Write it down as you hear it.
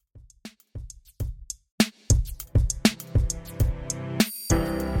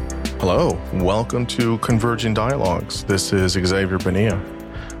Hello, welcome to Converging Dialogues. This is Xavier Bonilla.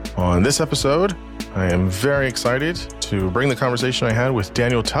 On this episode, I am very excited to bring the conversation I had with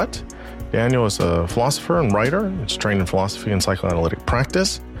Daniel Tutt. Daniel is a philosopher and writer. He's trained in philosophy and psychoanalytic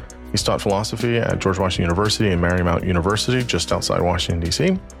practice. He's taught philosophy at George Washington University and Marymount University, just outside Washington,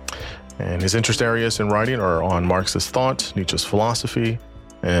 D.C. And his interest areas in writing are on Marxist thought, Nietzsche's philosophy,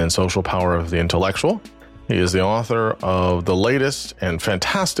 and social power of the intellectual. He is the author of the latest and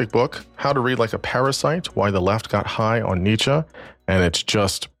fantastic book, How to Read Like a Parasite, Why the Left Got High on Nietzsche, and it's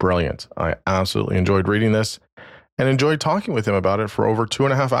just brilliant. I absolutely enjoyed reading this and enjoyed talking with him about it for over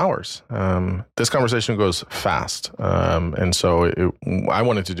 2.5 hours. This conversation goes fast, and so I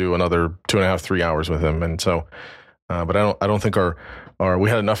wanted to do another 2.5, 3 hours with him, and so, but I don't think we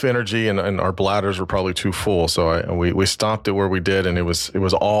had enough energy and our bladders were probably too full, so we stopped it where we did, and it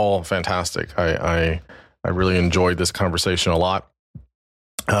was all fantastic. I really enjoyed this conversation a lot.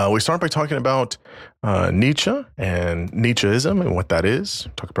 We start by talking about Nietzsche and Nietzscheism and what that is.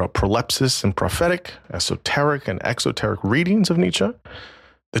 Talk about prolepsis and prophetic, esoteric and exoteric readings of Nietzsche,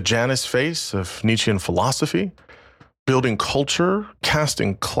 the Janus face of Nietzschean philosophy, building culture,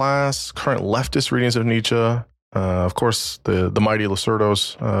 casting class, current leftist readings of Nietzsche, of course, the mighty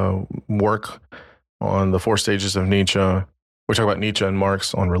Lacerdo's work on the 4 stages of Nietzsche. We talk about Nietzsche and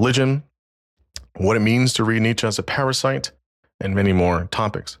Marx on religion, what it means to read Nietzsche as a parasite, and many more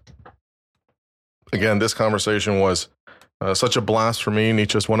topics. Again, this conversation was such a blast for me.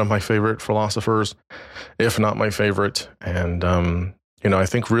 Nietzsche is one of my favorite philosophers, if not my favorite. And, I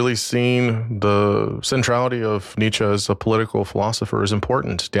think really seeing the centrality of Nietzsche as a political philosopher is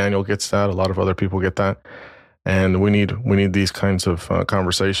important. Daniel gets that. A lot of other people get that. And we need these kinds of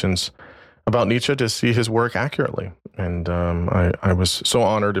conversations about Nietzsche to see his work accurately. And I was so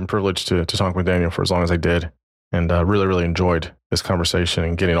honored and privileged to talk with Daniel for as long as I did, and really, really enjoyed this conversation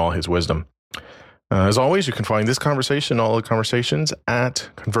and getting all his wisdom. As always, you can find this conversation, all the conversations, at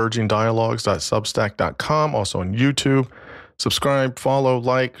convergingdialogues.substack.com, also on YouTube. Subscribe, follow,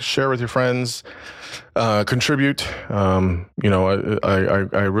 like, share with your friends, contribute. I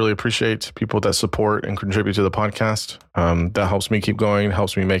really appreciate people that support and contribute to the podcast. That helps me keep going,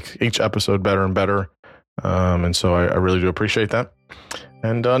 helps me make each episode better and better. And so I really do appreciate that.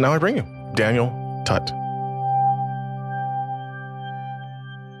 And now I bring you Daniel Tutt.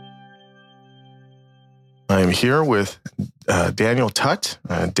 I'm here with Daniel Tutt.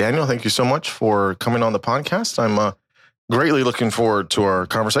 Daniel, thank you so much for coming on the podcast. I'm greatly looking forward to our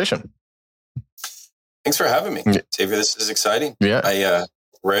conversation. Thanks for having me, Xavier. This is exciting. Yeah. I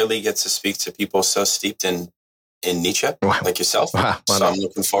rarely get to speak to people so steeped in Nietzsche like yourself. Wow. So I'm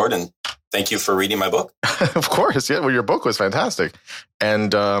looking forward, and thank you for reading my book. Of course. Yeah. Well, your book was fantastic.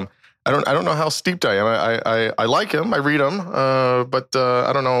 And I don't know how steeped I am. I like him. I read him. But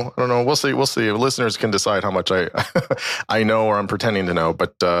I don't know. We'll see. Listeners can decide how much I know or I'm pretending to know.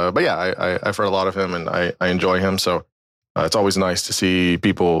 But yeah, I've read a lot of him and I enjoy him. So it's always nice to see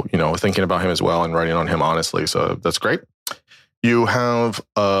people, thinking about him as well and writing on him honestly. So that's great. You have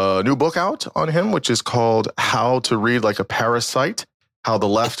a new book out on him, which is called How to Read Like a Parasite, How the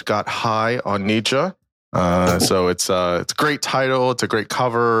Left Got High on Nietzsche. So it's a great title. It's a great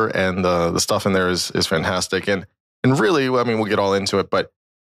cover, and the stuff in there is fantastic. And really, I mean, we'll get all into it, but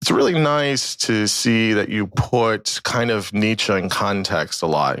it's really nice to see that you put kind of Nietzsche in context a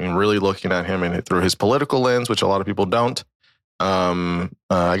lot, and really looking at him and through his political lens, which a lot of people don't.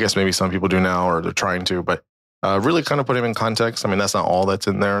 I guess maybe some people do now, or they're trying to, but really kind of put him in context. I mean, that's not all that's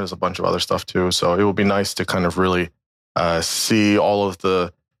in there. There's a bunch of other stuff too. So it will be nice to kind of really see all of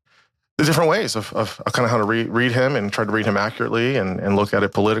the different ways of kind of how to read him and try to read him accurately and look at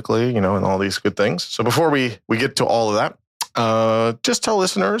it politically, and all these good things. So before we get to all of that, just tell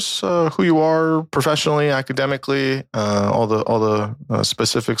listeners who you are professionally, academically, all the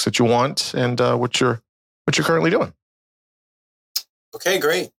specifics that you want, and what you're currently doing. Okay,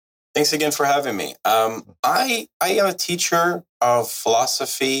 great. Thanks again for having me. I am a teacher of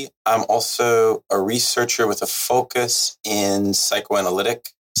philosophy. I'm also a researcher with a focus in psychoanalytic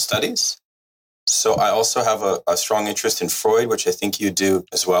studies. So I also have a strong interest in Freud, which I think you do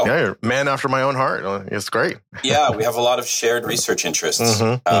as well. Yeah, you're a man after my own heart. It's great. Yeah, we have a lot of shared research interests.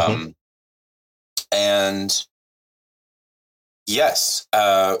 And yes,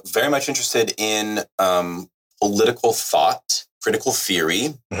 very much interested in political thought, critical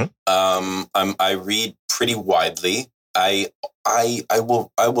theory. I read pretty widely. I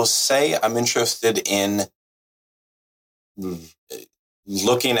will say I'm interested in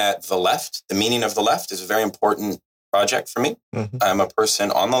looking at the left. The meaning of the left is a very important project for me. I'm a person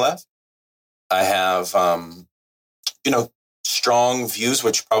on the left. I have, strong views,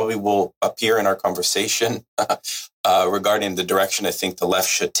 which probably will appear in our conversation regarding the direction I think the left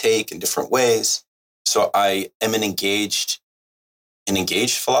should take in different ways. So I am an engaged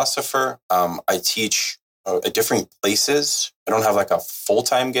philosopher. I teach at different places. I don't have like a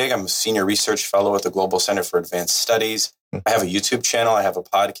full-time gig. I'm a senior research fellow at the Global Center for Advanced Studies. I have a YouTube channel. I have a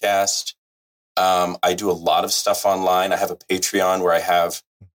podcast. I do a lot of stuff online. I have a Patreon where I have,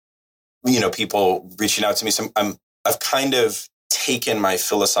 people reaching out to me. So I've kind of taken my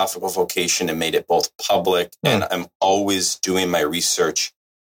philosophical vocation and made it both public, and I'm always doing my research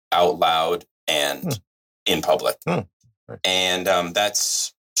out loud and in public. And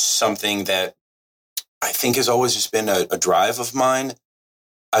that's something that I think has always just been a drive of mine.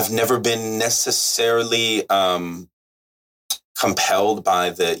 I've never been necessarily compelled by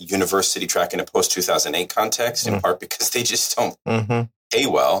the university track in a post-2008 context, in part because they just don't pay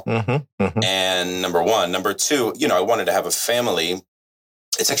well. And number one. Number two, I wanted to have a family.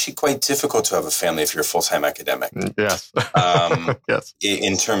 It's actually quite difficult to have a family if you're a full-time academic. Yes. Yes.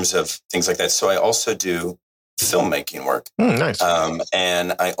 In terms of things like that. So I also do filmmaking work. Nice.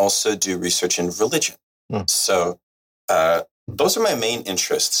 And I also do research in religion. So those are my main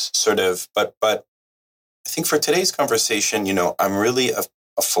interests, sort of. But I think for today's conversation, I'm really a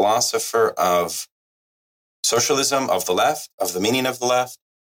philosopher of socialism, of the left, of the meaning of the left,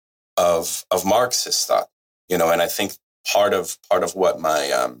 of Marxist thought. And I think part of what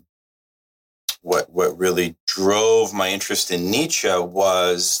my what really drove my interest in Nietzsche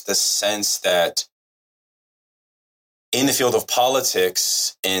was the sense that in the field of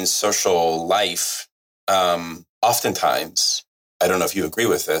politics, in social life, oftentimes, I don't know if you agree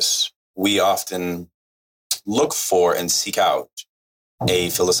with this, we often look for and seek out a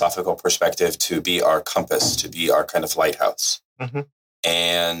philosophical perspective to be our compass, to be our kind of lighthouse.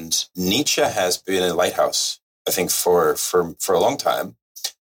 And Nietzsche has been a lighthouse, I think, for a long time.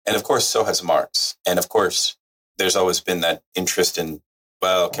 And of course, so has Marx. And of course, there's always been that interest in,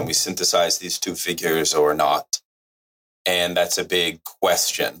 well, can we synthesize these two figures or not? And that's a big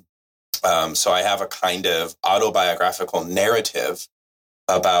question. So I have a kind of autobiographical narrative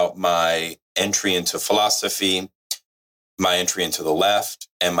about my entry into philosophy, my entry into the left,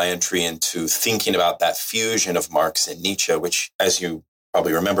 and my entry into thinking about that fusion of Marx and Nietzsche, which, as you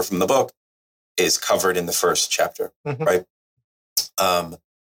probably remember from the book, is covered in the first chapter, right?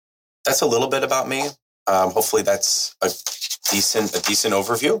 That's a little bit about me. Hopefully that's a decent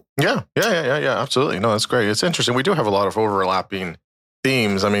overview. Yeah, absolutely. No, that's great. It's interesting. We do have a lot of overlapping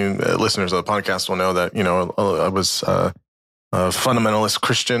themes. I mean, listeners of the podcast will know that, I was a fundamentalist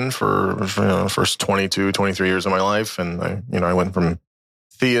Christian for the first 22, 23 years of my life. And I went from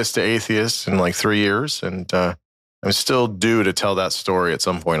theist to atheist in like 3 years. And I'm still due to tell that story at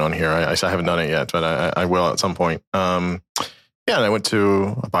some point on here. I haven't done it yet, but I will at some point. And I went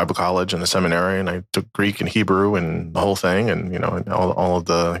to a Bible college and a seminary, and I took Greek and Hebrew and the whole thing, and all of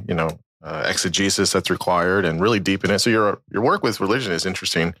the exegesis that's required, and really deep in it. So your work with religion is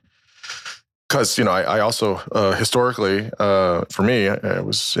interesting because I also historically, for me, I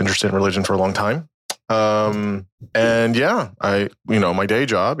was interested in religion for a long time, and my day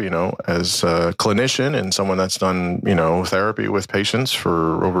job, as a clinician and someone that's done therapy with patients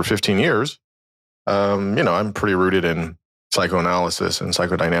for over 15 years, I'm pretty rooted in psychoanalysis and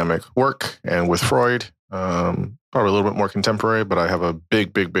psychodynamic work, and with Freud, probably a little bit more contemporary, but I have a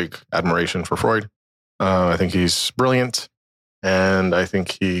big admiration for Freud. I think he's brilliant, and I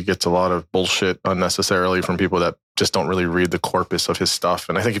think he gets a lot of bullshit unnecessarily from people that just don't really read the corpus of his stuff.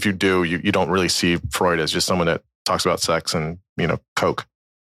 And I think if you do, you don't really see Freud as just someone that talks about sex and, coke.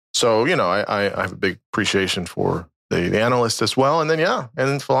 So, I have a big appreciation for the analyst as well. And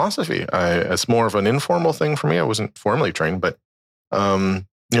then, philosophy. It's more of an informal thing for me. I wasn't formally trained, but,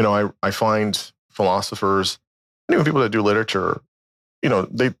 I find philosophers, even people that do literature,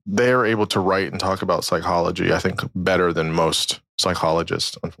 they are able to write and talk about psychology, I think, better than most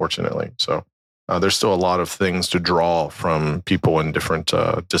psychologists, unfortunately. So there's still a lot of things to draw from people in different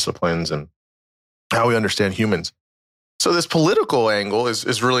disciplines and how we understand humans. So this political angle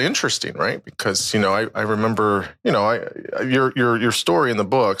is really interesting, right? Because, I remember, your story in the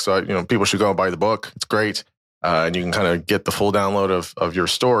book. So, people should go and buy the book. It's great. And you can kind of get the full download of your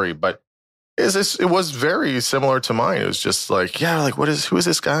story. But it was very similar to mine. It was just like, who is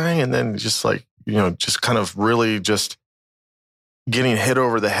this guy? And then just like, just kind of really just getting hit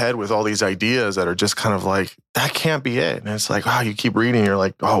over the head with all these ideas that are just kind of like, that can't be it. And it's like, wow, you keep reading, you're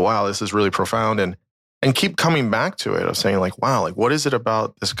like, oh, wow, this is really profound. And keep coming back to it of saying like, wow, like what is it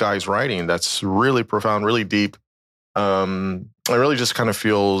about this guy's writing that's really profound, really deep? And it really just kind of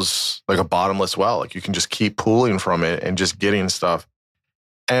feels like a bottomless well. Like you can just keep pulling from it and just getting stuff.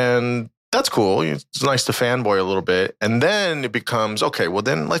 And that's cool. It's nice to fanboy a little bit. And then it becomes, okay, well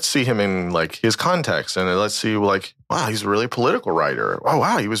then let's see him in like his context. And let's see like, wow, he's a really political writer. Oh,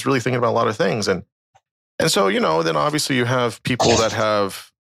 wow, he was really thinking about a lot of things. And so, then obviously you have people that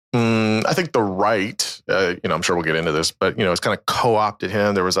have, I think the right, I'm sure we'll get into this, but, it's kind of co-opted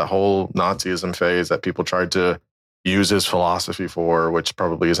him. There was that whole Nazism phase that people tried to use his philosophy for, which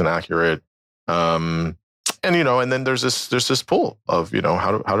probably isn't accurate. And then there's this pull of,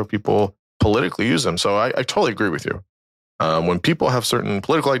 how do people politically use them? So I totally agree with you. When people have certain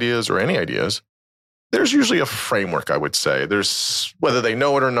political ideas or any ideas, there's usually a framework, I would say. There's, whether they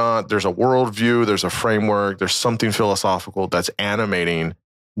know it or not, there's a worldview, there's a framework, there's something philosophical that's animating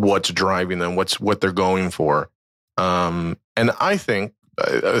what's driving them, what they're going for. And I think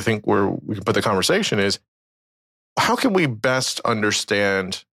where we can put the conversation is, how can we best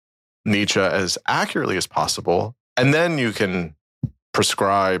understand Nietzsche as accurately as possible? And then you can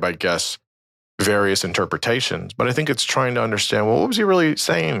prescribe, I guess, various interpretations. But I think it's trying to understand, well, what was he really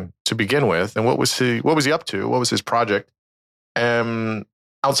saying to begin with? And what was he up to? What was his project? And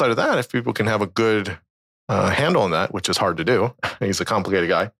outside of that, if people can have a good handle on that, which is hard to do, he's a complicated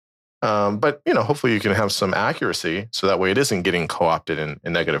guy. But, hopefully you can have some accuracy so that way it isn't getting co-opted in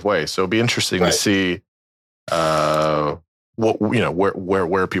negative ways. So it'd be interesting to see where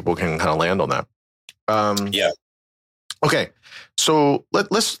people can kind of land on that. Yeah. Okay. So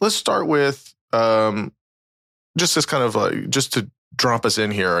let's start with just this kind of just to drop us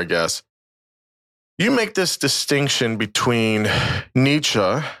in here, I guess. You make this distinction between Nietzsche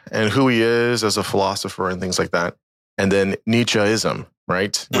and who he is as a philosopher and things like that, and then Nietzscheism,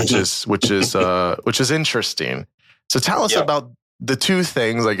 right? Which is interesting. So tell us about the two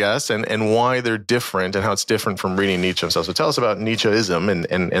things, I guess, and why they're different and how it's different from reading Nietzsche himself. So tell us about Nietzscheism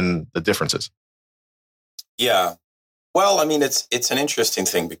and the differences. Yeah. Well, I mean, it's an interesting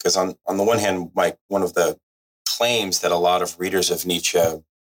thing because on the one hand, one of the claims that a lot of readers of Nietzsche,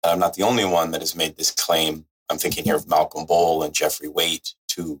 I'm not the only one that has made this claim. I'm thinking here of Malcolm Bowl and Jeffrey Waite,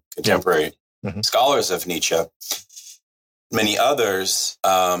 two contemporary scholars of Nietzsche. Many others,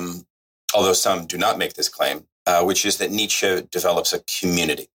 although some do not make this claim, which is that Nietzsche develops a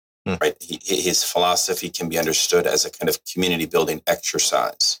community, right? His philosophy can be understood as a kind of community building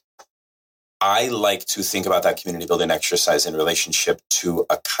exercise. I like to think about that community building exercise in relationship to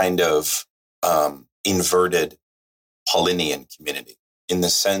a kind of inverted Paulinian community, in the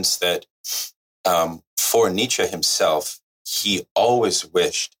sense that for Nietzsche himself, he always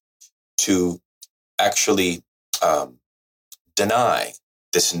wished to actually deny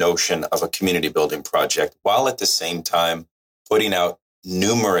this notion of a community building project, while at the same time putting out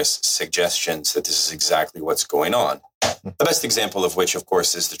numerous suggestions that this is exactly what's going on. The best example of which, of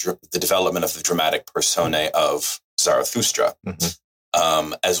course, is the development of the dramatic personae of Zarathustra,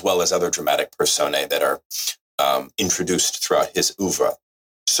 as well as other dramatic personae that are introduced throughout his oeuvre.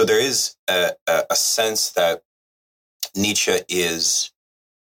 So there is a sense that Nietzsche is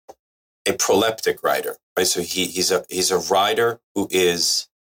a proleptic writer, right? So he's a writer who is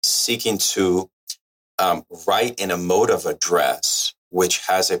seeking to write in a mode of address which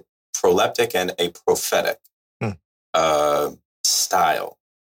has a proleptic and a prophetic style.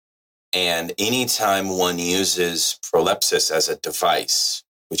 And anytime one uses prolepsis as a device,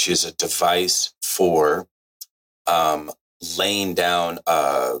 which is a device for laying down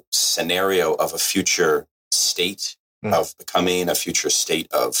a scenario of a future state of becoming, a future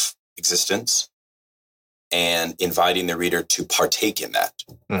state of existence, and inviting the reader to partake in that,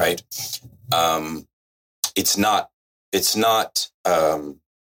 right? It's not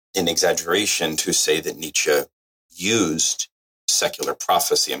an exaggeration to say that Nietzsche used secular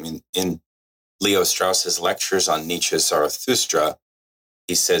prophecy. I mean, in Leo Strauss's lectures on Nietzsche's Zarathustra,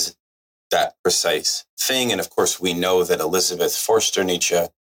 he says that precise thing. And of course, we know that Elizabeth Forster Nietzsche,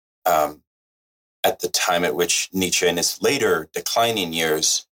 at the time at which Nietzsche in his later declining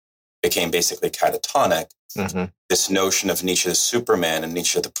years became basically catatonic, this notion of Nietzsche the Superman and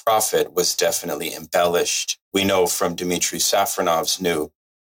Nietzsche the Prophet was definitely embellished. We know from Dmitry Safronov's new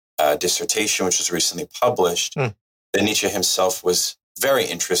dissertation, which was recently published, that Nietzsche himself was very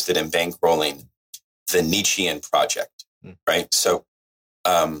interested in bankrolling the Nietzschean project, right? So,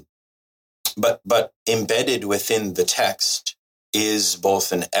 but embedded within the text is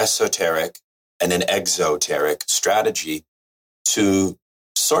both an esoteric and an exoteric strategy to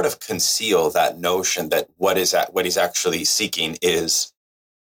sort of conceal that notion that what he's actually seeking is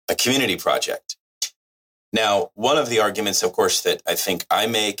a community project. Now, one of the arguments, of course, that I think I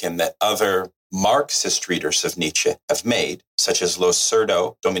make and that other Marxist readers of Nietzsche have made, such as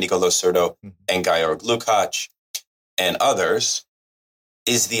Domenico Losurdo, and Georg Lukács, and others,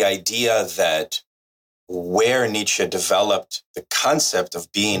 is the idea that where Nietzsche developed the concept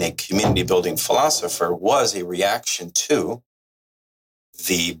of being a community-building philosopher was a reaction to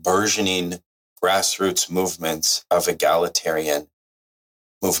the burgeoning grassroots movements of egalitarian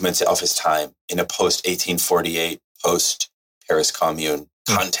movements of his time in a post-1848, post-Paris Commune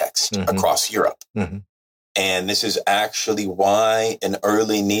context across Europe. And this is actually why an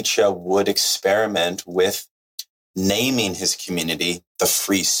early Nietzsche would experiment with naming his community the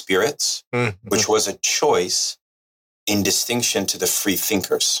Free Spirits, which was a choice in distinction to the Free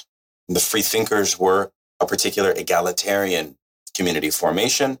Thinkers. And the Free Thinkers were a particular egalitarian community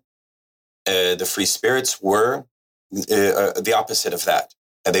formation. The Free Spirits were the opposite of that.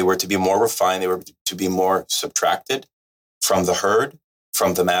 They were to be more refined. They were to be more subtracted from the herd,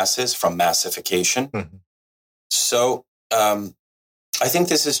 from the masses, from massification. So I think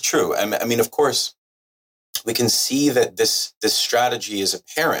this is true. I mean, of course, we can see that this strategy is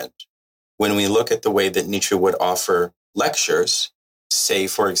apparent when we look at the way that Nietzsche would offer lectures, say,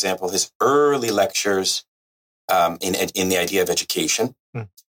 for example, his early lectures in the idea of education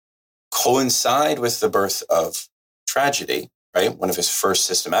coincide with the birth of tragedy, right? One of his first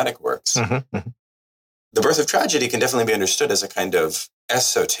systematic works. The birth of tragedy can definitely be understood as a kind of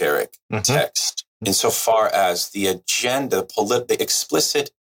esoteric text, insofar as the agenda, the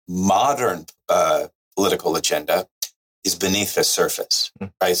explicit modern political agenda is beneath the surface,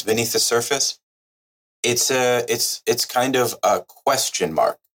 right? It's beneath the surface. It's kind of a question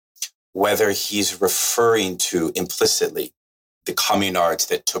mark whether he's referring to implicitly the communards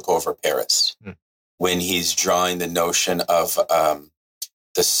that took over Paris when he's drawing the notion of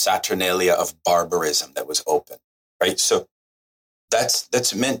the Saturnalia of barbarism that was open, right? So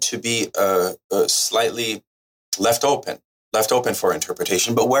that's meant to be slightly left open for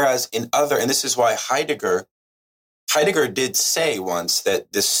interpretation. But whereas in other, and this is why Heidegger did say once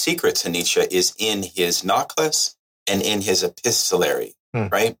that the secret to Nietzsche is in his Nachlass and in his epistolary,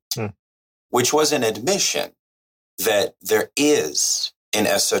 right? Which was an admission that there is an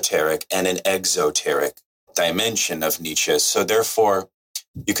esoteric and an exoteric dimension of Nietzsche. So therefore,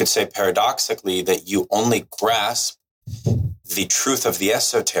 you could say paradoxically that you only grasp the truth of the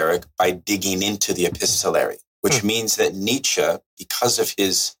esoteric by digging into the epistolary, which means that Nietzsche, because of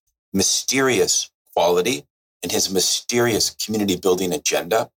his mysterious quality and his mysterious community building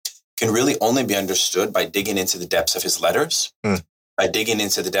agenda, can really only be understood by digging into the depths of his letters, by digging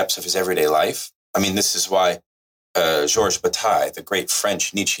into the depths of his everyday life. I mean, this is why Georges Bataille, the great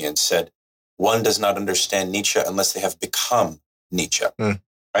French Nietzschean, said, one does not understand Nietzsche unless they have become Nietzsche,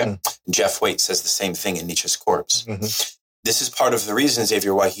 right? Jeff Waite says the same thing in Nietzsche's Corpse. This is part of the reason,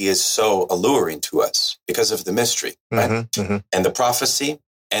 Xavier, why he is so alluring to us, because of the mystery, right? And the prophecy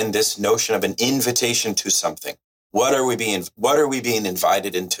and this notion of an invitation to something. What are we being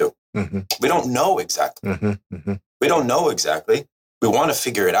invited into? We don't know exactly. We don't know exactly. We want to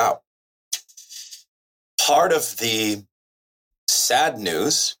figure it out. Part of the sad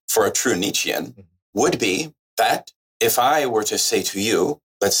news for a true Nietzschean would be that if I were to say to you,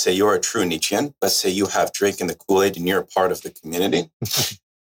 let's say you're a true Nietzschean, let's say you have drinking the Kool-Aid and you're a part of the community,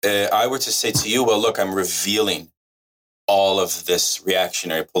 I were to say to you, well, look, I'm revealing all of this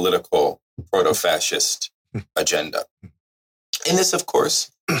reactionary political proto-fascist agenda. And this, of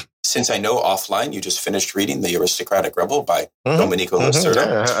course, since I know offline, you just finished reading The Aristocratic Rebel by Domenico Losurdo.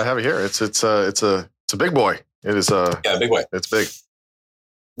 Yeah, I have it here. It's a big boy. It is a big boy. It's big.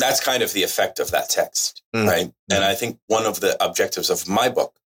 That's kind of the effect of that text, right? And I think one of the objectives of my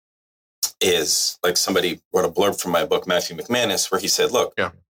book is, like, somebody wrote a blurb from my book, Matthew McManus, where he said, look,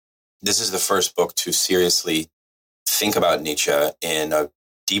 this is the first book to seriously think about Nietzsche in a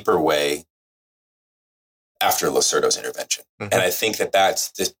deeper way after Losurdo's intervention. And I think that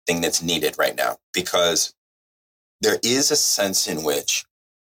that's the thing that's needed right now, because there is a sense in which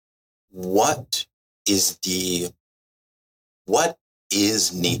what is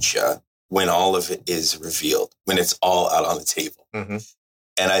Nietzsche when all of it is revealed, when it's all out on the table?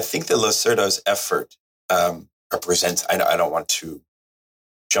 And I think that Losurdo's effort represents, I don't want to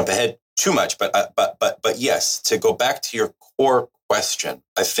jump ahead too much, but yes, to go back to your core question,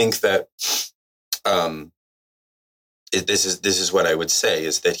 I think that this is what I would say,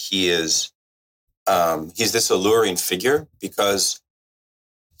 is that he's this alluring figure because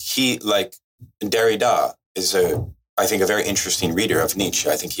he, like Derrida, is I think a very interesting reader of Nietzsche.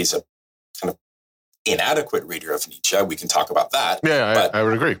 I think he's a kind of inadequate reader of Nietzsche. We can talk about that. Yeah, I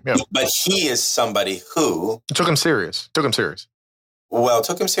would agree. Yeah, but he is somebody who took him serious. well,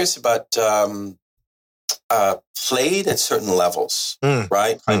 took him seriously, but played at certain levels,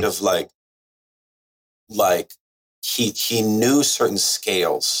 right? Kind of like he knew certain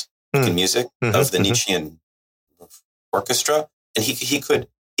scales in music of the Nietzschean orchestra, and he could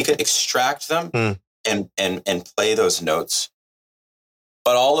extract them and play those notes.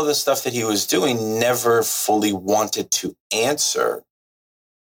 But all of the stuff that he was doing never fully wanted to answer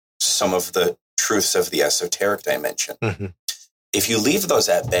some of the truths of the esoteric dimension. If you leave those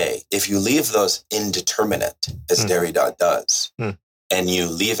at bay, if you leave those indeterminate, as Derrida does, and you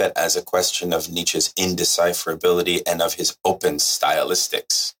leave it as a question of Nietzsche's indecipherability and of his open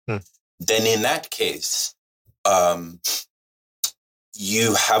stylistics, then in that case,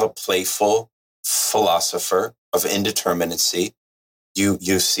 you have a playful philosopher of indeterminacy.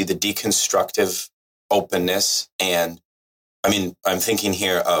 You see the deconstructive openness. And I mean, I'm thinking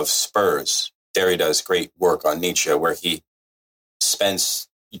here of Spurs, Derrida's great work on Nietzsche, where he spends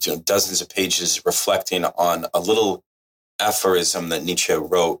dozens of pages reflecting on a little aphorism that Nietzsche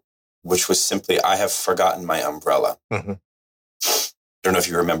wrote, which was simply, "I have forgotten my umbrella." I don't know if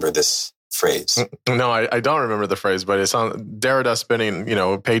you remember this phrase. No, I don't remember the phrase, but it's on Derrida spinning,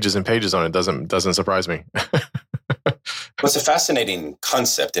 pages and pages on it doesn't surprise me. Well, it's a fascinating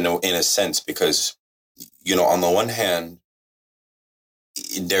concept in a sense, because, on the one hand,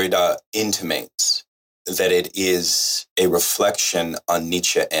 Derrida intimates that it is a reflection on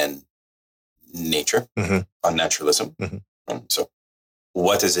Nietzsche and nature, on naturalism. So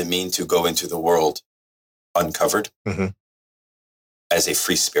what does it mean to go into the world uncovered as a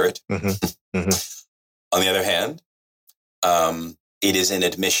free spirit? On the other hand, it is an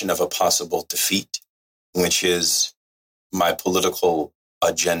admission of a possible defeat, which is my political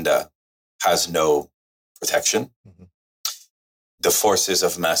agenda has no protection. The forces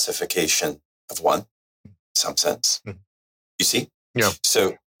of massification have won, in some sense. You see? Yeah.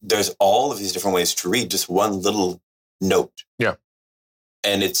 So there's all of these different ways to read just one little note. Yeah.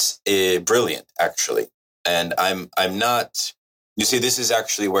 And it's brilliant, actually. And I'm not, you see, this is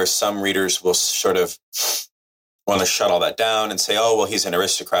actually where some readers will sort of want to shut all that down and say, oh, well, he's an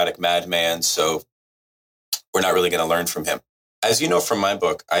aristocratic madman, so we're not really going to learn from him. As you know from my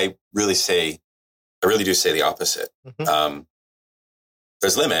book, I really do say the opposite.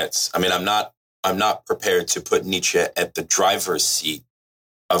 There's limits. I mean, I'm not prepared to put Nietzsche at the driver's seat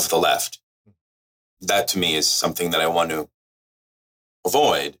of the left. That to me is something that I want to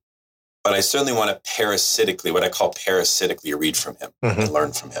avoid, but I certainly want to what I call parasitically read from him and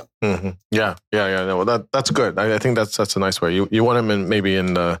learn from him. Yeah. No, well, that's good. I think that's a nice way. You want him maybe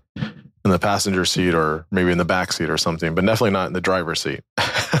in the passenger seat or maybe in the back seat or something, but definitely not in the driver's seat.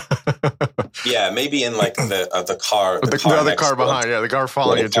 Yeah, maybe in like the car, the other car behind. Yeah, the car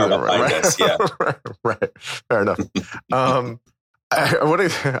following you to the right. Us, yeah. Right. Fair enough. I want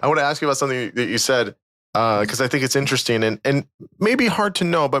to ask you about something that you said, because I think it's interesting and maybe hard to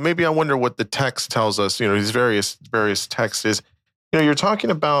know, but maybe I wonder what the text tells us. These various texts is, you're talking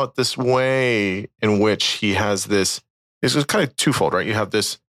about this way in which he has this. It's kind of twofold, right? You have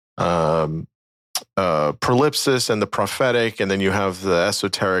this prolipsis and the prophetic, and then you have the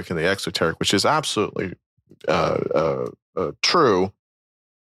esoteric and the exoteric, which is absolutely true.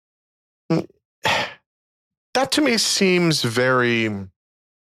 That to me seems very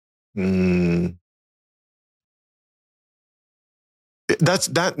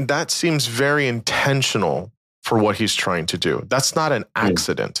that seems very intentional for what he's trying to do. That's not an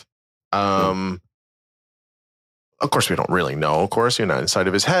accident. Of course, we don't really know. Of course, you're not inside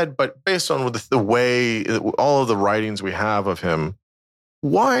of his head, but based on the way, all of the writings we have of him,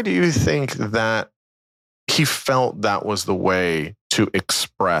 why do you think that he felt that was the way to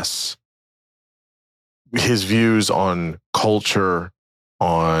express his views on culture,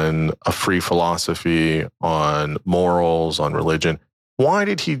 on a free philosophy, on morals, on religion? Why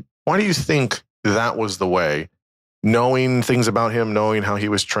do you think that was the way? Knowing things about him, knowing how he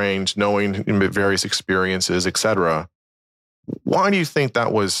was trained, knowing various experiences, etc. Why do you think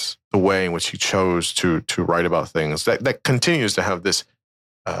that was the way in which he chose to write about things that continues to have this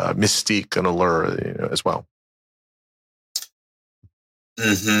mystique and allure as well?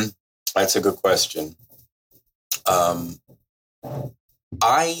 That's a good question. I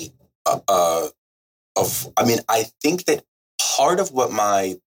think that part of what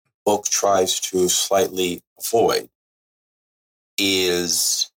my book tries to slightly avoid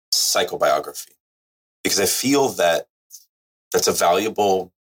is psychobiography, because I feel that that's a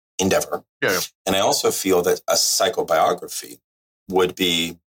valuable endeavor. Yeah. And I also feel that a psychobiography would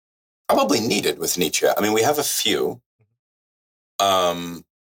be probably needed with Nietzsche. I mean, we have a few,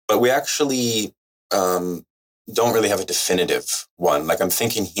 but we actually don't really have a definitive one. Like I'm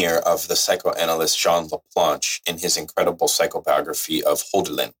thinking here of the psychoanalyst Jean Laplanche in his incredible psychobiography of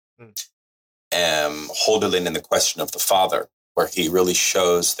Hölderlin. Hölderlin in The Question of the Father, where he really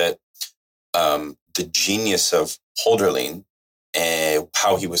shows that the genius of Hölderlin and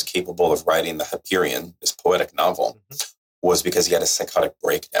how he was capable of writing the Hyperion, this poetic novel, was because he had a psychotic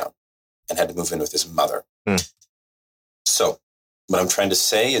breakdown and had to move in with his mother. So what I'm trying to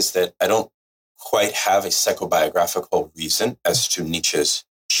say is that I don't quite have a psychobiographical reason as to Nietzsche's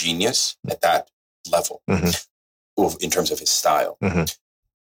genius at that level in terms of his style.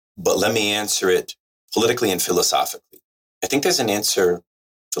 But let me answer it politically and philosophically. I think there's an answer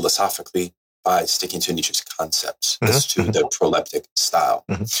philosophically by sticking to Nietzsche's concepts as to the proleptic style,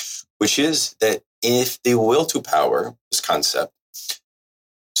 which is that if the will to power, this concept,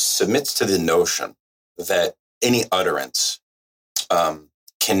 submits to the notion that any utterance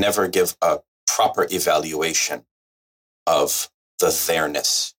can never give a proper evaluation of the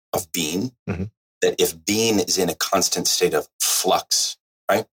there-ness of being, that if being is in a constant state of flux,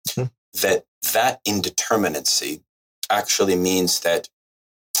 right, that indeterminacy actually means that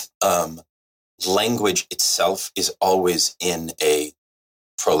language itself is always in a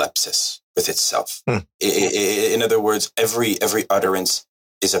prolepsis with itself. In other words, every utterance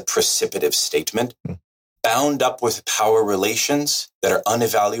is a precipitative statement bound up with power relations that are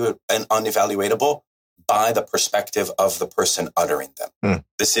unevaluatable by the perspective of the person uttering them.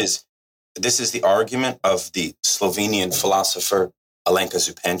 This is the argument of the Slovenian philosopher Alenka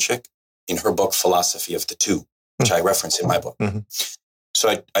Zupančič in her book Philosophy of the Two, which I reference in my book.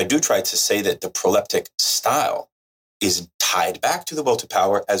 So I do try to say that the proleptic style is tied back to the will to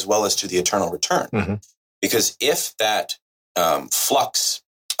power as well as to the eternal return. Because if that flux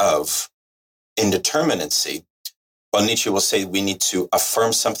of indeterminacy, well, Nietzsche will say we need to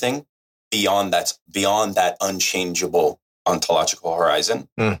affirm something beyond that unchangeable ontological horizon,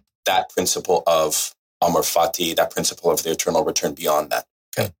 that principle of amor fati, that principle of the eternal return beyond that.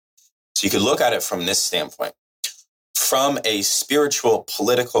 Okay, so you could look at it from this standpoint. From a spiritual,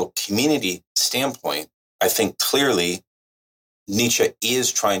 political, community standpoint, I think clearly Nietzsche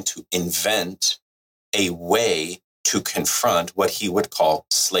is trying to invent a way to confront what he would call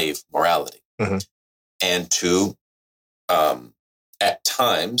slave morality. And to, at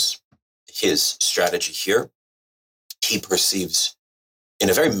times, his strategy here, he perceives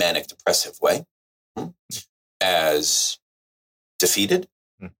in a very manic depressive way as defeated.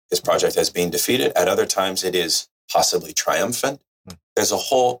 His project as being defeated. At other times, it is possibly triumphant. There's a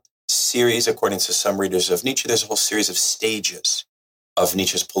whole series, according to some readers of Nietzsche, there's a whole series of stages of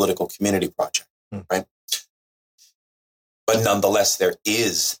Nietzsche's political community project, right? But nonetheless, there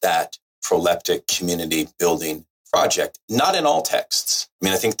is that proleptic community building project, not in all texts. I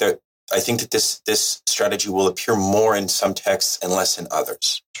mean, I think that this strategy will appear more in some texts and less in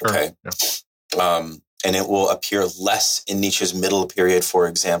others. Okay. And it will appear less in Nietzsche's middle period, for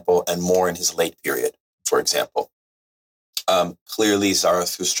example, and more in his late period, for example. Clearly,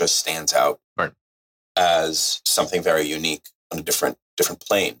 Zarathustra stands out as something very unique on a different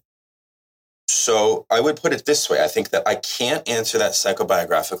plane. So I would put it this way. I think that I can't answer that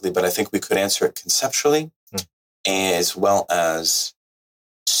psychobiographically, but I think we could answer it conceptually as well as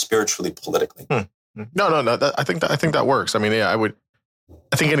spiritually, politically. No. I think that works. I mean, yeah,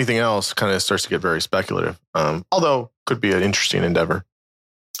 I think anything else kind of starts to get very speculative, although could be an interesting endeavor.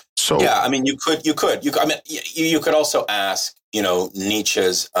 So yeah, I mean, you could. I mean, you could also ask,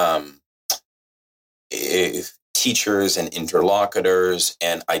 Nietzsche's teachers and interlocutors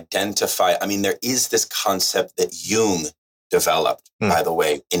and identify. I mean, there is this concept that Jung developed, by the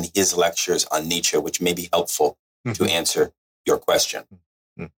way, in his lectures on Nietzsche, which may be helpful to answer your question,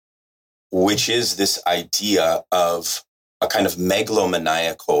 which is this idea of a kind of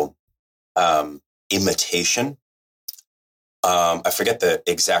megalomaniacal imitation. I forget the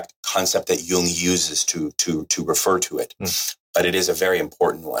exact concept that Jung uses to refer to it, but it is a very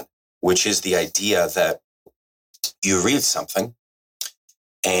important one, which is the idea that you read something,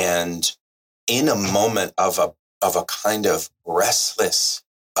 and in a moment of a kind of restless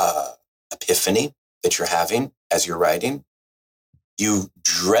epiphany that you're having as you're writing, you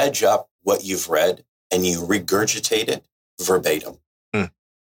dredge up what you've read and you regurgitate it verbatim.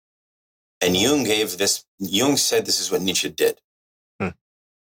 And Jung said this is what Nietzsche did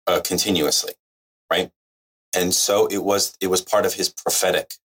continuously, right? And so it was part of his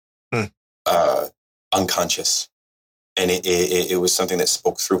prophetic unconscious. And it was something that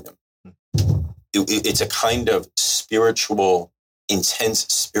spoke through him. It's a kind of intense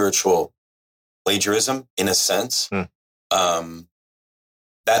spiritual plagiarism in a sense.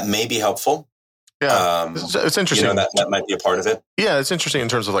 That may be helpful Yeah, it's interesting. That might be a part of it. Yeah, it's interesting in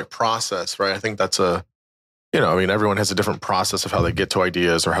terms of like process, right? I think that's everyone has a different process of how they get to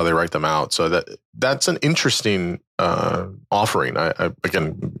ideas or how they write them out. So that's an interesting offering. I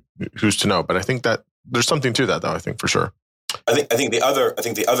again, who's to know? But I think that there's something to that, though. I think for sure. I think the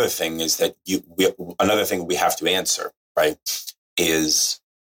other thing is that another thing we have to answer, right, is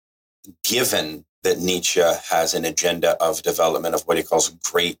given that Nietzsche has an agenda of development of what he calls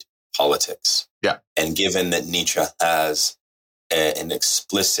great politics. Yeah. And given that Nietzsche has an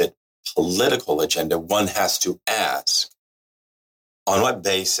explicit political agenda, one has to ask, on what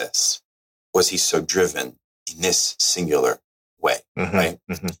basis was he so driven in this singular way, right?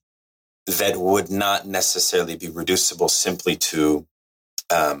 Mm-hmm. That would not necessarily be reducible simply to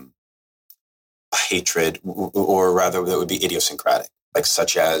hatred, or rather that would be idiosyncratic, like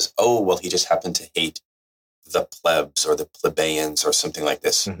such as, he just happened to hate the plebs or the plebeians or something like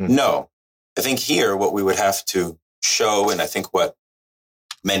this. Mm-hmm. No, I think here what we would have to show, and I think what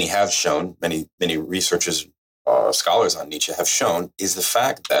many have shown, many researchers, scholars on Nietzsche have shown, is the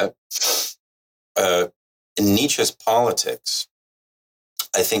fact that Nietzsche's politics,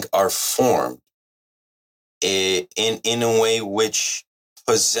 I think, are formed in a way which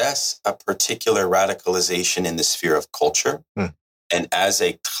possess a particular radicalization in the sphere of culture. Mm. And as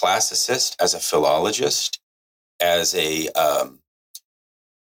a classicist, as a philologist, as a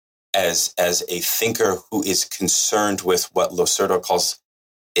thinker who is concerned with what Losurdo calls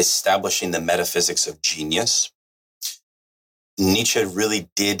establishing the metaphysics of genius, Nietzsche really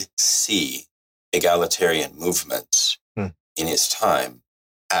did see egalitarian movements in his time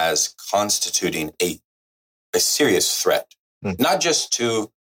as constituting a serious threat, not just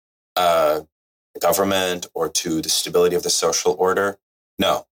to government or to the stability of the social order.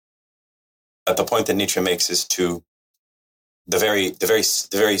 No. But the point that Nietzsche makes is to the very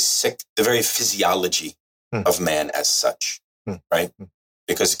physiology of man as such, right?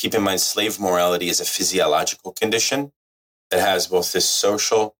 Because keep in mind, slave morality is a physiological condition that has both this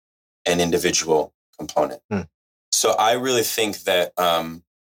social and individual component. So I really think that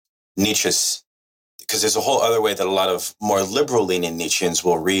Nietzsche's, because there's a whole other way that a lot of more liberal-leaning Nietzscheans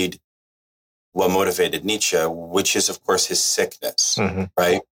will read what motivated Nietzsche, which is, of course, his sickness,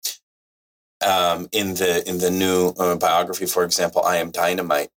 right? In the new biography, for example, I Am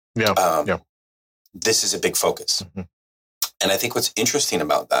Dynamite, this is a big focus. And I think what's interesting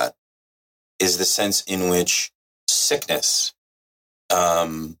about that is the sense in which sickness,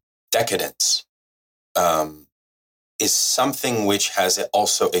 decadence, is something which has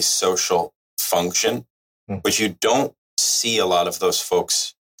also a social function, which you don't see a lot of those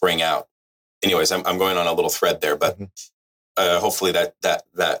folks bring out. Anyways, I'm going on a little thread there, but hopefully that.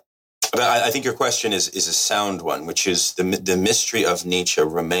 But I think your question is a sound one, which is the mystery of Nietzsche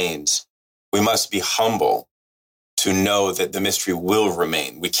remains. We must be humble to know that the mystery will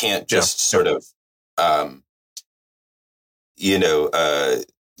remain. We can't just sort of,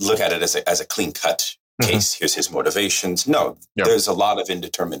 look at it as a clean cut case. Here's his motivations. No, there's a lot of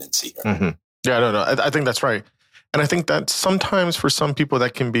indeterminacy here. Yeah, no, I think that's right. And I think that sometimes for some people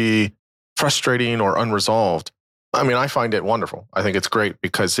that can be frustrating or unresolved. I mean, I find it wonderful. I think it's great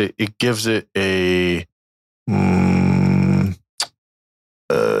because it gives it a, not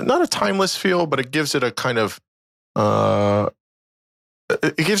a timeless feel, but it gives it a kind of, it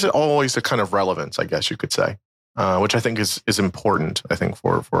gives it always a kind of relevance, I guess you could say, which I think is important. I think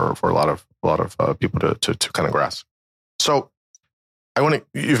for a lot of people to kind of grasp. So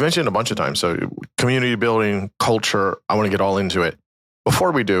you've mentioned a bunch of times. So community building, culture. I want to get all into it.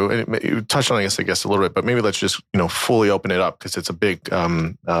 Before we do, and you touched on this, I guess, a little bit, but maybe let's just fully open it up because it's a big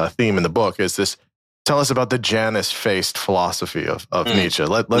theme in the book. Is this? Tell us about the Janus-faced philosophy of Nietzsche.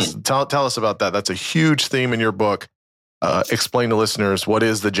 Let's tell us about that. That's a huge theme in your book. Explain to listeners what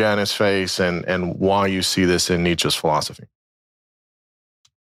is the Janus face and why you see this in Nietzsche's philosophy.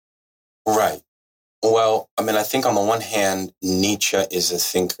 Right. Well, I mean, I think on the one hand, Nietzsche is a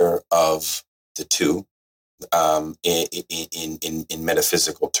thinker of the two. In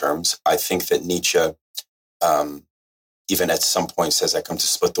metaphysical terms, I think that Nietzsche, even at some point, says, "I come to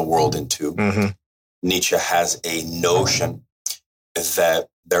split the world in two." Nietzsche has a notion that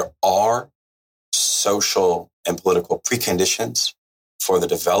there are social and political preconditions for the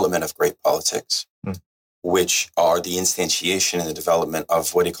development of great politics, which are the instantiation and the development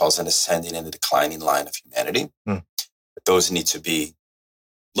of what he calls an ascending and a declining line of humanity. Those need to be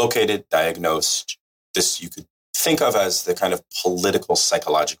located, diagnosed. This you could think of as the kind of political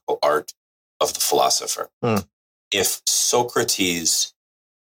psychological art of the philosopher. If Socrates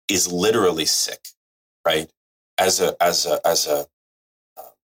is literally sick, right, as a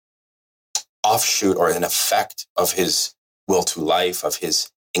offshoot or an effect of his will to life, of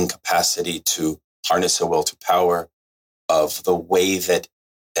his incapacity to harness a will to power, of the way that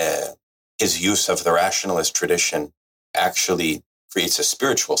his use of the rationalist tradition actually creates a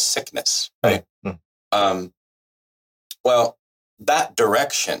spiritual sickness, right? Mm-hmm. Well, that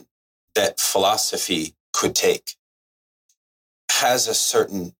direction that philosophy could take has a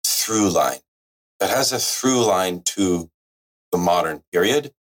certain through line that has a through line to the modern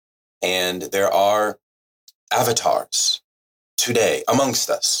period. And there are avatars today amongst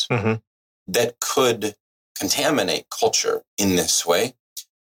us mm-hmm. that could contaminate culture in this way.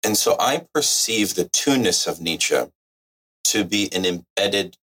 And so I perceive the two-ness of Nietzsche to be an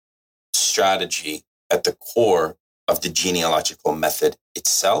embedded strategy at the core of the genealogical method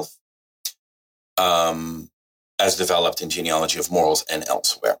itself, as developed in Genealogy of Morals and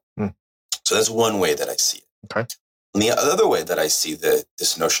elsewhere. Mm. So that's one way that I see it. Okay. And the other way that I see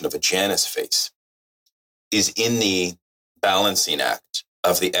this notion of a Janus face is in the balancing act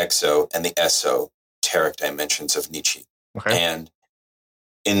of the exo and the esoteric dimensions of Nietzsche. Okay. And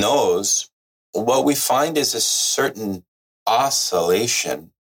in those, what we find is a certain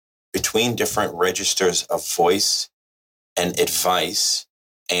oscillation between different registers of voice and advice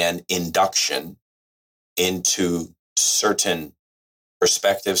and induction into certain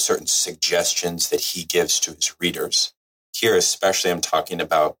perspectives, certain suggestions that he gives to his readers. Here, especially, I'm talking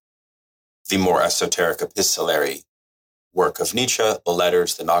about the more esoteric epistolary work of Nietzsche, the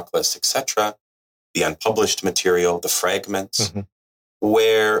letters, the Nachlass, etc., the unpublished material, the fragments, mm-hmm.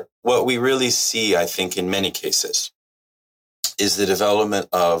 where what we really see, I think, in many cases, is the development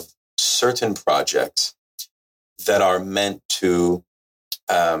of certain projects that are meant to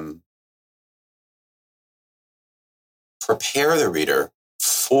prepare the reader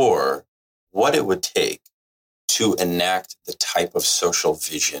for what it would take to enact the type of social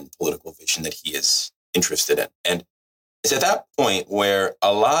vision, political vision that he is interested in. And it's at that point where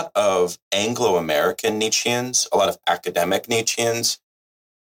a lot of Anglo-American Nietzscheans, a lot of academic Nietzscheans,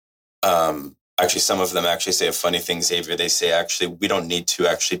 actually, some of them actually say a funny thing, Xavier. They say, actually, we don't need to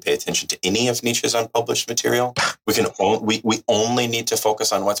actually pay attention to any of Nietzsche's unpublished material. We only need to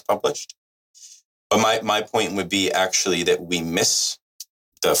focus on what's published. But my point would be actually that we miss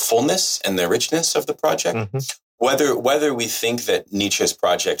the fullness and the richness of the project. Mm-hmm. Whether we think that Nietzsche's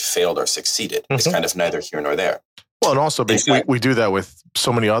project failed or succeeded mm-hmm. is kind of neither here nor there. Well, and also we do that with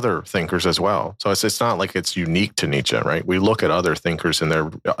so many other thinkers as well. So it's not like it's unique to Nietzsche, right? We look at other thinkers in their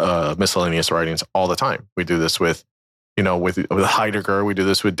miscellaneous writings all the time. We do this with Heidegger. We do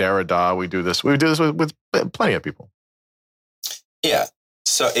this with Derrida. We do this with plenty of people. Yeah.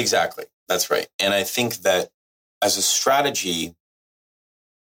 So exactly. That's right. And I think that as a strategy,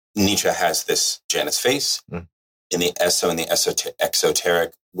 Nietzsche has this Janus face in the eso and the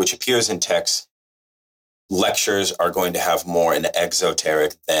exoteric, which appears in texts. Lectures are going to have more an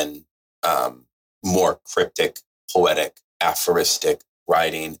exoteric than more cryptic, poetic, aphoristic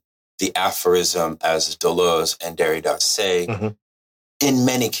writing. The aphorism, as Deleuze and Derrida say, mm-hmm. in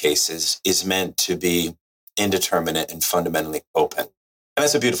many cases is meant to be indeterminate and fundamentally open. And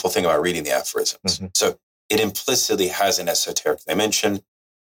that's a beautiful thing about reading the aphorisms. Mm-hmm. So it implicitly has an esoteric dimension,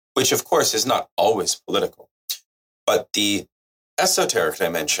 which of course is not always political. But the esoteric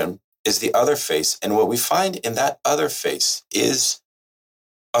dimension is the other face. And what we find in that other face is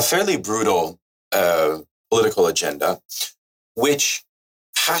a fairly brutal political agenda, which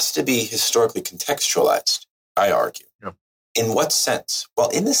has to be historically contextualized, I argue. Yeah. In what sense? Well,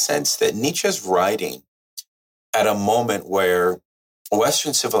 in the sense that Nietzsche's writing at a moment where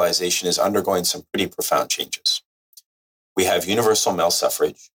Western civilization is undergoing some pretty profound changes. We have universal male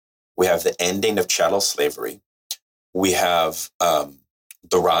suffrage. We have the ending of chattel slavery. We have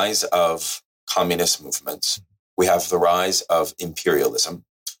the rise of communist movements. We have the rise of imperialism.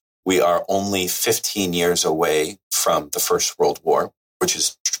 We are only 15 years away from the First World War, which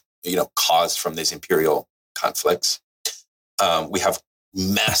is, caused from these imperial conflicts. We have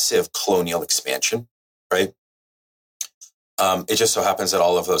massive colonial expansion, right? It just so happens that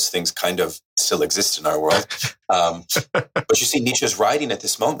all of those things kind of still exist in our world. But you see Nietzsche's writing at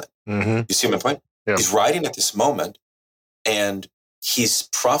this moment. Mm-hmm. You see my point? Yeah. He's writing at this moment, and he's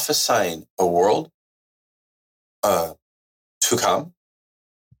prophesying a world to come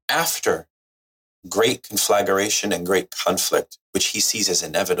after great conflagration and great conflict, which he sees as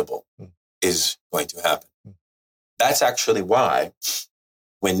inevitable, is going to happen. That's actually why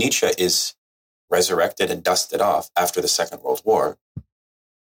when Nietzsche is resurrected and dusted off after the Second World War,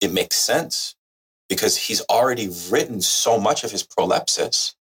 it makes sense because he's already written so much of his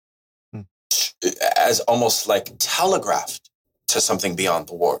prolepsis as almost like telegraphed to something beyond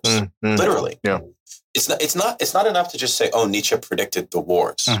the wars. Mm-hmm. Literally. Yeah. It's not enough to just say, oh, Nietzsche predicted the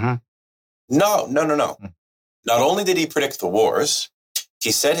wars. Mm-hmm. No. Mm-hmm. Not only did he predict the wars,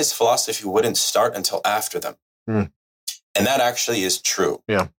 he said his philosophy wouldn't start until after them. Mm. And that actually is true.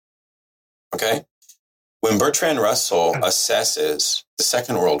 Yeah. Okay? When Bertrand Russell assesses the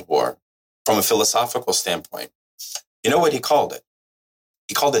Second World War from a philosophical standpoint, you know what he called it?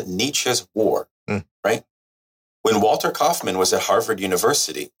 He called it Nietzsche's War, right? When Walter Kaufmann was at Harvard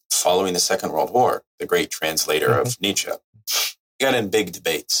University following the Second World War, the great translator of Nietzsche, he got in big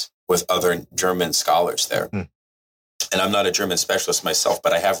debates with other German scholars there. And I'm not a German specialist myself,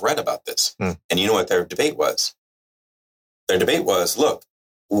 but I have read about this. And you know what their debate was? Their debate was, look,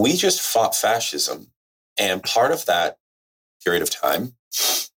 we just fought fascism. And part of that period of time,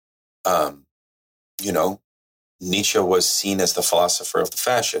 Nietzsche was seen as the philosopher of the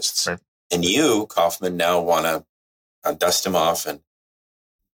fascists. Right. And you, Kaufman, now want to dust him off and,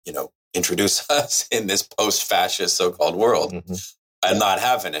 introduce us in this post-fascist so-called world. I'm not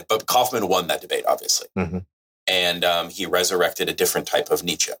having it. But Kaufman won that debate, obviously. And he resurrected a different type of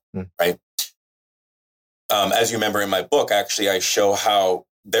Nietzsche, right? As you remember in my book, actually, I show how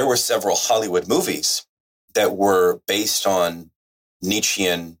there were several Hollywood movies that were based on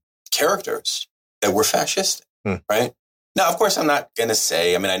Nietzschean characters that were fascist, right? Now, of course, I'm not going to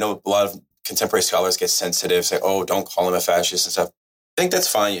say, I know a lot of contemporary scholars get sensitive, say, oh, don't call him a fascist and stuff. I think that's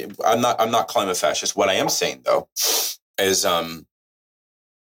fine. I'm not calling him a fascist. What I am saying, though, is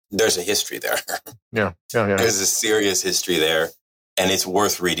there's a history there. Yeah. There's a serious history there, and it's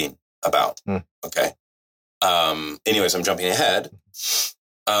worth reading about. Okay. Anyways, I'm jumping ahead.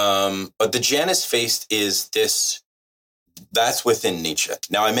 But the Janus faced is this, that's within Nietzsche.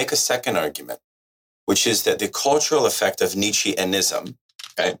 Now, I make a second argument, which is that the cultural effect of Nietzscheanism,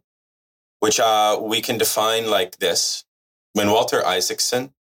 okay, which we can define like this. When Walter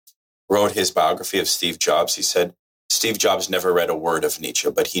Isaacson wrote his biography of Steve Jobs, he said, Steve Jobs never read a word of Nietzsche,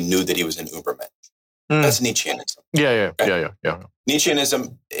 but he knew that he was an Ubermensch. That's Nietzscheanism. Yeah.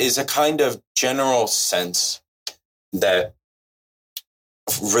 Nietzscheanism is a kind of general sense that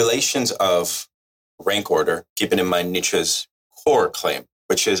relations of rank order, keeping in mind Nietzsche's core claim,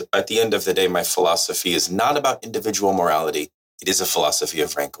 which is, at the end of the day, my philosophy is not about individual morality. It is a philosophy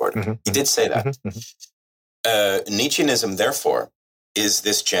of rank order. He did say that. Nietzscheanism, therefore, is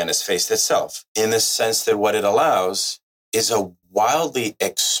this Janus faced itself, in the sense that what it allows is a wildly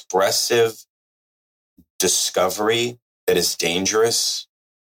expressive discovery that is dangerous,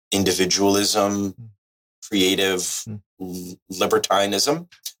 individualism, creative libertinism,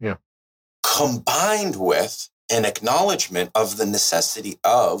 combined with an acknowledgement of the necessity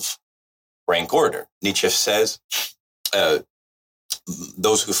of rank order. Nietzsche says,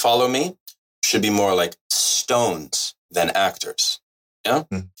 those who follow me should be more like stones than actors. Yeah.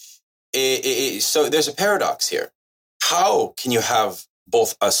 So there's a paradox here. How can you have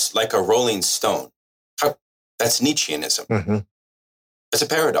both us like a rolling stone? That's Nietzscheanism. That's a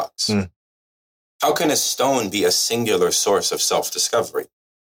paradox. How can a stone be a singular source of self-discovery?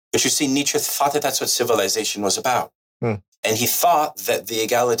 But you see, Nietzsche thought that that's what civilization was about. And he thought that the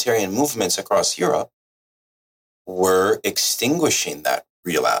egalitarian movements across Europe were extinguishing that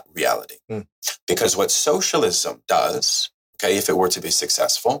reality. Because what socialism does, okay, if it were to be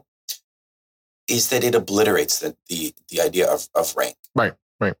successful, is that it obliterates the idea of rank. Right.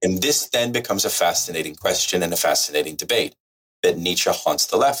 And this then becomes a fascinating question and a fascinating debate that Nietzsche haunts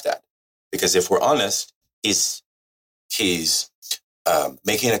the left at. Because if we're honest, he's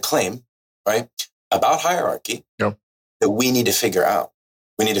making a claim, right, about hierarchy that we need to figure out.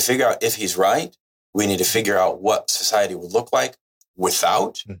 We need to figure out if he's right. We need to figure out what society would look like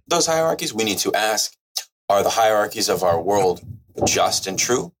without those hierarchies. We need to ask, are the hierarchies of our world just and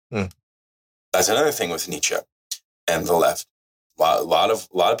true? That's another thing with Nietzsche and the left. A lot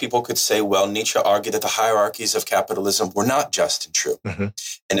of people could say, well, Nietzsche argued that the hierarchies of capitalism were not just and true.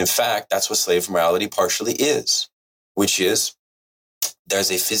 And in fact, that's what slave morality partially is, which is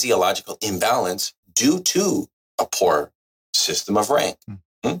there's a physiological imbalance due to a poor system of rank.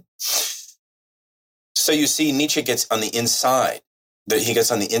 So you see, Nietzsche gets on the inside. He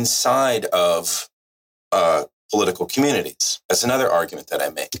gets on the inside of political communities. That's another argument that I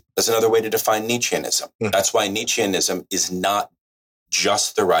make. That's another way to define Nietzscheanism. That's why Nietzscheanism is not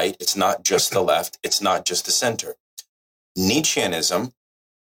just the right. It's not just the left. It's not just the center. Nietzscheanism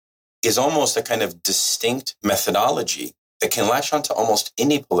is almost a kind of distinct methodology that can latch onto almost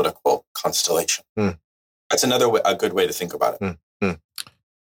any political constellation. That's another way, a good way to think about it.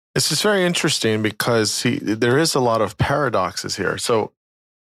 It's just very interesting because there is a lot of paradoxes here. So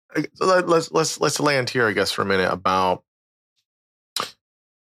let's land here, I guess, for a minute about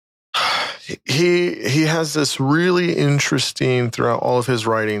he has this really interesting throughout all of his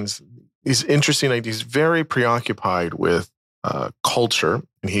writings. He's interesting. Like he's very preoccupied with culture,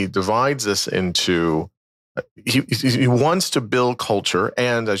 and he divides this into. He wants to build culture,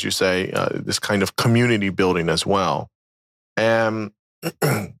 and as you say, this kind of community building as well. And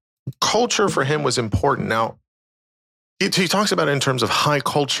culture for him was important. Now, he talks about it in terms of high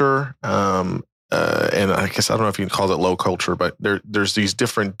culture, and I guess I don't know if you can call it low culture, but there's these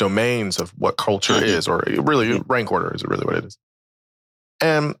different domains of what culture is, or really rank order is really what it is.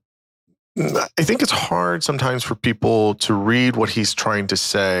 And I think it's hard sometimes for people to read what he's trying to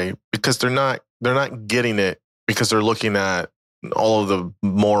say because they're not getting it because they're looking at all of the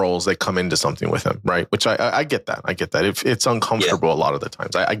morals that come into something with him, right? Which I get that. I get that. It's uncomfortable a lot of the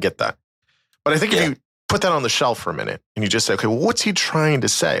times. I get that. But I think if you put that on the shelf for a minute and you just say, okay, well, what's he trying to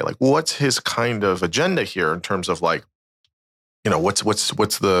say? Like, what's his kind of agenda here in terms of like, you know, what's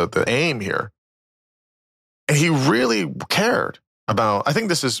the aim here? And he really cared about, I think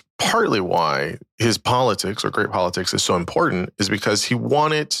this is partly why his politics or great politics is so important, is because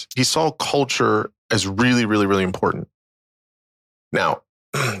he saw culture as really, really, really important. Now,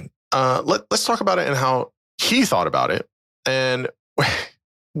 let's talk about it and how he thought about it. And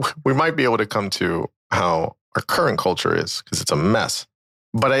we might be able to come to how our current culture is, because it's a mess.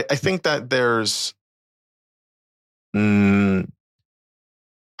 But I think that there's, how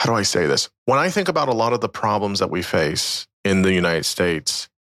do I say this? When I think about a lot of the problems that we face in the United States,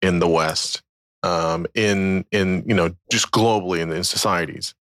 in the West, in just globally in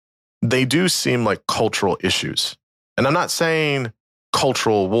societies, they do seem like cultural issues. And I'm not saying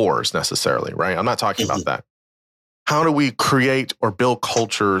cultural wars necessarily, right? I'm not talking about that. How do we create or build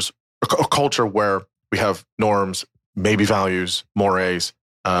cultures, a culture where we have norms, maybe values, mores,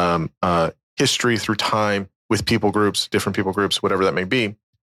 history through time with people groups, different people groups, whatever that may be.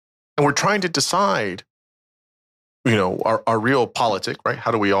 And we're trying to decide, our real politic, right?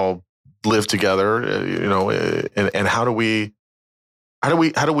 How do we all live together, and how do we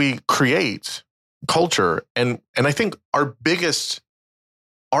create culture? And I think our biggest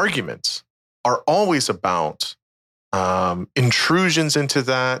arguments are always about intrusions into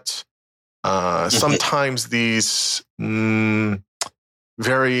that. Sometimes these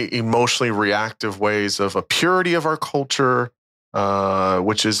very emotionally reactive ways of a purity of our culture,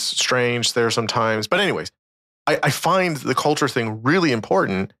 which is strange there sometimes. But anyways, I find the culture thing really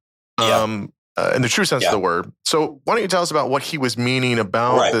important in the true sense of the word. So why don't you tell us about what he was meaning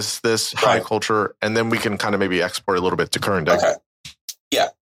about this high culture, and then we can kind of maybe export a little bit to current day. Okay. Yeah.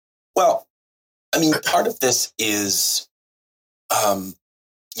 Well, I mean, part of this is,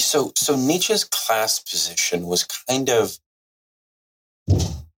 so Nietzsche's class position was kind of,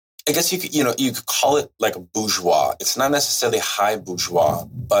 I guess you could call it like a bourgeois. It's not necessarily high bourgeois,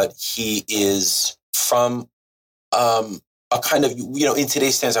 but he is from a kind of, in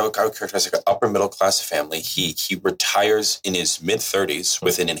today's standards, I would characterize like an upper middle class family. He retires in his mid 30s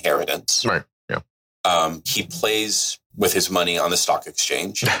with an inheritance. Right. Yeah. He plays with his money on the stock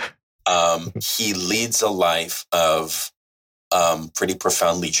exchange. He leads a life of pretty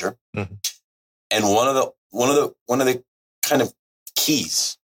profound leisure. Mm-hmm. And one of the kind of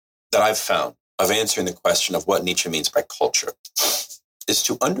keys that I've found of answering the question of what Nietzsche means by culture is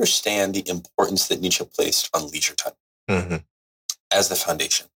to understand the importance that Nietzsche placed on leisure time as the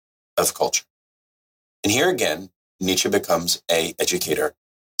foundation of culture. And here again, Nietzsche becomes an educator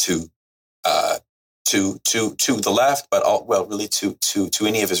to the left, but really to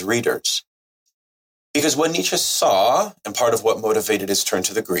any of his readers. Because what Nietzsche saw, and part of what motivated his turn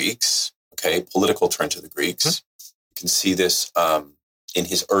to the Greeks, political turn to the Greeks, you can see this in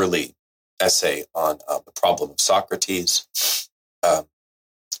his early essay on the problem of Socrates,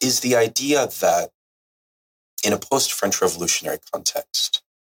 is the idea that in a post-French Revolutionary context,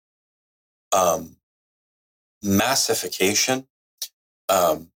 massification,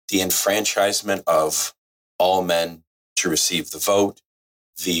 the enfranchisement of all men to receive the vote,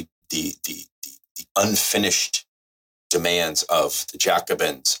 the unfinished demands of the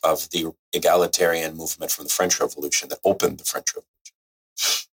Jacobins, of the egalitarian movement from the French Revolution that opened the French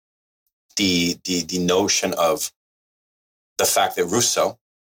Revolution, the notion of the fact that Rousseau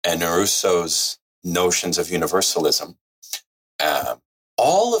and Rousseau's notions of universalism,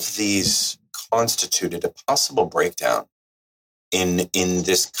 all of these constituted a possible breakdown in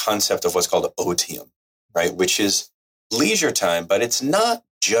this concept of what's called otium, right? Which is leisure time, but it's not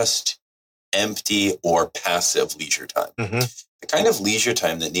just empty or passive leisure time. Mm-hmm. The kind of leisure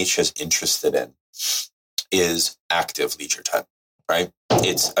time that Nietzsche is interested in is active leisure time, right?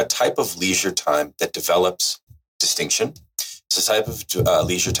 It's a type of leisure time that develops distinction, It's a type of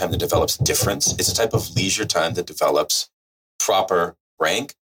leisure time that develops difference. It's a type of leisure time that develops proper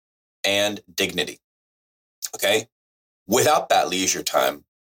rank and dignity. Okay? Without that leisure time,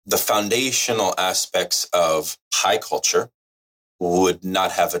 the foundational aspects of high culture would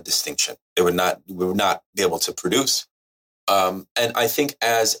not have a distinction. We would not be able to produce. And I think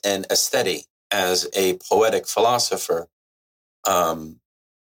as an aesthete, as a poetic philosopher,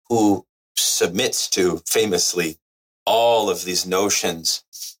 who submits to famously all of these notions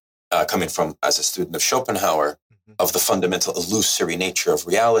coming from as a student of Schopenhauer of the fundamental illusory nature of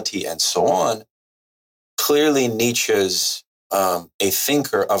reality and so on. Clearly, Nietzsche's a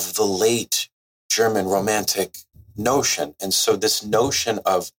thinker of the late German Romantic notion. And so this notion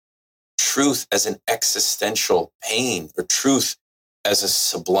of truth as an existential pain or truth as a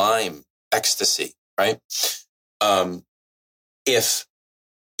sublime ecstasy, right? If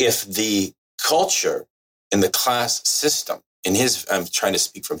the culture in the class system, I'm trying to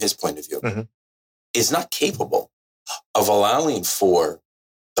speak from his point of view, is not capable of allowing for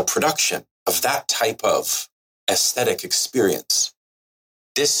the production of that type of aesthetic experience,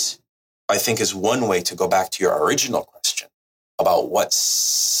 this, I think, is one way to go back to your original question about what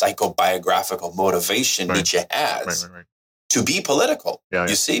psychobiographical motivation Nietzsche has to be political.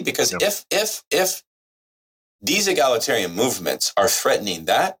 You see, because if these egalitarian movements are threatening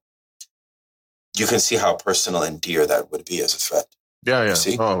that, you can see how personal and dear that would be as a threat. You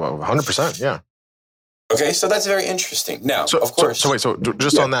see? Oh, 100%. Yeah. Okay, so that's very interesting. Now, of course. So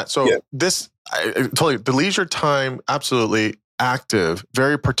just on that. So this, I totally, the leisure time, absolutely active,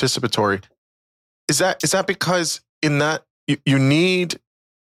 very participatory. Is that because in that you need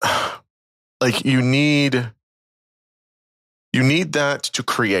that to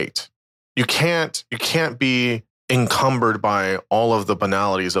create? You can't be encumbered by all of the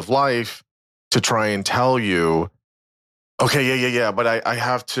banalities of life to try and tell you, okay, but I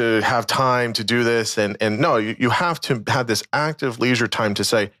have to have time to do this. And no, you have to have this active leisure time to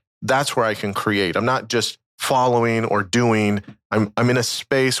say, that's where I can create. I'm not just following or doing. I'm in a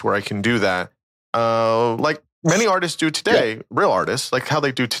space where I can do that. Like many artists do today, real artists, like how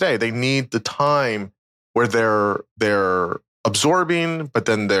they do today. They need the time where they're absorbing, but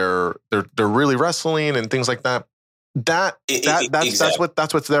then they're really wrestling and things like that.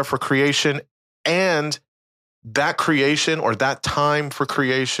 That's what's there for creation. And that creation or that time for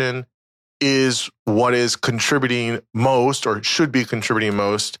creation is what is contributing most or should be contributing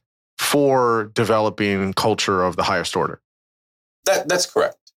most for developing culture of the highest order. That's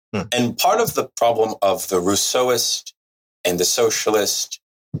correct. And part of the problem of the Rousseauist and the socialist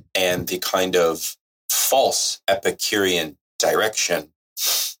and the kind of false Epicurean direction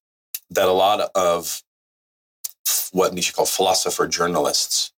that a lot of what Nietzsche called philosopher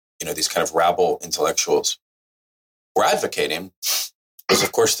journalists, these kind of rabble intellectuals, were advocating was,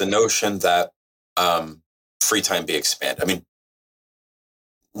 of course, the notion that free time be expanded. I mean,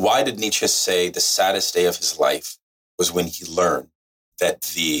 why did Nietzsche say the saddest day of his life was when he learned that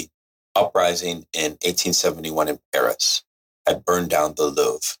the uprising in 1871 in Paris had burned down the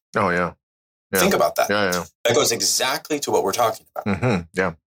Louvre? Oh, yeah. Think about that. Yeah. That goes exactly to what we're talking about.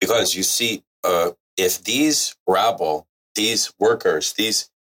 Yeah. Because you see, if these rabble, these workers,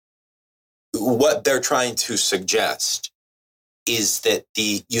 what they're trying to suggest is that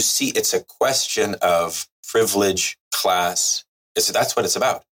it's a question of privilege, class. That's what it's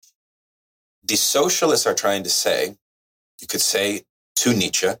about. The socialists are trying to say, you could say to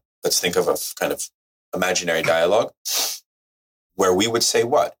Nietzsche, let's think of a kind of imaginary dialogue, where we would say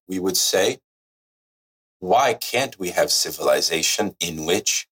what? We would say, why can't we have civilization in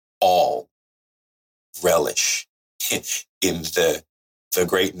which all relish in the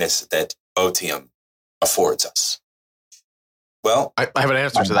greatness that otium affords us? Well, I have an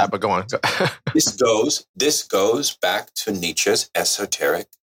answer to that, but go on. This goes back to Nietzsche's esoteric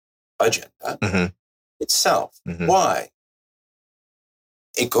agenda itself. Why?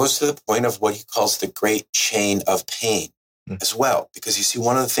 It goes to the point of what he calls the great chain of pain as well. Because you see,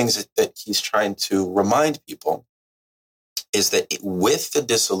 one of the things that he's trying to remind people is that with the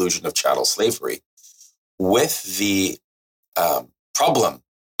dissolution of chattel slavery, with the problem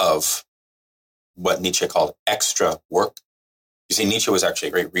of what Nietzsche called extra work. You see, Nietzsche was actually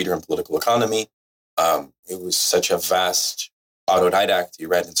a great reader in political economy. It was such a vast autodidact. He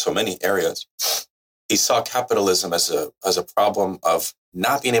read in so many areas. He saw capitalism as a problem of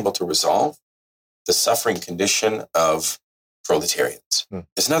not being able to resolve the suffering condition of proletarians.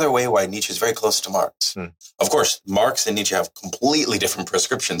 There's another way why Nietzsche is very close to Marx. Of course, Marx and Nietzsche have completely different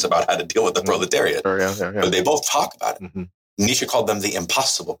prescriptions about how to deal with the proletariat. But they both talk about it. Nietzsche called them the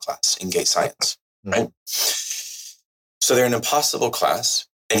impossible class in gay science, right? So they're an impossible class.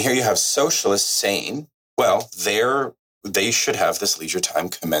 And here you have socialists saying, well, they should have this leisure time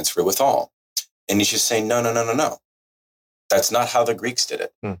commensurate with all. And Nietzsche's saying, no. That's not how the Greeks did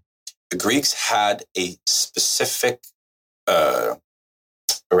it. The Greeks had a specific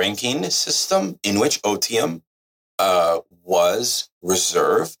ranking system in which otium was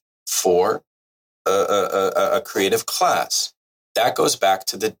reserved for a creative class. That goes back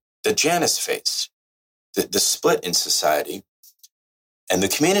to the Janus phase, the split in society and the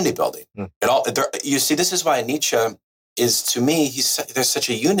community building. You see, this is why Nietzsche is, to me, there's such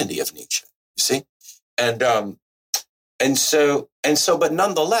a unity of Nietzsche, you see? And so, but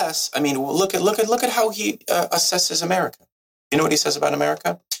nonetheless, I mean, look at how he assesses America. You know what he says about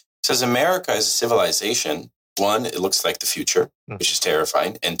America? He says America is a civilization. One, it looks like the future, which is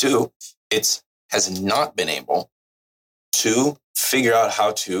terrifying. And two, it has not been able to figure out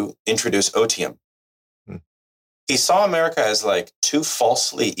how to introduce otium. He saw America as like too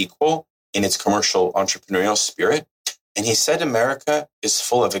falsely equal in its commercial entrepreneurial spirit. And he said America is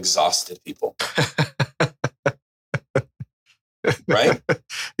full of exhausted people. Right?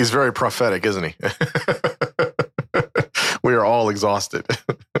 He's very prophetic, isn't he? We are all exhausted.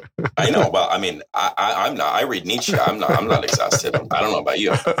 I know. Well, I mean, I'm not. I read Nietzsche. I'm not exhausted. I don't know about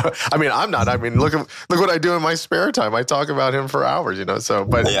you. I mean, I'm not. I mean, look what I do in my spare time. I talk about him for hours, you know. So,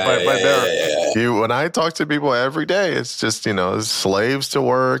 when I talk to people every day, it's just, you know, slaves to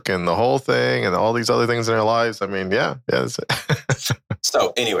work and the whole thing and all these other things in their lives. I mean, that's it.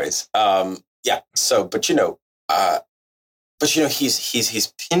 So, anyways, So, but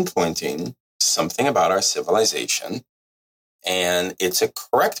he's pinpointing something about our civilization. And it's a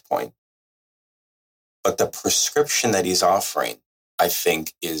correct point. But the prescription that he's offering, I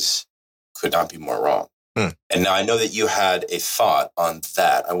think, could not be more wrong. And now I know that you had a thought on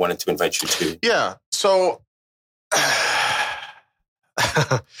that. I wanted to invite you to. Yeah. So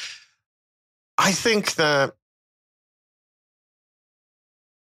I think that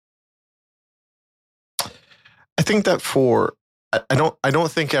I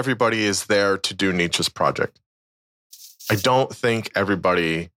don't think everybody is there to do Nietzsche's project. I don't think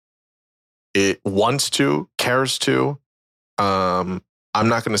everybody wants to, cares to. I'm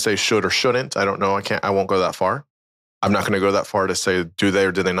not going to say should or shouldn't. I don't know. I won't go that far. I'm not going to go that far to say, do they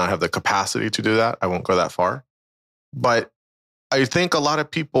or do they not have the capacity to do that? I won't go that far. But I think a lot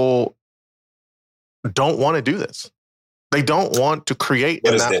of people don't want to do this. They don't want to create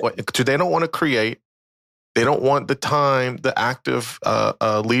in that way. They don't want to create. They don't want the time, the active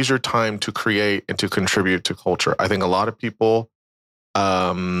leisure time to create and to contribute to culture. I think a lot of people,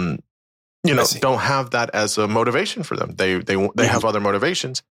 don't have that as a motivation for them. They have other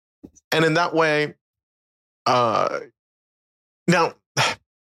motivations, and in that way, now,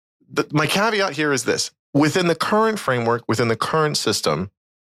 my caveat here is this: within the current framework, within the current system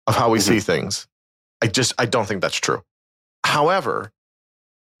of how we see things, I don't think that's true. However,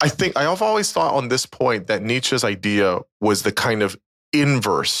 I've always thought on this point that Nietzsche's idea was the kind of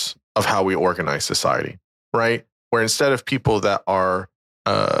inverse of how we organize society, right? Where instead of people that are,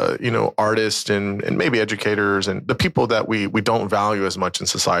 artists and maybe educators and the people that we don't value as much in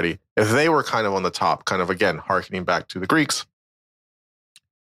society, if they were kind of on the top, kind of, again, hearkening back to the Greeks,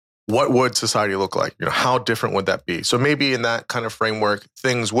 what would society look like? You know, how different would that be? So maybe in that kind of framework,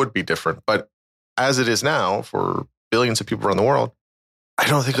 things would be different. But as it is now, for billions of people around the world, I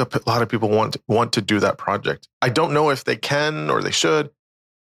don't think a lot of people want to do that project. I don't know if they can or they should.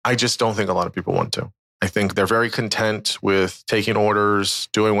 I just don't think a lot of people want to. I think they're very content with taking orders,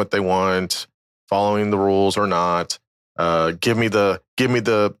 doing what they want, following the rules or not. Give me the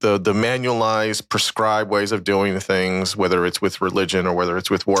manualized, prescribed ways of doing things, whether it's with religion or whether it's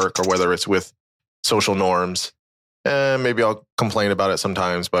with work or whether it's with social norms. Maybe I'll complain about it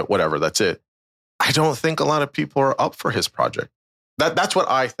sometimes, but whatever, that's it. I don't think a lot of people are up for his project. That's what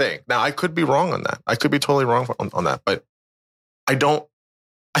I think. Now, I could be wrong on that. I could be totally wrong on that, but I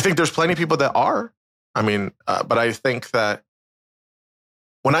think there's plenty of people that are. I mean, but I think that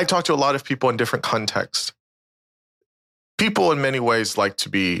when I talk to a lot of people in different contexts, people in many ways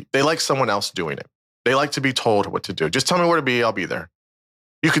they like someone else doing it. They like to be told what to do. Just tell me where to be, I'll be there.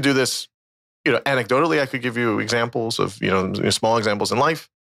 You could do this, anecdotally, I could give you examples of, small examples in life,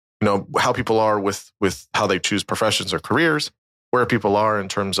 how people are with how they choose professions or careers, where people are in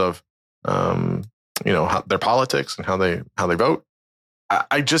terms of, how their politics and how they vote.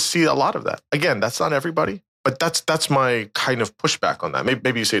 I just see a lot of that. Again, that's not everybody, but that's my kind of pushback on that.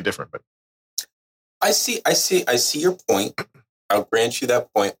 Maybe you say it different, but I see your point. I'll grant you that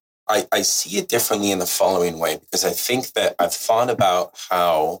point. I see it differently in the following way, because I think that I've thought about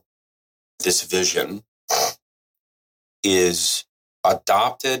how this vision is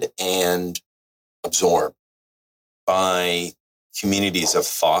adopted and absorbed by communities of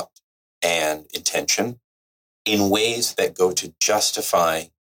thought and intention in ways that go to justify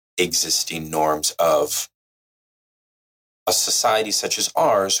existing norms of a society such as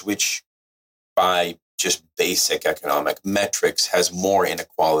ours, which by just basic economic metrics has more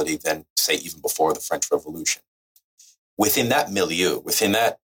inequality than, say, even before the French Revolution. Within that milieu, within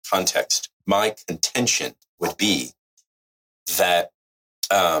that context, my contention would be that,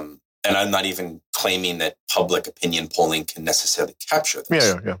 and I'm not even claiming that public opinion polling can necessarily capture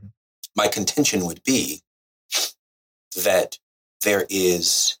this. Yeah. My contention would be that there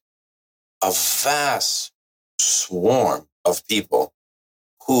is a vast swarm of people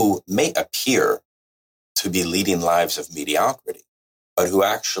who may appear to be leading lives of mediocrity, but who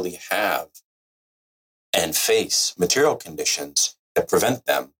actually have and face material conditions that prevent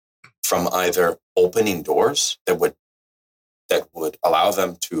them from either opening doors that would allow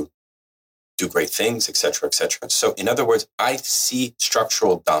them to do great things, et cetera, et cetera. So in other words, I see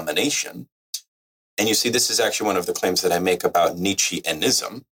structural domination. And you see, this is actually one of the claims that I make about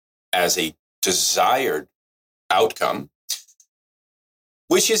Nietzscheanism as a desired outcome,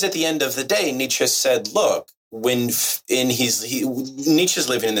 which is at the end of the day, Nietzsche said, look, Nietzsche's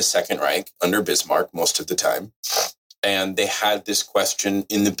living in the Second Reich under Bismarck most of the time. And they had this question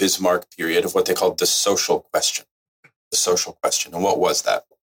in the Bismarck period of what they called the social question. The social question. And what was that?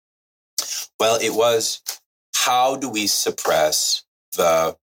 Well, it was, how do we suppress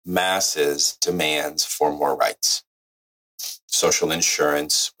the masses' demands for more rights? Social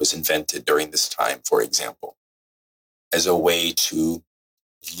insurance was invented during this time, for example, as a way to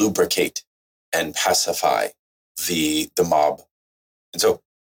lubricate and pacify the mob. And so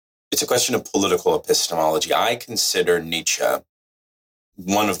it's a question of political epistemology. I consider Nietzsche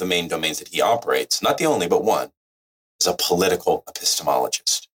one of the main domains that he operates, not the only, but one, is a political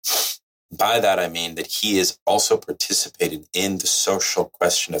epistemologist. By that, I mean that he is also participating in the social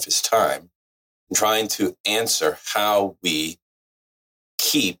question of his time, trying to answer how we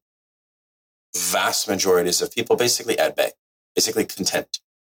keep vast majorities of people basically at bay, basically content.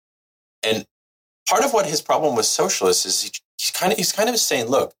 And part of what his problem with socialists is he's kind of saying,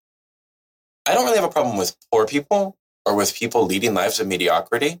 look, I don't really have a problem with poor people or with people leading lives of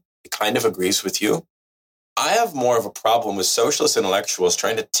mediocrity. It kind of agrees with you. I have more of a problem with socialist intellectuals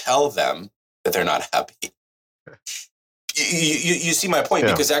trying to tell them that they're not happy. You see my point?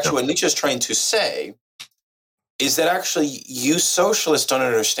 Because actually what Nietzsche is trying to say is that actually you socialists don't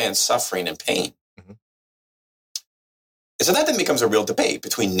understand suffering and pain. Mm-hmm. And so that then becomes a real debate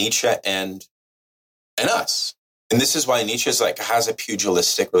between Nietzsche and us. And this is why Nietzsche is has a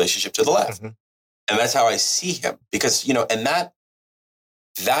pugilistic relationship to the left. Mm-hmm. And that's how I see him. Because, and that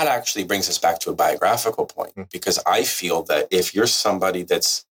actually brings us back to a biographical point. Mm-hmm. Because I feel that if you're somebody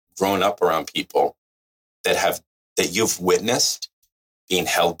that's grown up around people that you've witnessed being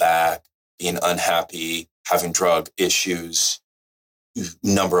held back, being unhappy, having drug issues,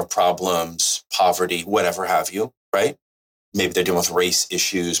 number of problems, poverty, whatever have you, right? Maybe they're dealing with race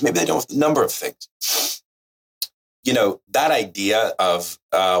issues. Maybe they're dealing with a number of things. That idea of,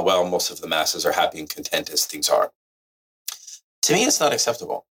 most of the masses are happy and content as things are. To me, it's not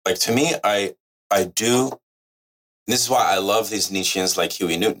acceptable. To me, I do, and this is why I love these Nietzscheans like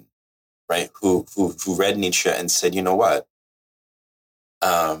Huey Newton, right? Who read Nietzsche and said, you know what?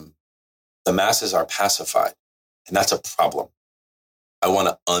 The masses are pacified, and that's a problem. I want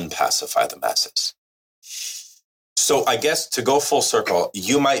to unpacify the masses. So I guess to go full circle,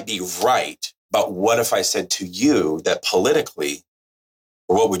 you might be right, but what if I said to you that politically,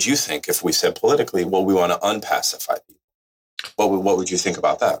 or what would you think if we said politically, well, we want to unpacify people? What would you think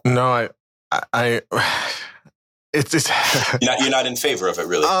about that? No, it's you're not in favor of it,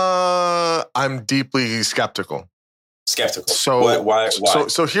 really. I'm deeply skeptical. Skeptical. So why?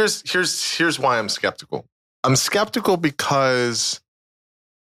 So here's why I'm skeptical. I'm skeptical because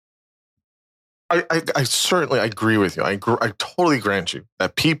I certainly agree with you. I totally grant you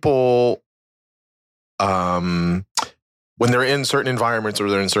that people, when they're in certain environments or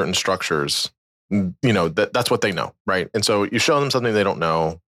they're in certain structures, that's what they know, right? And so you show them something they don't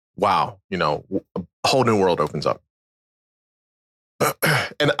know. Wow, a whole new world opens up.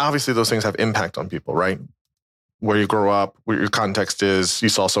 And obviously those things have impact on people, right? Where you grow up, where your context is, you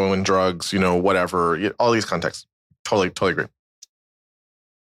saw someone in drugs, whatever, all these contexts. Totally agree.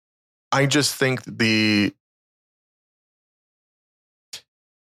 I just think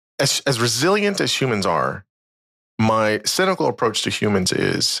as resilient as humans are, my cynical approach to humans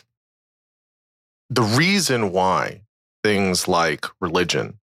is the reason why things like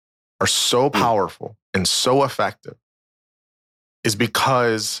religion are so powerful and so effective is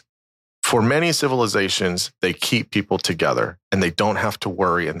because for many civilizations, they keep people together and they don't have to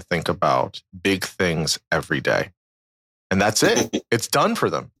worry and think about big things every day. And that's it. It's done for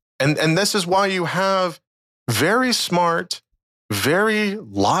them. And this is why you have very smart, very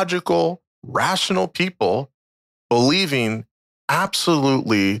logical, rational people believing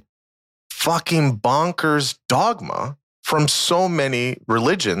absolutely fucking bonkers dogma from so many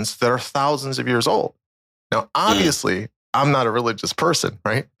religions that are thousands of years old. Now, obviously, I'm not a religious person,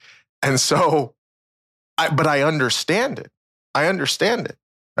 right? And so, but I understand it. I understand it.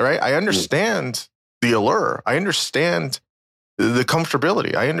 All right. I understand the allure. I understand the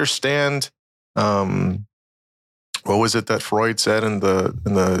comfortability. I understand, what was it that Freud said in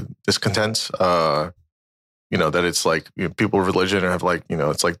the Discontents? That it's like, people of religion have like,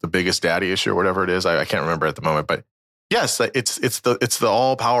 it's like the biggest daddy issue or whatever it is. I can't remember at the moment, but yes, it's the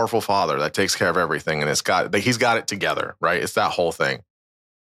all powerful father that takes care of everything, and he's got it together, right? It's that whole thing.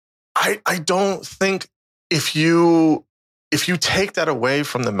 I don't think if you take that away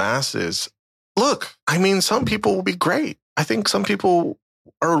from the masses, look, I mean, some people will be great. I think some people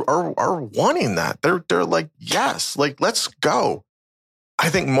are wanting that. They're like, yes, like, let's go. I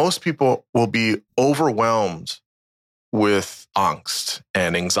think most people will be overwhelmed with angst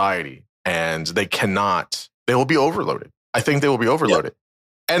and anxiety, and they will be overloaded. I think they will be overloaded.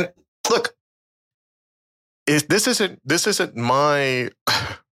 Yep. And look, this isn't my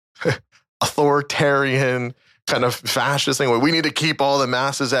authoritarian kind of fascist thing where we need to keep all the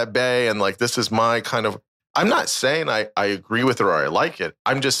masses at bay. And like, this is my kind of, I'm not saying I agree with it or I like it.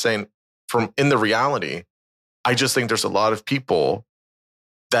 I'm just saying in the reality, I just think there's a lot of people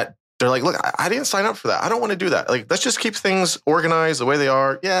that they're like, look, I didn't sign up for that. I don't want to do that. Like, let's just keep things organized the way they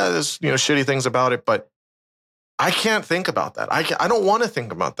are. Yeah, there's, shitty things about it, but I can't think about that. I don't want to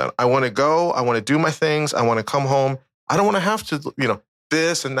think about that. I want to go. I want to do my things. I want to come home. I don't want to have to,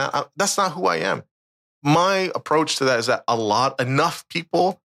 this and that. That's not who I am. My approach to that is that enough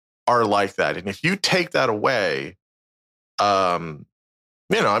people are like that. And if you take that away,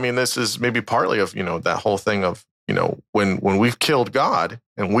 this is maybe partly of, that whole thing of, when we've killed God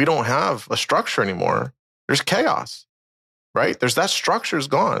and we don't have a structure anymore, there's chaos, right? That structure's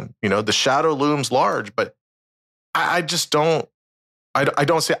gone. The shadow looms large, but I just don't, I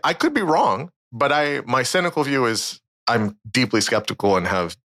don't say, I could be wrong, but my cynical view is I'm deeply skeptical and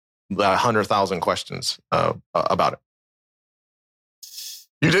have 100,000 questions about it.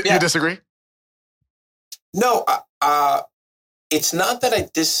 You disagree? No, it's not that I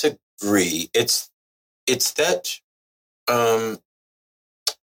disagree. It's that I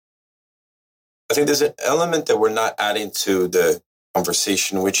think there's an element that we're not adding to the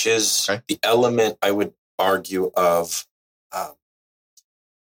conversation, which is the element I would argue of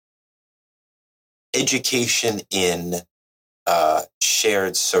education in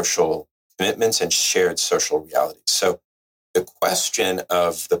shared social commitments and shared social realities. So the question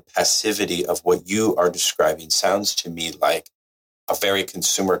of the passivity of what you are describing sounds to me like a very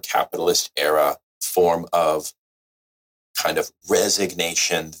consumer capitalist era form of kind of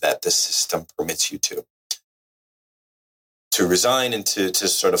resignation that the system permits you to resign and to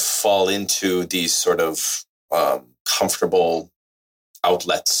sort of fall into these sort of comfortable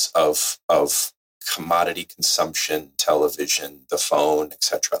outlets of commodity consumption, television, the phone,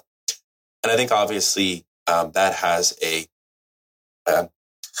 etc. And I think obviously that has a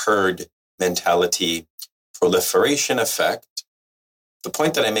herd mentality proliferation effect. The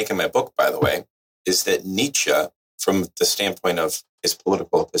point that I make in my book, by the way, is that Nietzsche, from the standpoint of his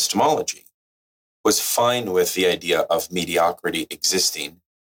political epistemology, was fine with the idea of mediocrity existing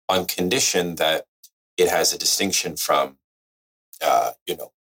on condition that it has a distinction from,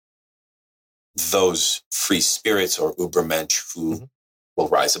 those free spirits or Übermensch who will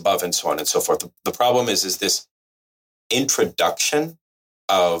rise above and so on and so forth. The problem is this introduction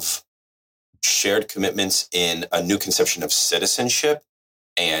of shared commitments in a new conception of citizenship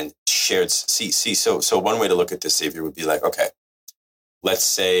and shared so one way to look at this, Xavier, would be like, okay, let's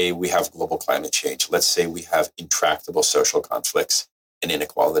say we have global climate change. Let's say we have intractable social conflicts and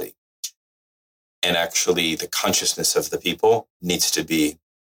inequality. And actually the consciousness of the people needs to be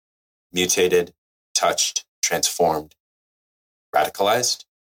mutated, touched, transformed, radicalized.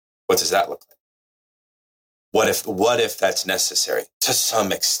 What does that look like? What if that's necessary to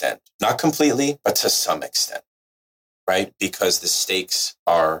some extent? Not completely, but to some extent, right? Because the stakes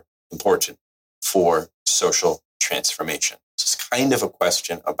are important for social transformation. It's kind of a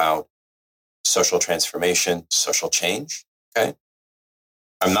question about social transformation, social change, okay?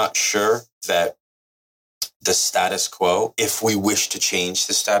 I'm not sure that the status quo, if we wish to change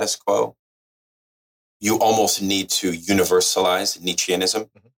the status quo, you almost need to universalize Nietzscheanism,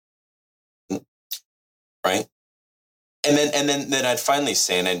 right? And then I'd finally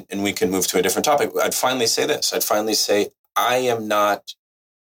say, and we can move to a different topic. I'd finally say this. I'd finally say, I am not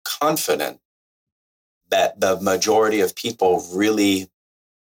confident that the majority of people really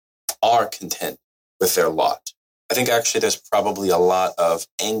are content with their lot. I think actually there's probably a lot of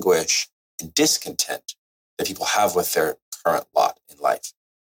anguish and discontent that people have with their current lot in life.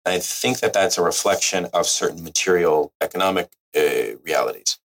 And I think that that's a reflection of certain material economic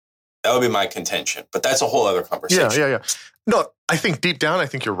realities. That would be my contention, but that's a whole other conversation. Yeah. No, I think deep down, I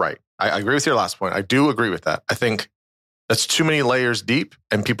think you're right. I agree with your last point. I do agree with that. I think that's too many layers deep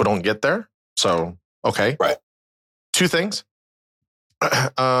and people don't get there. So, okay. Right. Two things.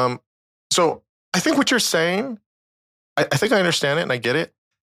 So I think what you're saying, I think I understand it and I get it.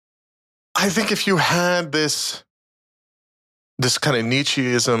 I think if you had this kind of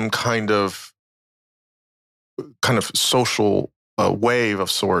Nietzscheism kind of social wave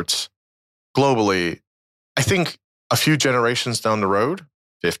of sorts globally, I think a few generations down the road,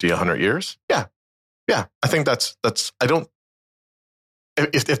 50, 100 years, yeah. I think that's. I don't.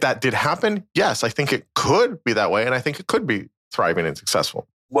 If that did happen, yes, I think it could be that way, and I think it could be thriving and successful.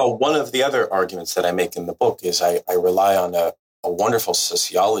 Well, one of the other arguments that I make in the book is I rely on a wonderful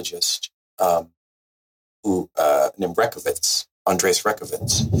sociologist who named Andreas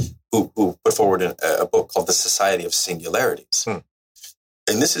Rekovits, who put forward a book called The Society of Singularities.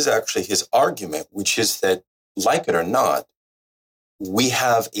 And this is actually his argument, which is that, like it or not, we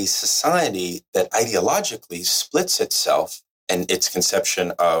have a society that ideologically splits itself and its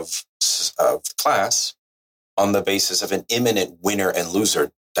conception of class on the basis of an imminent winner and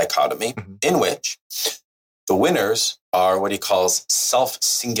loser dichotomy, in which the winners are what he calls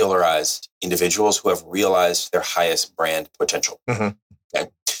self-singularized individuals who have realized their highest brand potential. Okay?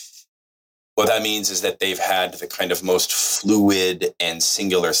 What that means is that they've had the kind of most fluid and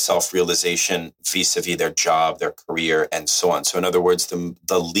singular self-realization vis-a-vis their job, their career, and so on. So in other words, the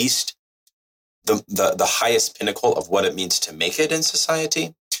highest pinnacle of what it means to make it in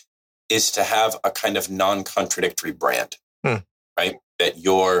society is to have a kind of non-contradictory brand, right? That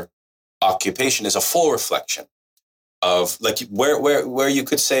your occupation is a full reflection of, like, where you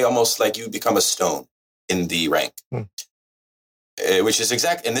could say almost like you become a stone in the rank. Which is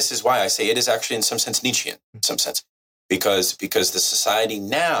exact, and this is why I say it is actually in some sense Nietzschean, in some sense, because the society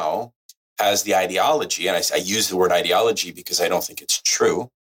now has the ideology, and I use the word ideology because I don't think it's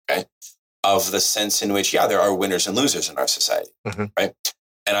true, okay, of the sense in which, there are winners and losers in our society, right?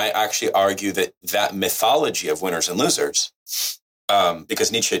 And I actually argue that mythology of winners and losers,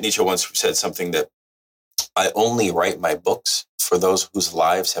 because Nietzsche once said something that I only write my books for those whose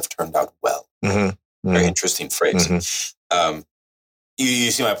lives have turned out well. Very interesting phrase.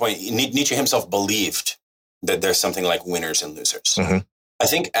 You see my point. Nietzsche himself believed that there's something like winners and losers. I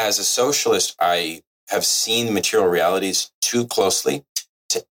think as a socialist, I have seen material realities too closely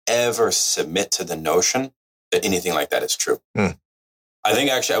to ever submit to the notion that anything like that is true. I think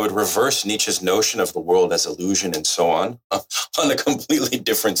actually I would reverse Nietzsche's notion of the world as illusion and so on a completely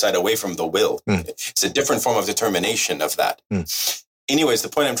different side, away from the will. It's a different form of determination of that. Anyways, the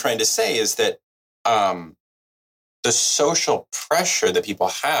point I'm trying to say is that the social pressure that people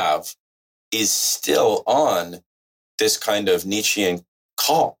have is still on this kind of Nietzschean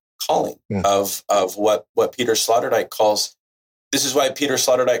calling of what Peter Sloterdijk calls. This is why Peter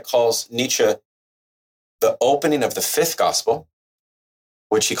Sloterdijk calls Nietzsche the opening of the fifth gospel,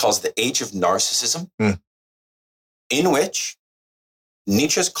 which he calls the age of narcissism, in which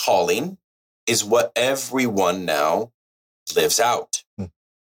Nietzsche's calling is what everyone now lives out.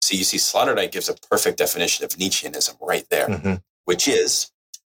 So you see, Sloterdijk gives a perfect definition of Nietzscheanism right there, which is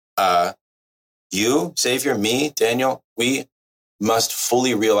you, Xavier, me, Daniel, we must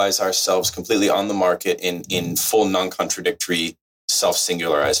fully realize ourselves completely on the market in full non-contradictory,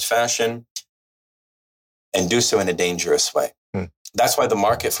 self-singularized fashion, and do so in a dangerous way. That's why the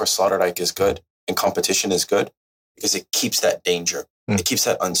market for Sloterdijk is good and competition is good, because it keeps that danger. It keeps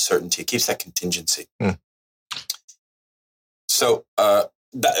that uncertainty. It keeps that contingency. So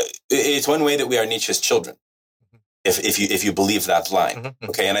it's one way that we are Nietzsche's children, if you believe that line.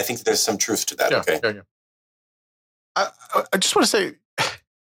 Okay, and I think that there's some truth to that. Okay. I just want to say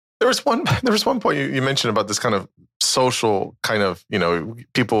there was one point you mentioned about this kind of social kind of,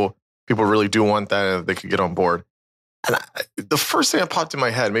 people really do want that and they could get on board. And the first thing that popped in my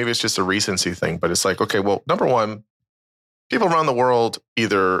head, maybe it's just a recency thing, but it's like, okay, well, number one, people around the world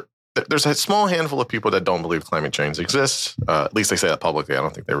there's a small handful of people that don't believe climate change exists. At least they say that publicly. I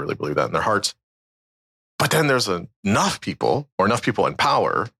don't think they really believe that in their hearts. But then there's enough people in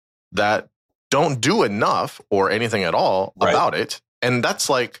power that don't do enough or anything at all about it. And that's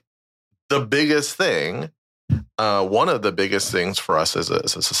like the biggest thing. One of the biggest things for us as a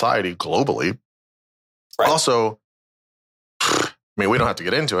society globally. Right. Also, I mean, we don't have to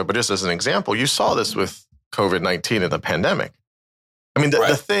get into it, but just as an example, you saw this with COVID-19 and the pandemic. I mean,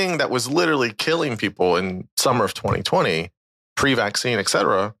 the thing that was literally killing people in summer of 2020, pre-vaccine, et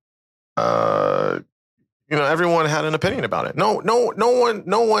cetera, everyone had an opinion about it. No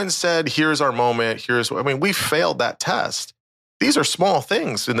one said, here's our moment. We failed that test. These are small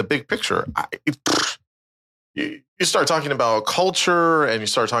things in the big picture. You start talking about culture and you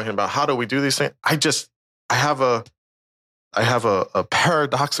start talking about how do we do these things. I have a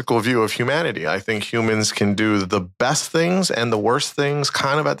paradoxical view of humanity. I think humans can do the best things and the worst things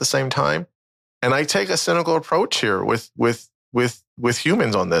kind of at the same time. And I take a cynical approach here with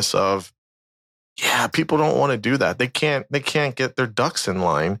humans on this of, people don't want to do that. They can't get their ducks in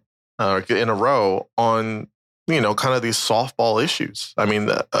line in a row on, kind of these softball issues. I mean,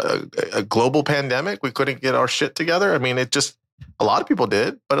 a global pandemic, we couldn't get our shit together. I mean, a lot of people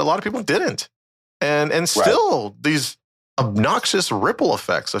did, but a lot of people didn't. And still these obnoxious ripple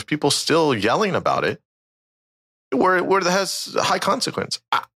effects of people still yelling about it where it has high consequence.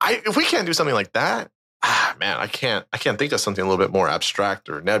 If we can't do something like that, man, I can't think of something a little bit more abstract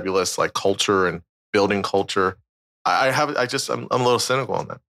or nebulous like culture and building culture. I'm a little cynical on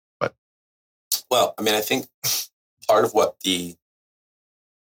that. But well, I mean, I think part of what the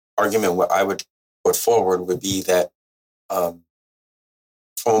argument what I would put forward would be that from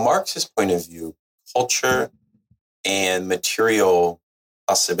a Marxist point of view, culture and material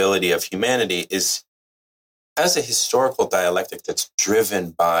possibility of humanity has a historical dialectic that's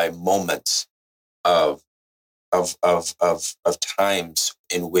driven by moments of times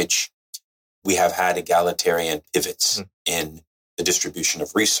in which we have had egalitarian pivots in the distribution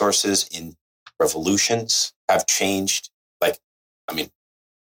of resources, in revolutions have changed. Like, I mean,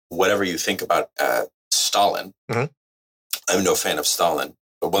 whatever you think about Stalin, I'm no fan of Stalin,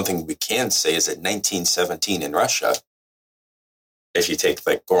 but one thing we can say is that 1917 in Russia, if you take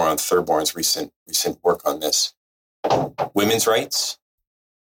like Goran Thurborn's recent work on this, women's rights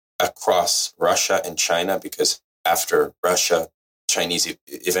across Russia and China, because after Russia, Chinese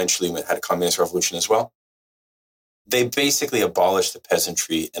eventually had a communist revolution as well. They basically abolished the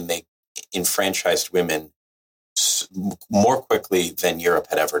peasantry and they enfranchised women more quickly than Europe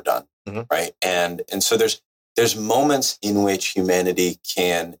had ever done, right? And so there's moments in which humanity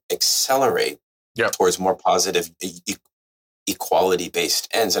can accelerate towards more positive equality-based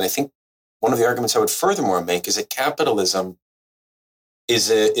ends. And I think one of the arguments I would furthermore make is that capitalism is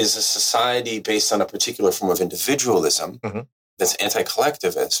a society based on a particular form of individualism that's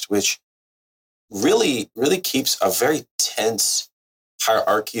anti-collectivist, which really keeps a very tense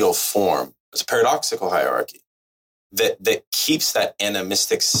hierarchical form. It's a paradoxical hierarchy that keeps that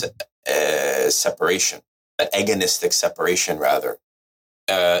animistic separation, that agonistic separation rather,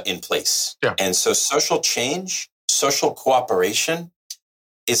 in place. Yeah. And so social change, social cooperation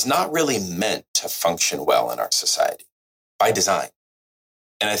is not really meant to function well in our society by design.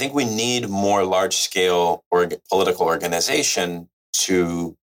 And I think we need more large-scale political organization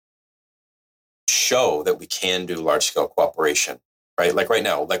to show that we can do large-scale cooperation, right? Like right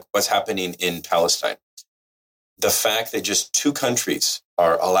now, like what's happening in Palestine. The fact that just two countries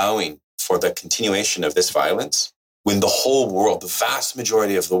are allowing for the continuation of this violence when the whole world, the vast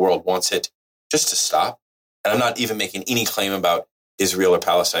majority of the world wants it just to stop. And I'm not even making any claim about Israel or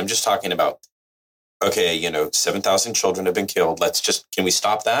Palestine. I'm just talking about, okay, 7,000 children have been killed. Can we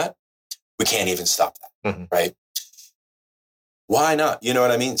stop that? We can't even stop that, right? Why not? You know what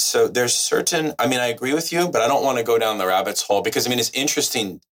I mean? So there's I agree with you, but I don't want to go down the rabbit's hole because, it's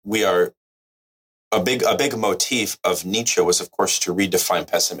interesting. We are a big motif of Nietzsche was, of course, to redefine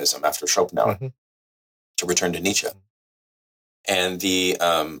pessimism after Schopenhauer, to return to Nietzsche. And the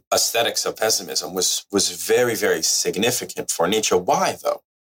aesthetics of pessimism was very, very significant for Nietzsche. Why, though?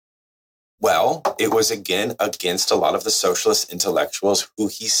 Well, it was, again, against a lot of the socialist intellectuals who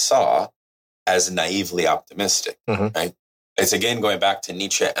he saw as naively optimistic, right? It's, again, going back to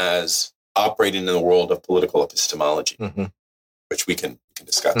Nietzsche as operating in the world of political epistemology, which we can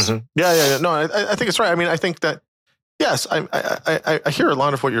discuss. Yeah. No, I think it's right. I think that, yes, I hear a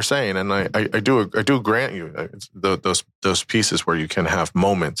lot of what you're saying, and I do grant you those pieces where you can have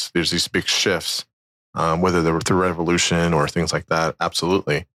moments. There's these big shifts, whether they were through revolution or things like that.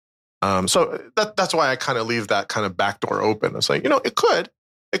 Absolutely. So that's why I kind of leave that kind of back door open. It's like, it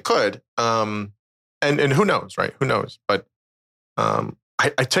could, and who knows, right? Who knows? But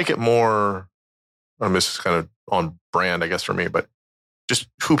I take it more. This is kind of on brand, I guess, for me. But just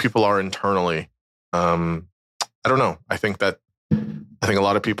who people are internally. I don't know. I think a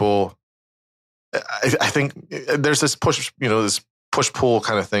lot of people. I think there's this this push-pull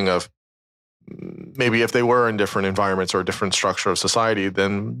kind of thing of maybe if they were in different environments or a different structure of society,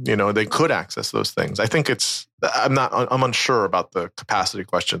 then, they could access those things. I think I'm unsure about the capacity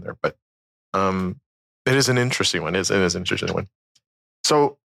question there, but it is an interesting one. It is an interesting one.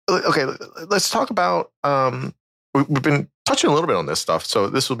 So, okay, let's talk about, we've been touching a little bit on this stuff, so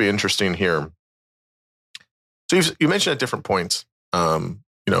this will be interesting here. So you mentioned at different points,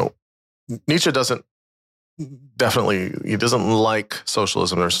 Nietzsche doesn't like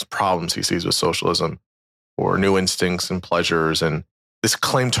socialism. There's problems he sees with socialism or new instincts and pleasures. And this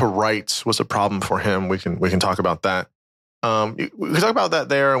claim to rights was a problem for him. We can talk about that. We can talk about that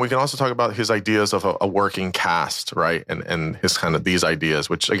there. And we can also talk about his ideas of a working caste, right? And his kind of these ideas,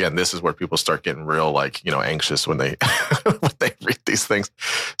 which again, this is where people start getting real, anxious when they, when they read these things.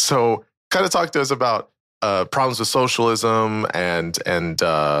 So kind of talk to us about problems with socialism and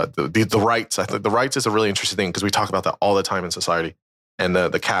the rights. I think the rights is a really interesting thing because we talk about that all the time in society, and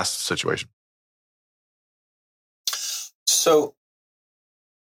the caste situation. So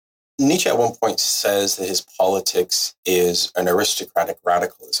Nietzsche at one point says that his politics is an aristocratic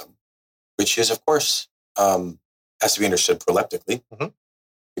radicalism, which is, of course, has to be understood proleptically,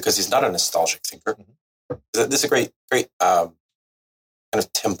 because he's not a nostalgic thinker. This is a great kind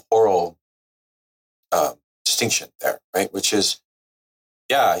of temporal distinction there, right? Which is,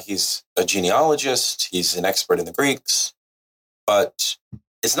 he's a genealogist, he's an expert in the Greeks, but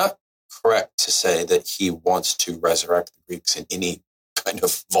it's not correct to say that he wants to resurrect the Greeks in any kind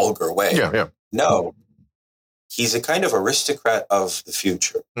of vulgar way. No, he's a kind of aristocrat of the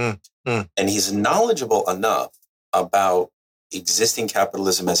future. And he's knowledgeable enough about existing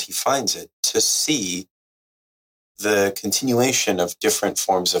capitalism as he finds it to see the continuation of different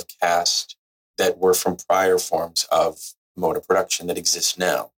forms of caste that were from prior forms of mode of production that exist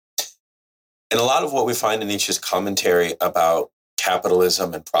now. And a lot of what we find in Nietzsche's commentary about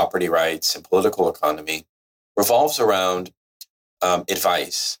capitalism and property rights and political economy revolves around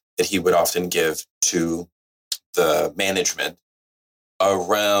advice that he would often give to the management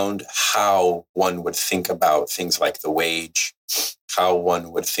around how one would think about things like the wage, how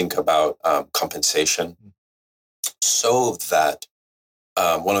one would think about compensation, so that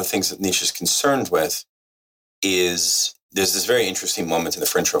one of the things that Nietzsche is concerned with is there's this very interesting moment in the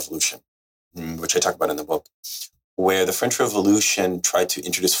French Revolution, which I talk about in the book, where the French Revolution tried to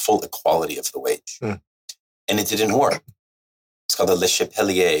introduce full equality of the wage. And it didn't work. It's called the Le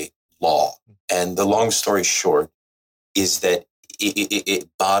Chapelier law. And the long story short is that it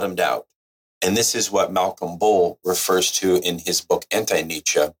bottomed out. And this is what Malcolm Bull refers to in his book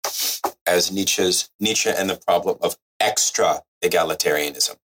Anti-Nietzsche as Nietzsche and the problem of extra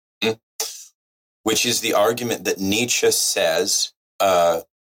egalitarianism, which is the argument that Nietzsche says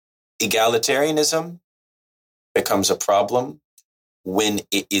egalitarianism becomes a problem when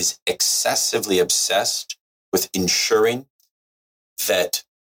it is excessively obsessed with ensuring that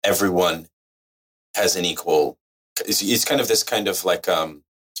everyone has an equal. It's kind of this kind of like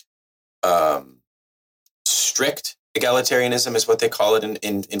strict egalitarianism is what they call it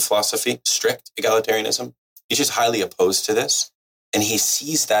in philosophy. Strict egalitarianism. He's just highly opposed to this, and he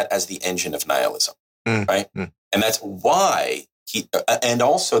sees that as the engine of nihilism, right? And that's why and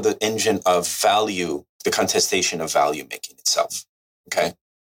also the engine of value, the contestation of value making itself. Okay.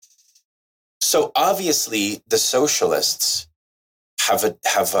 So obviously the socialists have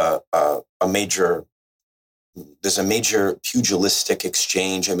a major, there's a major pugilistic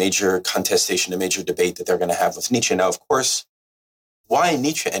exchange, a major contestation, a major debate that they're going to have with Nietzsche. Now, of course, why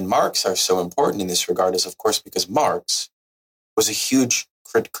Nietzsche and Marx are so important in this regard is, of course, because Marx was a huge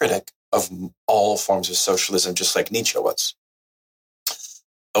critic of all forms of socialism, just like Nietzsche was.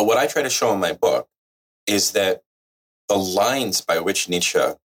 But what I try to show in my book is that the lines by which Nietzsche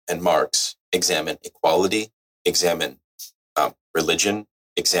and Marx examine equality, examine religion,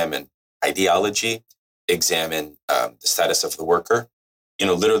 examine ideology, examine the status of the worker,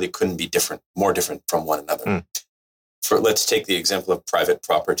 literally couldn't be more different from one another. Let's take the example of private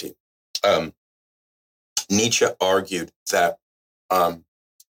property. Nietzsche argued that the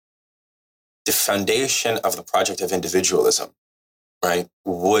foundation of the project of individualism, right,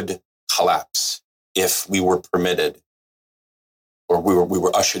 would collapse if we were permitted, or we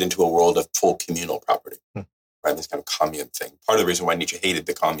were ushered into a world of full communal property, right? This kind of commune thing. Part of the reason why Nietzsche hated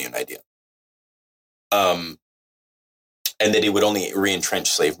the commune idea, and that it would only re-entrench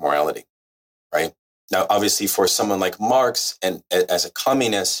slave morality, right? Now, obviously, for someone like Marx and as a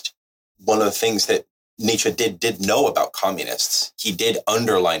communist, one of the things that Nietzsche did know about communists, he did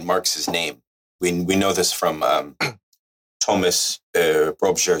underline Marx's name. We know this from Thomas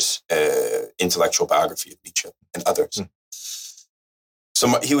Brobjer's intellectual biography of Nietzsche and others.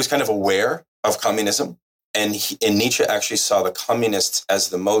 So he was kind of aware of communism, and Nietzsche actually saw the communists as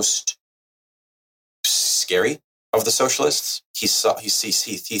the most scary of the socialists. He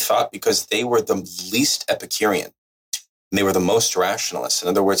thought because they were the least Epicurean, and they were the most rationalist. In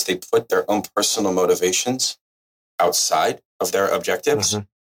other words, they put their own personal motivations outside of their objectives.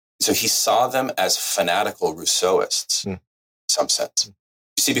 So he saw them as fanatical Rousseauists, in some sense.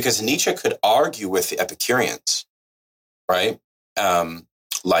 You see, because Nietzsche could argue with the Epicureans, right?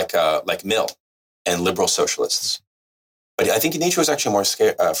 Like Mill and liberal socialists. But I think Nietzsche was actually more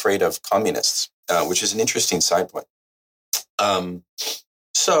afraid of communists, which is an interesting side point.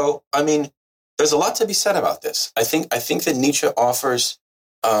 So, I mean, there's a lot to be said about this. I think that Nietzsche offers,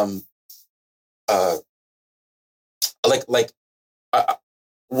 part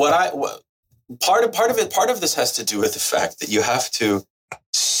of this has to do with the fact that you have to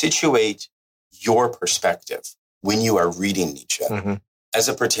situate your perspective when you are reading Nietzsche as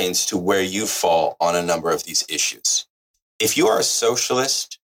it pertains to where you fall on a number of these issues. If you are a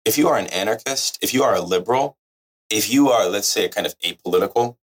socialist, if you are an anarchist, if you are a liberal, if you are, let's say, a kind of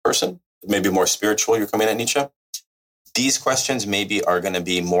apolitical person, maybe more spiritual, you're coming at Nietzsche, these questions maybe are going to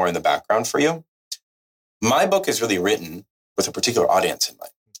be more in the background for you. My book is really written with a particular audience in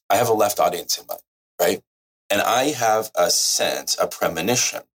mind. I have a left audience in mind, right? And I have a sense, a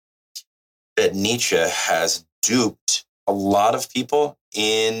premonition that Nietzsche has duped a lot of people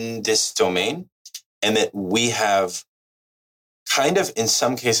in this domain, and that we have kind of, in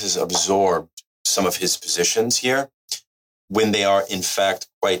some cases, absorbed some of his positions here when they are, in fact,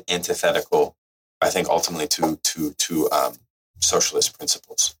 quite antithetical, I think, ultimately to socialist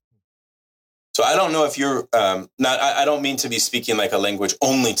principles. So I don't know if you're I don't mean to be speaking like a language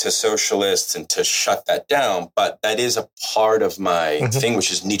only to socialists and to shut that down, but that is a part of my thing,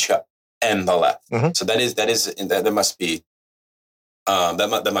 which is Nietzsche and the left. So that must be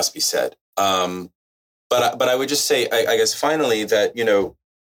that must be said. But I would just say, I guess, finally, that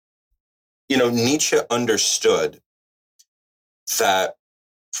Nietzsche understood that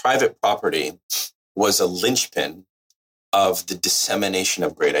private property was a linchpin of the dissemination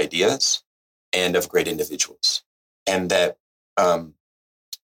of great ideas and of great individuals. And that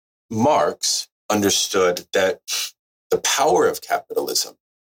Marx understood that the power of capitalism,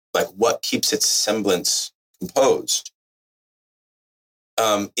 like what keeps its semblance composed,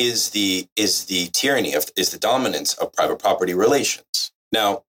 is the tyranny is the dominance of private property relations.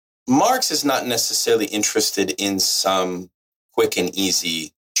 Now, Marx is not necessarily interested in some quick and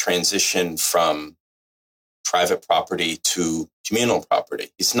easy transition from private property to communal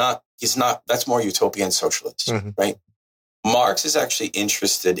property. He's not, that's more utopian socialist, right? Marx is actually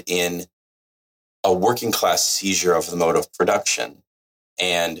interested in a working class seizure of the mode of production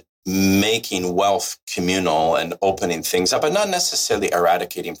and making wealth communal and opening things up, but not necessarily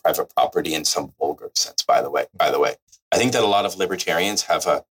eradicating private property in some vulgar sense, by the way. I think that a lot of libertarians have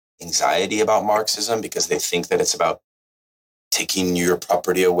a anxiety about Marxism because they think that it's about taking your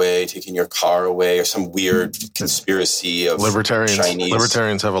property away, taking your car away, or some weird conspiracy of Chinese.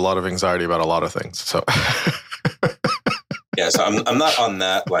 Libertarians have a lot of anxiety about a lot of things. So, yeah, so I'm not on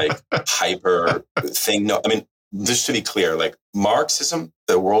that like hyper thing. No, I mean, just to be clear, like Marxism,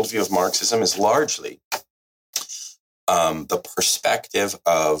 the worldview of Marxism is largely the perspective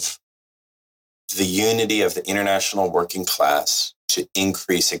of the unity of the international working class to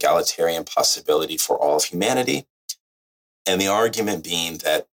increase egalitarian possibility for all of humanity. And the argument being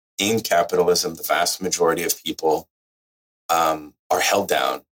that in capitalism, the vast majority of people are held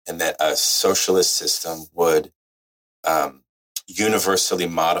down, and that a socialist system would universally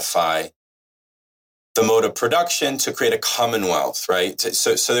modify the mode of production to create a commonwealth, right?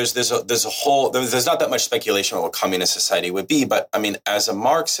 So there's not that much speculation on what communist society would be, but I mean, as a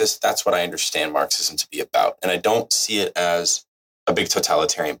Marxist, that's what I understand Marxism to be about, and I don't see it as a big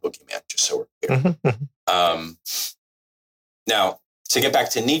totalitarian boogeyman. Just so we're clear. Now, to get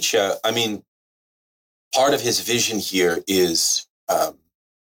back to Nietzsche, I mean, part of his vision here is,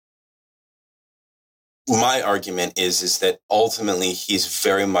 my argument is that ultimately he's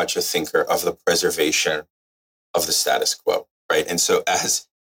very much a thinker of the preservation of the status quo, right? And so as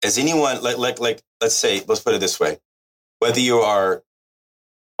anyone, like let's say, let's put it this way, whether you are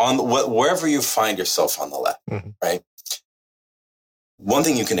wherever you find yourself on the left, right? One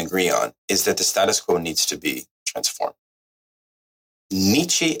thing you can agree on is that the status quo needs to be transformed.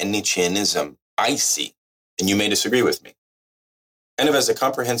 Nietzsche and Nietzscheanism, I see, and you may disagree with me, kind of as a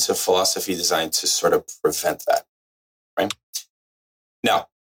comprehensive philosophy designed to sort of prevent that, right? Now,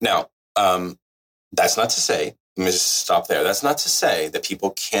 that's not to say, let me just stop there. That's not to say that people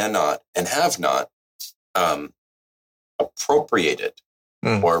cannot and have not appropriated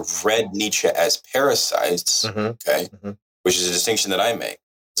or read Nietzsche as parasites, okay, which is a distinction that I make.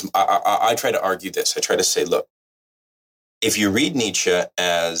 I try to argue this. I try to say, look, if you read Nietzsche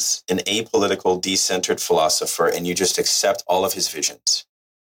as an apolitical, decentered philosopher and you just accept all of his visions,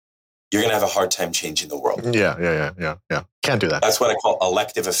 you're going to have a hard time changing the world. Yeah. Can't do that. That's what I call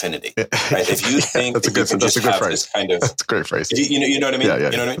elective affinity. Right? If you think that's a good phrase. This kind of, that's a great phrase. You know what I mean? Yeah. You know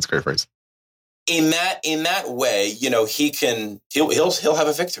what I mean? That's a great phrase. In that way, he'll have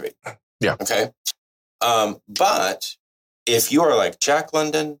a victory. Yeah. Okay. But if you are like Jack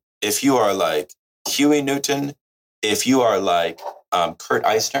London, if you are like Huey Newton, if you are like Kurt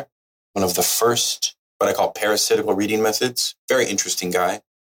Eisner, one of the first, what I call parasitical reading methods, very interesting guy.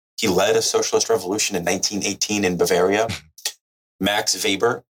 He led a socialist revolution in 1918 in Bavaria. Max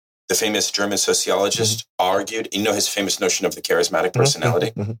Weber, the famous German sociologist, argued, his famous notion of the charismatic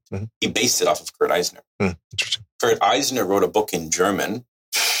personality. He based it off of Kurt Eisner. Interesting. Kurt Eisner wrote a book in German,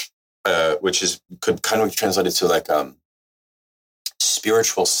 which could kind of be translated to like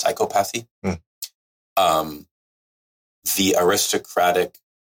spiritual psychopathy. The aristocratic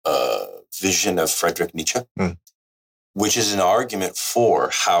vision of Friedrich Nietzsche, which is an argument for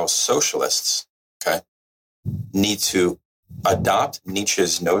how socialists, need to adopt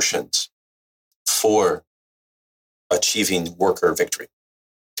Nietzsche's notions for achieving worker victory.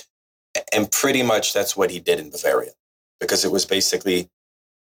 And pretty much that's what he did in Bavaria, because it was a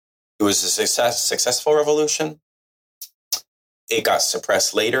successful revolution. It got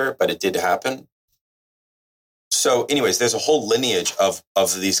suppressed later, but it did happen. So anyways, there's a whole lineage of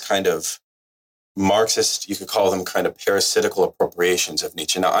these kind of Marxist, you could call them kind of parasitical appropriations of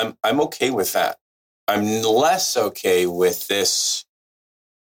Nietzsche. Now, I'm okay with that. I'm less okay with this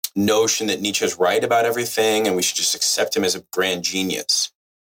notion that Nietzsche is right about everything and we should just accept him as a grand genius.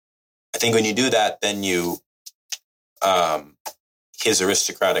 I think when you do that, then his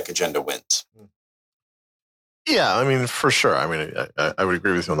aristocratic agenda wins. Yeah, I mean, for sure. I mean, I would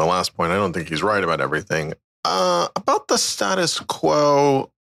agree with you on the last point. I don't think he's right about everything. About the status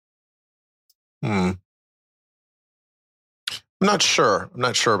quo, I'm not sure. I'm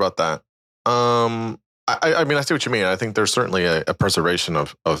not sure about that. I mean, I see what you mean. I think there's certainly a preservation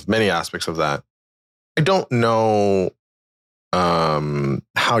of many aspects of that. I don't know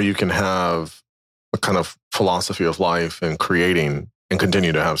how you can have a kind of philosophy of life and creating and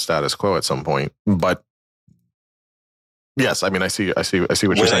continue to have status quo at some point. But yes, I mean, I see what you're saying.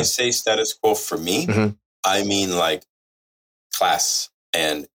 When I say status quo for me, I mean like class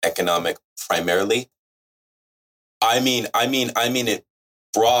and economic primarily. I mean it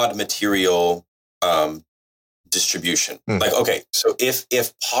broad material distribution. Like, okay, so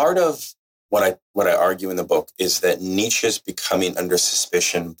if part of what I argue in the book is that Nietzsche is becoming under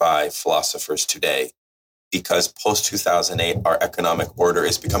suspicion by philosophers today because post-2008 our economic order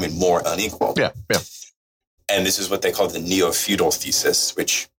is becoming more unequal. Yeah. And this is what they call the neo-feudal thesis,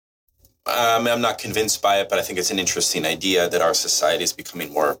 which I'm not convinced by it, but I think it's an interesting idea that our society is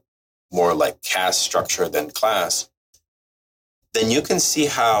becoming more like caste structure than class. Then you can see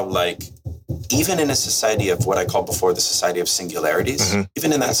how, like, even in a society of what I called before the society of singularities,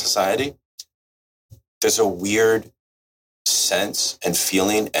 even in that society, there's a weird sense and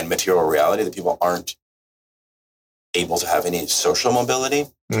feeling and material reality that people aren't able to have any social mobility.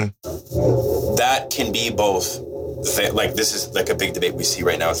 That can be both, like, this is like a big debate we see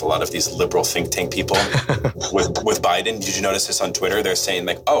right now with a lot of these liberal think tank people with Biden. Did you notice this on Twitter? They're saying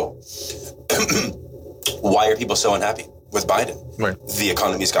like, oh, why are people so unhappy with Biden? Right. The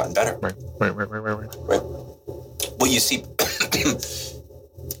economy's gotten better. Right. Well, you see,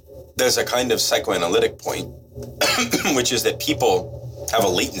 there's a kind of psychoanalytic point, which is that people have a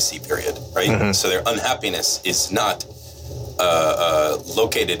latency period, right? So their unhappiness is not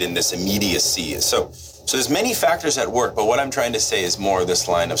located in this immediacy. So there's many factors at work, but what I'm trying to say is more this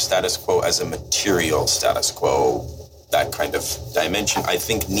line of status quo as a material status quo, that kind of dimension. I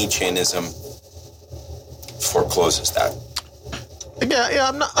think Nietzscheanism forecloses that.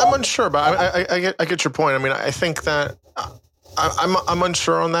 Yeah. I'm unsure, but I get your point. I mean, I think that I'm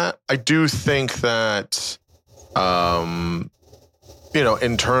unsure on that. I do think that,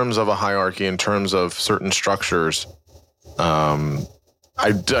 in terms of a hierarchy, in terms of certain structures,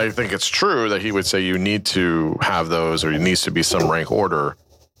 I think it's true that he would say you need to have those, or it needs to be some rank order.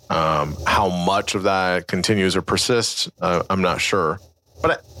 How much of that continues or persists, I'm not sure.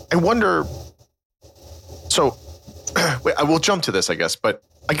 But I wonder, so I will jump to this, I guess. But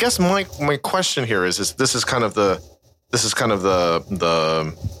I guess my question here is this is kind of the kind of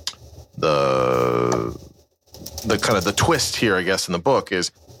the twist here, I guess, in the book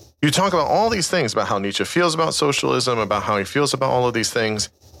is you talk about all these things about how Nietzsche feels about socialism, about how he feels about all of these things.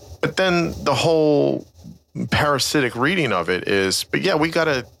 But then the whole parasitic reading of it is, but yeah, we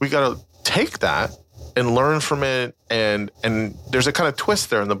gotta take that and learn from it. And there's a kind of twist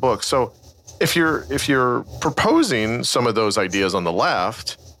there in the book. So if you're proposing some of those ideas on the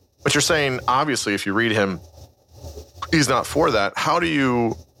left, but you're saying, obviously, if you read him, he's not for that. How do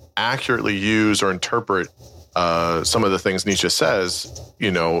you accurately use or interpret some of the things Nietzsche says,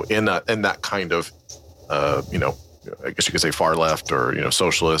 in that kind of, I guess you could say far left or,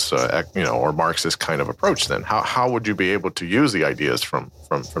 socialist, or Marxist kind of approach then? How would you be able to use the ideas from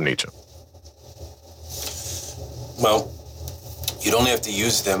Nietzsche? Well, you'd only have to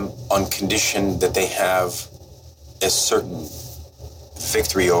use them on condition that they have a certain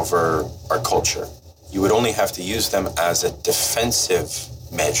victory over our culture. You would only have to use them as a defensive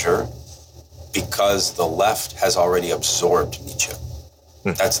measure because the left has already absorbed Nietzsche.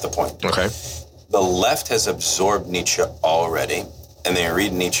 That's the point. Okay. The left has absorbed Nietzsche already, and they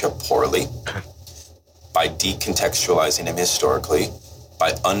read Nietzsche poorly by decontextualizing him historically,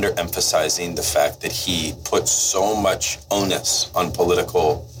 by underemphasizing the fact that he put so much onus on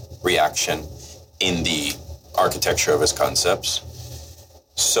political reaction in the architecture of his concepts.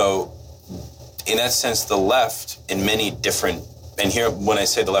 So, in that sense, the left, in many different, and here when I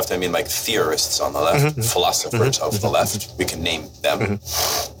say the left, I mean like theorists on the left, philosophers of the left, we can name them.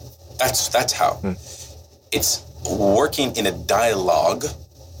 That's how. It's working in a dialogue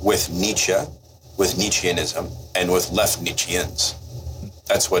with Nietzsche, with Nietzscheanism, and with left Nietzscheans.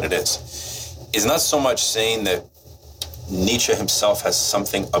 That's what it is. It's not so much saying that Nietzsche himself has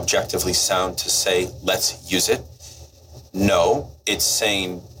something objectively sound to say, let's use it. No, it's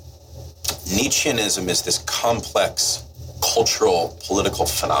saying Nietzscheanism is this complex cultural, political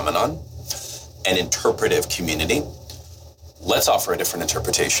phenomenon, an interpretive community. Let's offer a different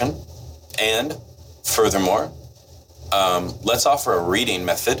interpretation. And furthermore, let's offer a reading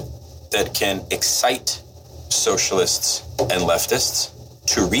method that can excite socialists and leftists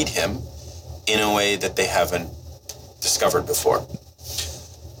to read him in a way that they haven't discovered before.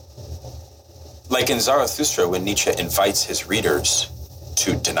 Like in Zarathustra, when Nietzsche invites his readers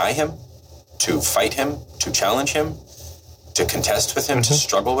to deny him, to fight him, to challenge him, to contest with him, to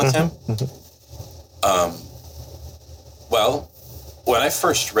struggle with him. Well, when I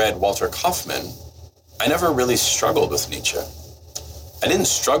first read Walter Kaufmann, I never really struggled with Nietzsche. I didn't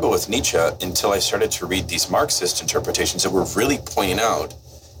struggle with Nietzsche until I started to read these Marxist interpretations that were really pointing out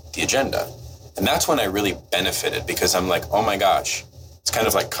the agenda. And that's when I really benefited, because I'm like, oh my gosh, it's kind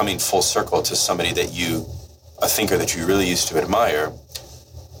of like coming full circle to somebody a thinker that you really used to admire.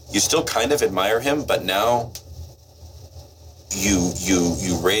 You still kind of admire him, but now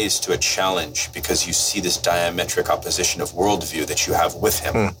you raise to a challenge because you see this diametric opposition of worldview that you have with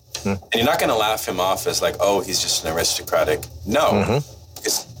him. And you're not going to laugh him off as like, oh, he's just an aristocratic. No,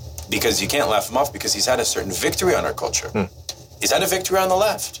 because you can't laugh him off because he's had a certain victory on our culture. He's had a victory on the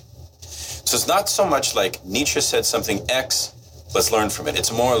left. So it's not so much like Nietzsche said something X, let's learn from it.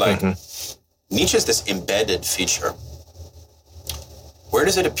 It's more like Nietzsche's this embedded feature. Where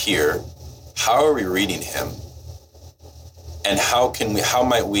does it appear? How are we reading him? And how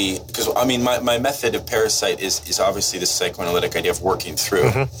might we, because I mean, my method of parasite is obviously the psychoanalytic idea of working through.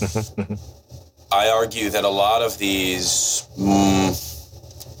 I argue that a lot of these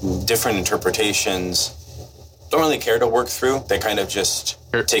different interpretations don't really care to work through. They kind of just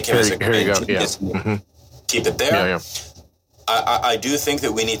take him as a genius and keep it there. I do think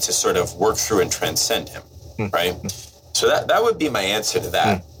that we need to sort of work through and transcend him, right? So that would be my answer to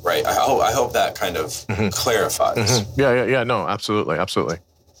that, right? I hope that kind of clarifies. Yeah. No, absolutely.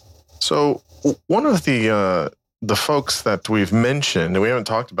 So one of the folks that we've mentioned, and we haven't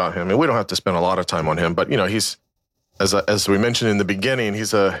talked about him, and we don't have to spend a lot of time on him, but he's as we mentioned in the beginning,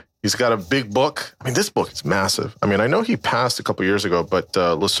 he's got a big book. I mean, this book is massive. I mean, I know he passed a couple years ago, but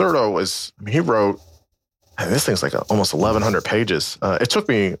Lacerda he wrote. And this thing's like almost 1,100 pages. It took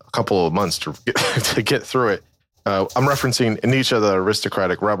me a couple of months to get through it. I'm referencing Nietzsche, the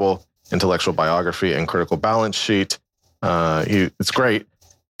Aristocratic Rebel, Intellectual Biography and Critical Balance Sheet. It's great.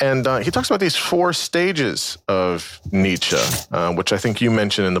 And he talks about these 4 stages of Nietzsche, which I think you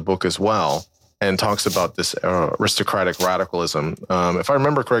mentioned in the book as well, and talks about this aristocratic radicalism. If I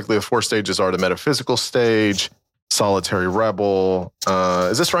remember correctly, the 4 stages are the metaphysical stage, solitary rebel.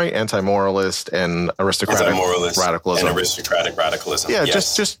 Is this right? Anti-moralist and aristocratic radicalism. And aristocratic radicalism. Yeah,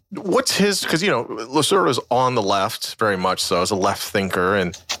 yes. just what's his? Because Loserdo is on the left, very much so, as a left thinker,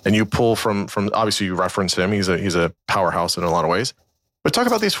 and you pull from obviously you reference him. He's a powerhouse in a lot of ways. But talk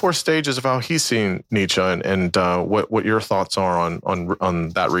about these 4 stages of how he's seen Nietzsche and what your thoughts are on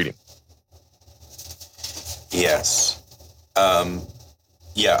that reading. Yes.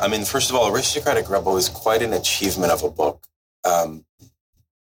 Yeah, I mean, first of all, Aristocratic Rebel is quite an achievement of a book.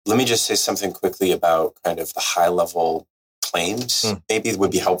 Let me just say something quickly about kind of the high-level claims. Maybe it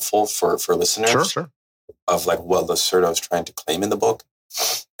would be helpful for listeners. Sure. Of like what Loserdo is trying to claim in the book.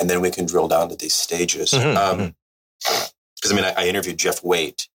 And then we can drill down to these stages. Because, I interviewed Jeff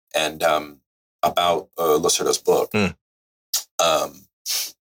Waite and about Loserdo's book in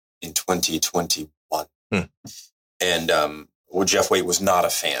 2021. And Jeff Waite was not a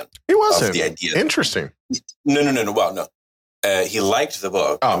fan of the idea. Interesting. No. Well, no. He liked the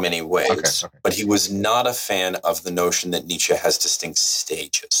book in many ways, okay. But he was not a fan of the notion that Nietzsche has distinct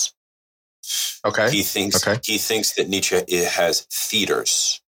stages. Okay. He thinks that Nietzsche has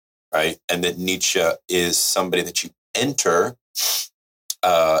theaters, right? And that Nietzsche is somebody that you enter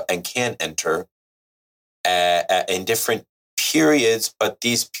and can enter in different periods, but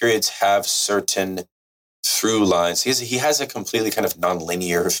these periods have certain through lines. He has a completely kind of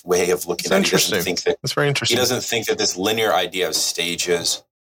nonlinear way of looking at it. That's very interesting. He doesn't think that this linear idea of stages,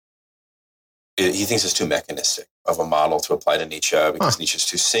 he thinks it's too mechanistic of a model to apply to Nietzsche because Nietzsche's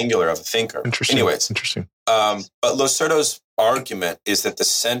too singular of a thinker. Interesting. But Loserdo's argument is that the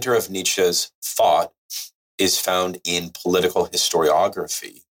center of Nietzsche's thought is found in political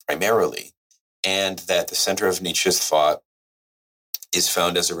historiography primarily, and that the center of Nietzsche's thought is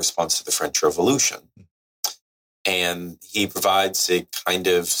found as a response to the French Revolution. And he provides a kind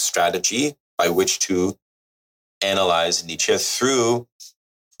of strategy by which to analyze Nietzsche through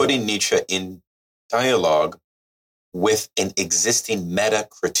putting Nietzsche in dialogue with an existing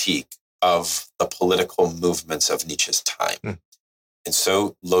meta-critique of the political movements of Nietzsche's time. And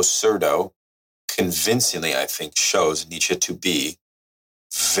so Loserdo convincingly, I think, shows Nietzsche to be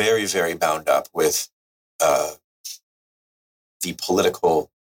very, very bound up with the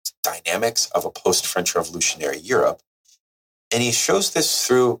political dynamics of a post-French Revolutionary Europe. And he shows this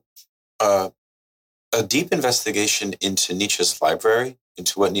through a deep investigation into Nietzsche's library,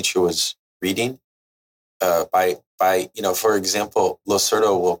 into what Nietzsche was reading. For example,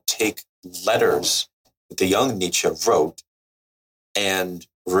 Loserdo will take letters that the young Nietzsche wrote and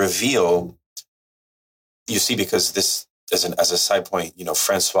reveal, you see, because this, as a side point,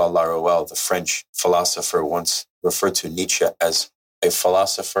 Francois Laruelle, the French philosopher, once referred to Nietzsche as a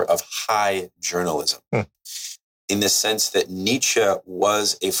philosopher of high journalism, in the sense that Nietzsche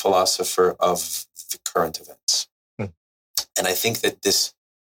was a philosopher of the current events. And I think that this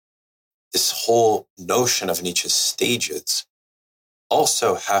whole notion of Nietzsche's stages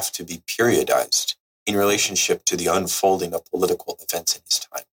also have to be periodized in relationship to the unfolding of political events in his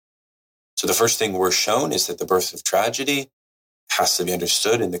time. So the first thing we're shown is that the birth of tragedy has to be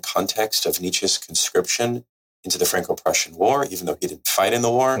understood in the context of Nietzsche's conscription into the Franco-Prussian War, even though he didn't fight in the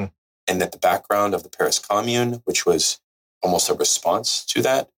war, and that the background of the Paris Commune, which was almost a response to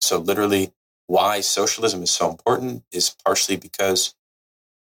that. So literally why socialism is so important is partially because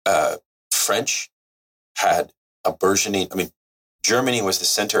French had a burgeoning, Germany was the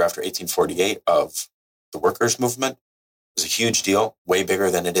center after 1848 of the workers' movement. It was a huge deal, way bigger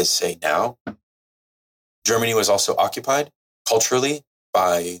than it is, say, now. Germany was also occupied culturally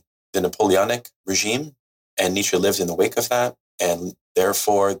by the Napoleonic regime, and Nietzsche lived in the wake of that. And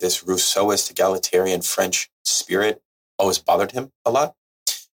therefore, this Rousseauist, egalitarian French spirit always bothered him a lot.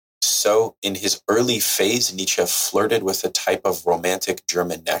 So in his early phase, Nietzsche flirted with a type of romantic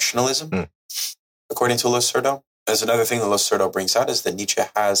German nationalism, according to Loserdo. There's another thing that Loserdo brings out is that Nietzsche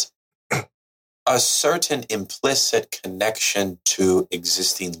has a certain implicit connection to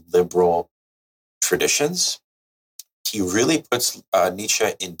existing liberal traditions. He really puts Nietzsche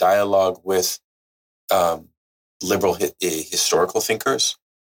in dialogue with liberal historical thinkers,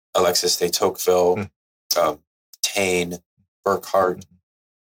 Alexis de Tocqueville, Taine, Burckhardt,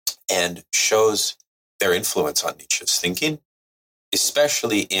 and shows their influence on Nietzsche's thinking,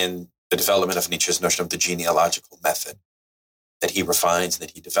 especially in the development of Nietzsche's notion of the genealogical method that he refines,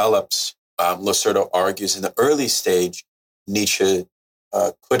 that he develops. Loserdo argues in the early stage, Nietzsche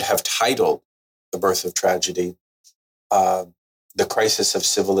could have titled The Birth of Tragedy, The Crisis of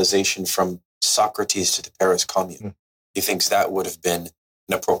Civilization from Socrates to the Paris Commune. He thinks that would have been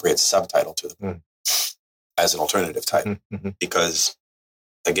an appropriate subtitle to the book as an alternative title. Because,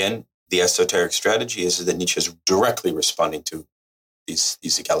 again, the esoteric strategy is that Nietzsche is directly responding to these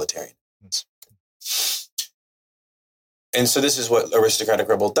egalitarians. And so this is what Aristocratic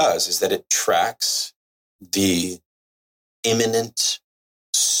Rebel does, is that it tracks the imminent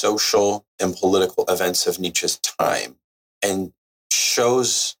social and political events of Nietzsche's time and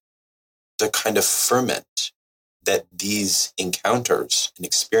shows the kind of ferment that these encounters and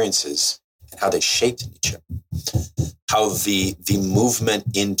experiences and how they shaped Nietzsche. How the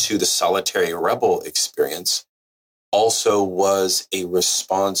movement into the solitary rebel experience also was a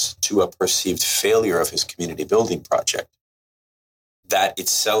response to a perceived failure of his community building project. That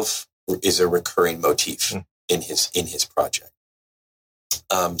itself is a recurring motif in his project.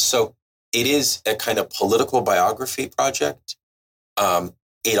 So it is a kind of political biography project.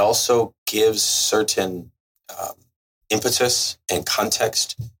 It also gives certain impetus and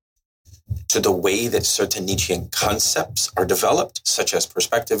context to the way that certain Nietzschean concepts are developed, such as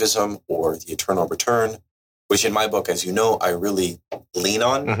perspectivism or the eternal return, which in my book, as you know, I really lean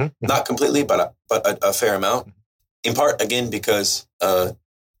on, not completely, but a fair amount. In part, again, because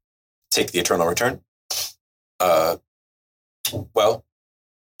take the eternal return. Well,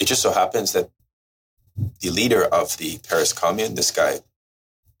 it just so happens that the leader of the Paris Commune, this guy,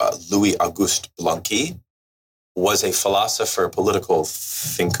 Louis-Auguste Blanqui, was a philosopher, political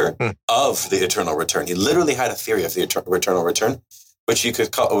thinker of the eternal return. He literally had a theory of the eternal return, which you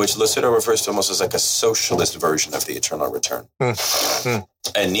could call, which Lycido refers to almost as like a socialist version of the eternal return.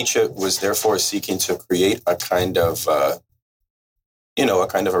 And Nietzsche was therefore seeking to create a kind of, a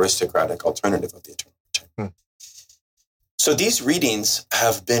kind of aristocratic alternative of the eternal return. So these readings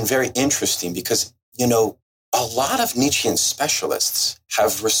have been very interesting because, a lot of Nietzschean specialists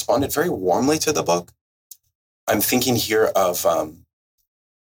have responded very warmly to the book. I'm thinking here of a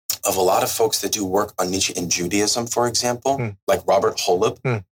lot of folks that do work on Nietzsche in Judaism, for example, like Robert Holub,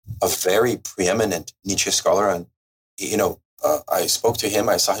 a very preeminent Nietzsche scholar. And, I spoke to him.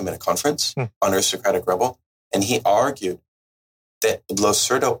 I saw him at a conference on Aristocratic Rebel, and he argued that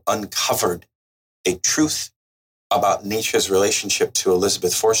Losurdo uncovered a truth about Nietzsche's relationship to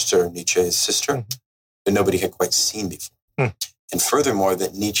Elizabeth Forster, Nietzsche, his sister, that nobody had quite seen before. And furthermore,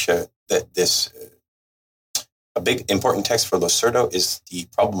 that Nietzsche, a big important text for Losurdo is the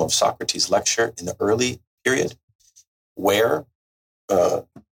Problem of Socrates lecture in the early period, where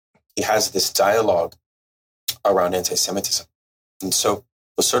he has this dialogue around anti-Semitism. And so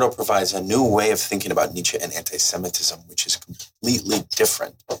Losurdo provides a new way of thinking about Nietzsche and anti-Semitism, which is completely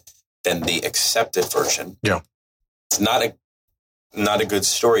different than the accepted version. Yeah. It's not a good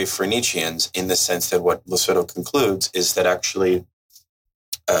story for Nietzscheans in the sense that what Losurdo concludes is that actually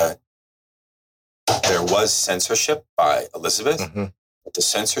there was censorship by Elizabeth, but the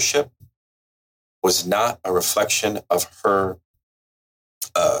censorship was not a reflection of her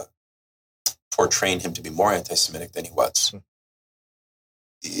portraying him to be more anti-Semitic than he was.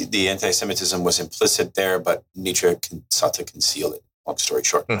 The anti-Semitism was implicit there, but Nietzsche sought to conceal it, long story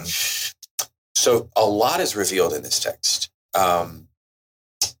short. So a lot is revealed in this text. A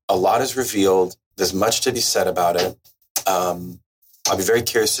lot is revealed. There's much to be said about it. I'll be very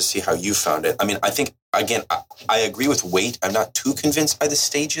curious to see how you found it. I mean, I think, again, I agree with Waite. I'm not too convinced by the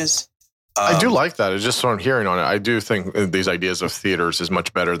stages. I do like that. It's just what I'm hearing on it. I do think these ideas of theaters is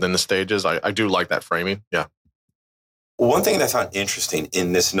much better than the stages. I do like that framing. Yeah. One thing that I found interesting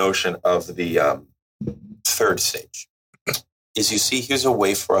in this notion of the third stage is, you see, here's a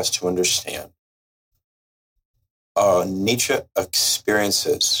way for us to understand. Nietzsche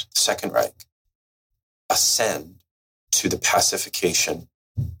experiences the Second Reich ascend to the pacification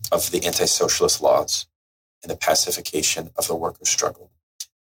of the anti-socialist laws and the pacification of the workers' struggle.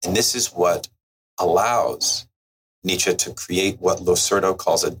 And this is what allows Nietzsche to create what Losurdo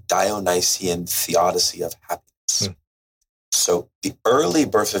calls a Dionysian theodicy of happiness. So the early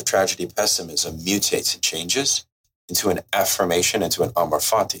birth of tragedy pessimism mutates and changes into an affirmation, into an amor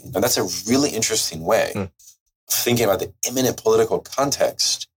fati. And that's a really interesting way of thinking about the imminent political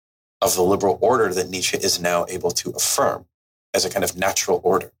context of the liberal order that Nietzsche is now able to affirm as a kind of natural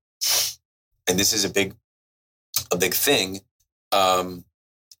order. And this is a big thing,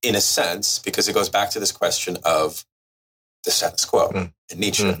 in a sense, because it goes back to this question of the status quo in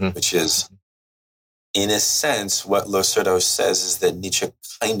Nietzsche, which is, in a sense, what Losurdo says is that Nietzsche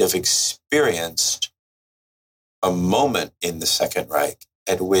kind of experienced a moment in the Second Reich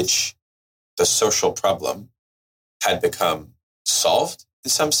at which the social problem had become solved in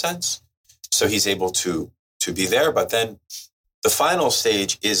some sense. So he's able to be there. But then the final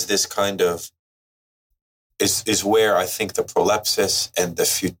stage is this kind of, is where I think the prolepsis and the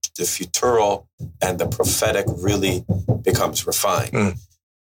futural and the prophetic really becomes refined.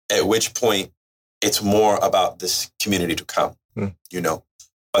 at which point it's more about this community to come, you know.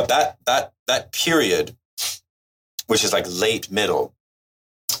 But that period, which is like late middle,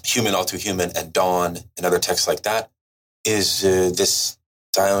 human all too human, and dawn, and other texts like that, is this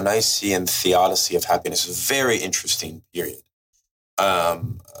Dionysian theodicy of happiness. Very interesting period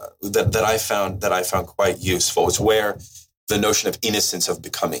that I found quite useful. It's where the notion of innocence of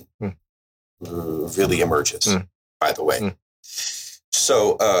becoming really emerges. By the way,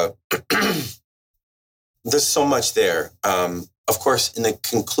 so there's so much there. Of course, in the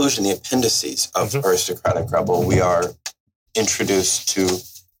conclusion, the appendices of Aristocratic Rebel, we are introduced to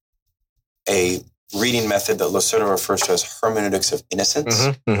a reading method that Lacerda refers to as hermeneutics of innocence.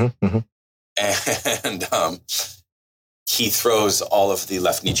 And he throws all of the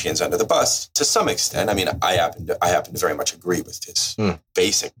left Nietzscheans under the bus to some extent. I mean, I happen to very much agree with his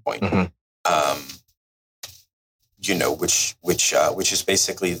basic point. You know, which is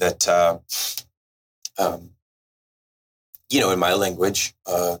basically that, you know, in my language,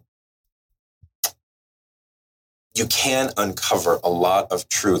 you can uncover a lot of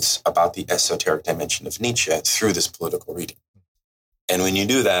truths about the esoteric dimension of Nietzsche through this political reading. And when you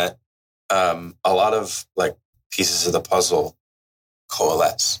do that, a lot of like pieces of the puzzle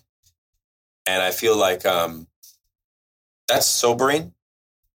coalesce. And I feel like that's sobering.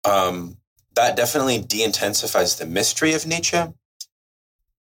 That definitely de-intensifies the mystery of Nietzsche.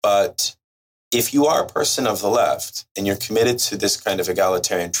 But if you are a person of the left and you're committed to this kind of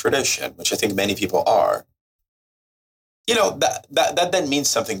egalitarian tradition, which I think many people are, you know, that then means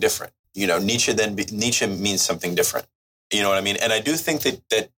something different. You know, Nietzsche means something different. You know what I mean? And I do think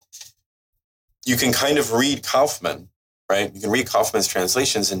that you can kind of read Kaufman, right? You can read Kaufman's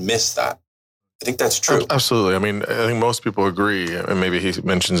translations and miss that. I think that's true. Absolutely. I mean, I think most people agree, and maybe he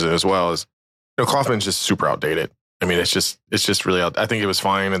mentions it as well, is, you know, Kaufman's just super outdated. I mean, it's just really I think it was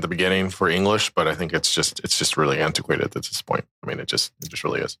fine at the beginning for English, but I think it's just really antiquated at this point. I mean, it just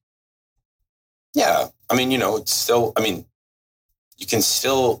really is. Yeah. I mean, you know, it's still, I mean, you can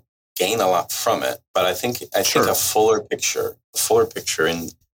still gain a lot from it, but I think a fuller picture in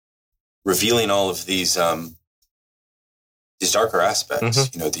revealing all of these darker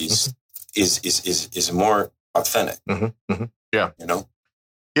aspects, you know, these is more authentic. Yeah. You know?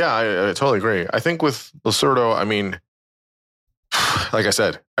 Yeah, I totally agree. I think with Lacerda, I mean, like I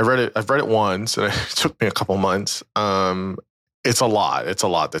said, I've read it once, and it took me a couple months. It's a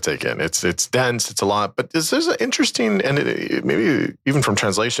lot to take in. It's dense. It's a lot, but there's an interesting, and maybe even from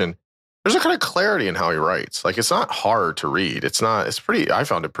translation, there's a kind of clarity in how he writes. Like, it's not hard to read. I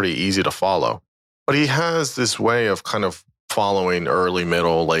found it pretty easy to follow, but he has this way of kind of following early,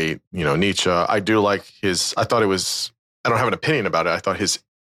 middle, late, you know, Nietzsche. I do like I don't have an opinion about it. I thought it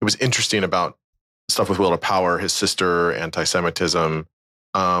was interesting about stuff with Will to Power, his sister, anti-Semitism.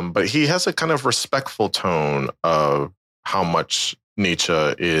 But he has a kind of respectful tone of how much Nietzsche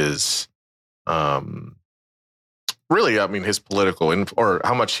is, really, I mean, his political, or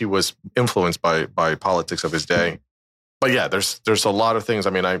how much he was influenced by politics of his day. But yeah, there's a lot of things. I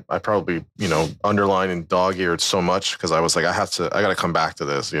mean, I probably, you know, underlined and dog-eared so much because I was like, I got to come back to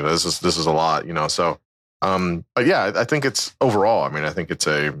this. You know, this is a lot. You know, so. But yeah, I think it's overall. I mean, I think it's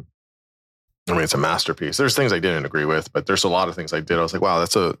a masterpiece. There's things I didn't agree with, but there's a lot of things I did. I was like, wow,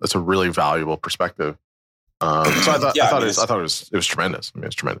 that's a really valuable perspective. So I thought it was tremendous. I mean,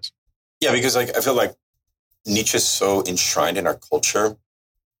 it's tremendous. Yeah, because like I feel like Nietzsche's so enshrined in our culture,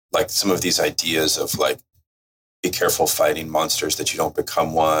 like some of these ideas of like, be careful fighting monsters that you don't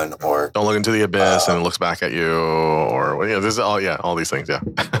become one, or don't look into the abyss and it looks back at you, or, you know, this is all these things. Yeah.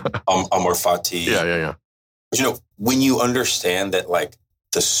 Amor fati. Yeah. But, you know, when you understand that like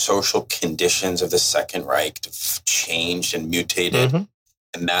the social conditions of the Second Reich changed and mutated,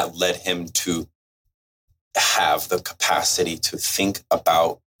 and that led him to have the capacity to think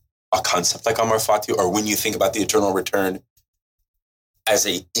about a concept like Amor fati, or when you think about the eternal return as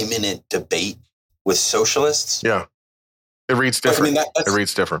a imminent debate with socialists. Yeah. It reads different. I mean, it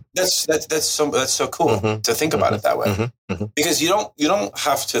reads different. That's so cool to think about it that way. Because you don't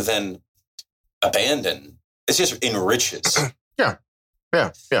have to then abandon. It just enriches. Yeah. I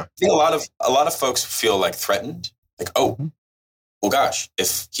think a lot of folks feel like threatened. Like, oh, well, gosh,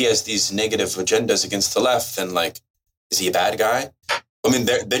 if he has these negative agendas against the left, then like, is he a bad guy? I mean,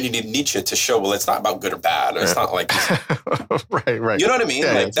 then you need Nietzsche to show, well, it's not about good or bad. It's not like... right. You know what I mean?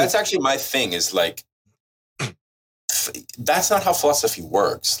 Yeah, that's actually my thing, is like, that's not how philosophy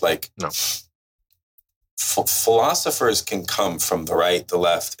works. Like, no. Philosophers can come from the right, the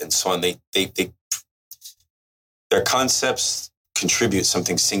left, and so on. Their concepts contribute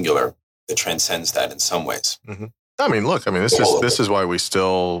something singular that transcends that in some ways. I mean, look, I mean, this is why we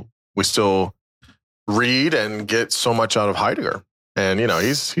still read and get so much out of Heidegger. And, you know,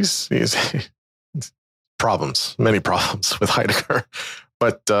 he's many problems with Heidegger,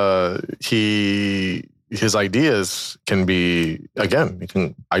 but his ideas can be,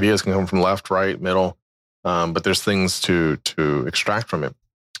 again, ideas can come from left, right, middle, but there's things to extract from it.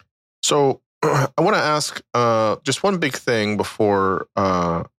 So I want to ask just one big thing before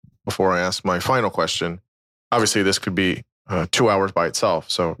I ask my final question. Obviously, this could be 2 hours by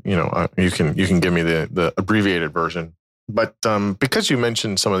itself, so you know you can give me the abbreviated version. But because you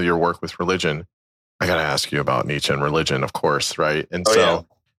mentioned some of your work with religion, I got to ask you about Nietzsche and religion, of course, right? And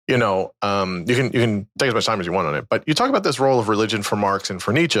you know, you can take as much time as you want on it, but you talk about this role of religion for Marx and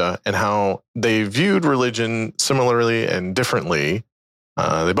for Nietzsche and how they viewed religion similarly and differently.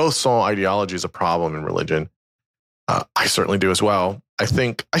 They both saw ideology as a problem in religion. I certainly do as well. I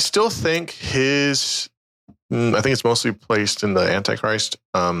still think I think it's mostly placed in the Antichrist.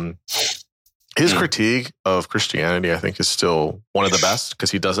 His critique of Christianity, I think, is still one of the best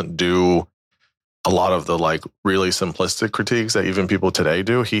because he doesn't do a lot of the like really simplistic critiques that even people today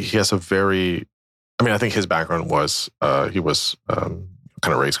do. He has a very, I mean, I think his background was he was kind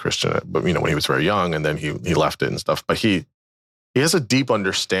of raised Christian, but you know, when he was very young, and then he left it and stuff. But he has a deep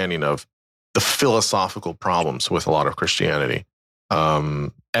understanding of the philosophical problems with a lot of Christianity,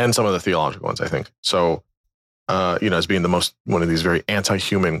 and some of the theological ones, I think. So, you know, as being one of these very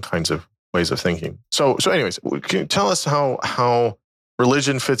anti-human kinds of ways of thinking. So anyways, can you tell us how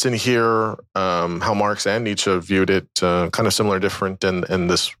religion fits in here, how Marx and Nietzsche viewed it, kind of similar, different, and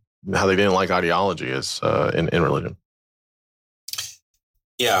this, how they didn't like ideology is in religion?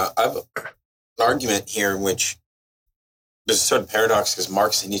 Yeah, I have an argument here in which there's a certain paradox because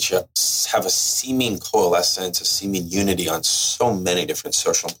Marx and Nietzsche have a seeming coalescence, a seeming unity on so many different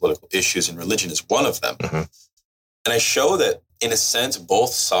social and political issues, and religion is one of them. Mm-hmm. And I show that, in a sense,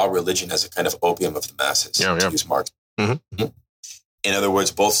 both saw religion as a kind of opium of the masses, to use Marx. Mm-hmm. In other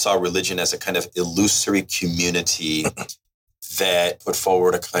words, both saw religion as a kind of illusory community that put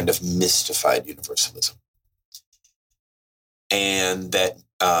forward a kind of mystified universalism. And that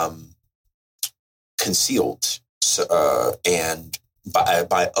concealed, and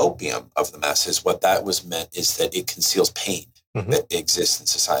by opium of the masses, what that was meant is that it conceals pain that exists in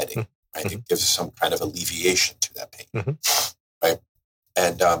society. Right? It gives some kind of alleviation to that pain, right?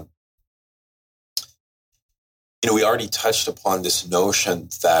 And you know, we already touched upon this notion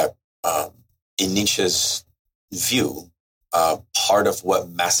that in Nietzsche's view, part of what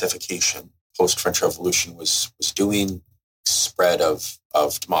massification post-French Revolution was doing, spread of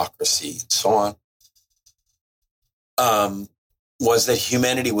democracy and so on, was that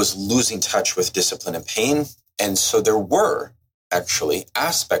humanity was losing touch with discipline and pain, and so there were actually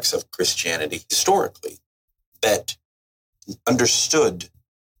aspects of Christianity historically that understood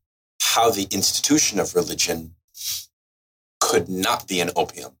how the institution of religion could not be an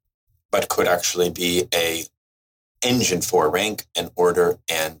opium, but could actually be a engine for rank and order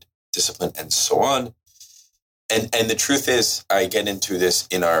and discipline and so on. And the truth is, I get into this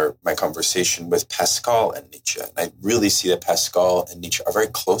in my conversation with Pascal and Nietzsche. And I really see that Pascal and Nietzsche are very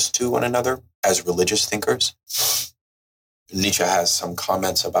close to one another as religious thinkers. Nietzsche has some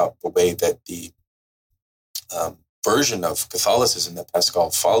comments about the way that the version of Catholicism that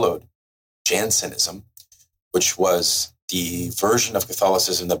Pascal followed, Jansenism, which was the version of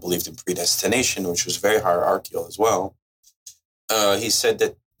Catholicism that believed in predestination, which was very hierarchical as well. He said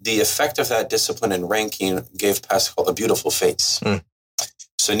that the effect of that discipline and ranking gave Pascal a beautiful face.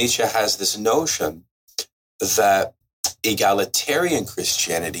 So Nietzsche has this notion that egalitarian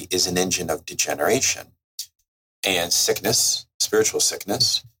Christianity is an engine of degeneration and sickness, spiritual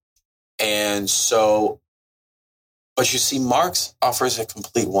sickness. And so, but you see, Marx offers a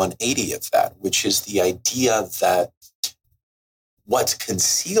complete 180 of that, which is the idea that what's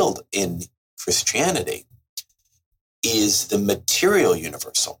concealed in Christianity is the material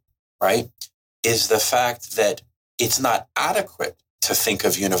universal, right? Is the fact that it's not adequate to think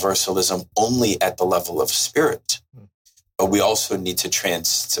of universalism only at the level of spirit, but we also need to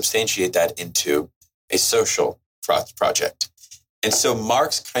transubstantiate that into a social project. And so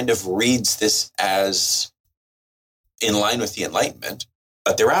Marx kind of reads this as in line with the Enlightenment,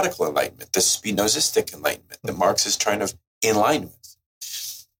 but the radical Enlightenment, the Spinozistic Enlightenment that Marx is trying to in line with.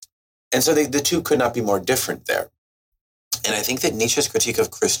 And so the two could not be more different there. And I think that Nietzsche's critique of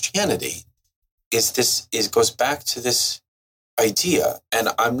Christianity goes back to this idea. And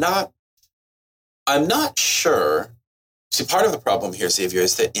I'm not sure. See, part of the problem here, Xavier,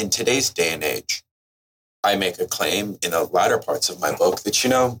 is that in today's day and age, I make a claim in the latter parts of my book that,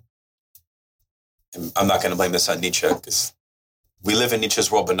 you know, and I'm not going to blame this on Nietzsche because we live in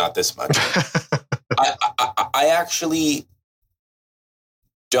Nietzsche's world, but not this much. I actually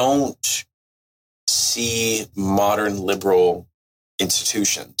don't see modern liberal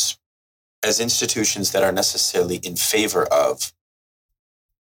institutions as institutions that are necessarily in favor of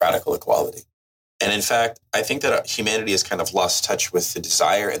radical equality. And in fact, I think that humanity has kind of lost touch with the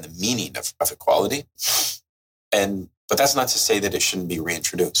desire and the meaning of equality. But that's not to say that it shouldn't be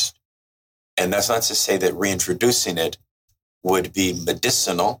reintroduced. And that's not to say that reintroducing it would be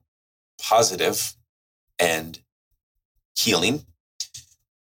medicinal, positive, and healing,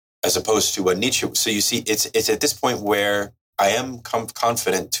 as opposed to what Nietzsche. So you see, it's at this point where I am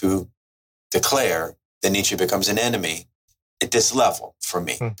confident to declare that Nietzsche becomes an enemy at this level for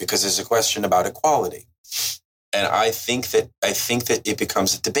me, because there's a question about equality. And I think that it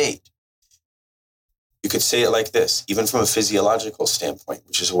becomes a debate. You could say it like this, even from a physiological standpoint,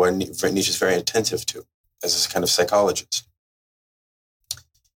 which is what Nietzsche is very attentive to as a kind of psychologist.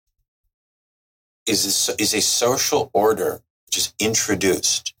 Is a social order which is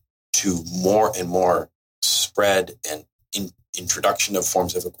introduced to more and more spread and introduction of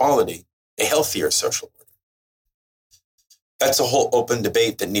forms of equality a healthier social order? That's a whole open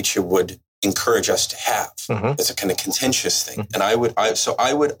debate that Nietzsche would encourage us to have. It's a kind of contentious thing. And I would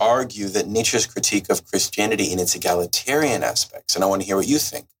argue that Nietzsche's critique of Christianity in its egalitarian aspects, and I want to hear what you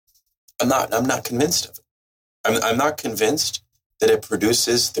think. I'm not convinced of it. I'm not convinced that it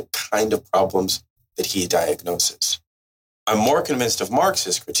produces the kind of problems that he diagnoses. I'm more convinced of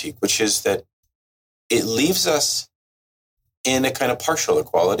Marx's critique, which is that it leaves us in a kind of partial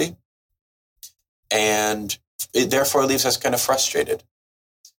equality, and it therefore leaves us kind of frustrated.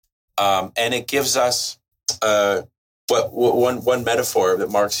 And it gives us one metaphor that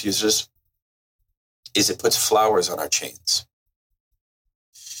Marx uses is it puts flowers on our chains,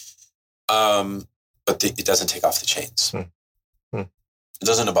 but it doesn't take off the chains. It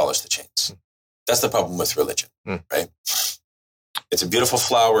doesn't abolish the chains. That's the problem with religion, right? It's a beautiful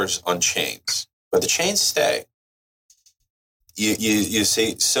flowers on chains, but the chains stay. You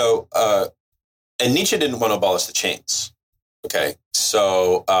see, so and Nietzsche didn't want to abolish the chains. Okay,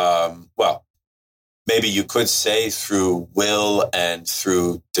 so, well, maybe you could say through will and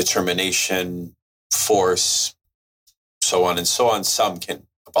through determination, force, so on, some can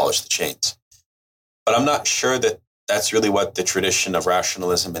abolish the chains. But I'm not sure that that's really what the tradition of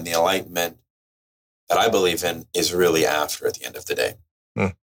rationalism and the Enlightenment that I believe in is really after at the end of the day.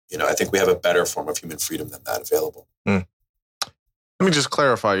 I think we have a better form of human freedom than that available. Let me just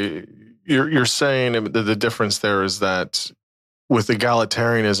clarify. You're saying that the difference there is that with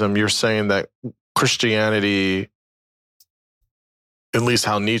egalitarianism, you're saying that Christianity, at least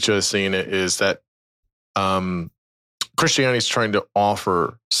how Nietzsche is seeing it, is that Christianity is trying to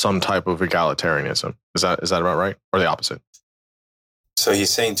offer some type of egalitarianism. Is that about right? Or the opposite? So he's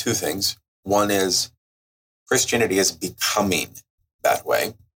saying two things. One is Christianity is becoming that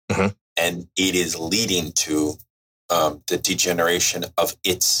way, and it is leading to the degeneration of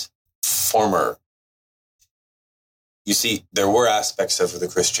its former. You see, there were aspects of the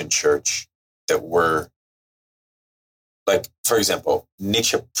Christian church that were, like, for example,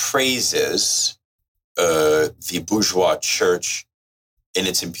 Nietzsche praises the bourgeois church in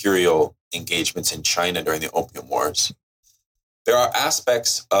its imperial engagements in China during the Opium Wars. There are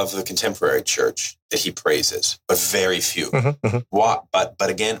aspects of the contemporary church that he praises, but very few. But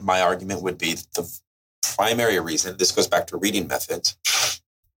again, my argument would be the primary reason, this goes back to reading methods,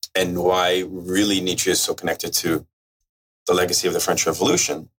 and why really Nietzsche is so connected to the legacy of the French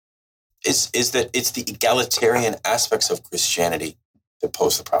Revolution, is that it's the egalitarian aspects of Christianity that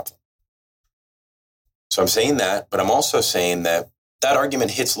pose the problem. So I'm saying that, but I'm also saying that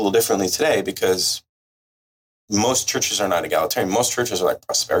argument hits a little differently today because most churches are not egalitarian. Most churches are like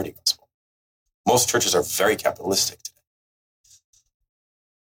prosperity gospel. Most churches are very capitalistic today.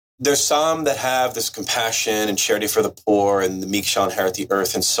 There's some that have this compassion and charity for the poor and the meek shall inherit the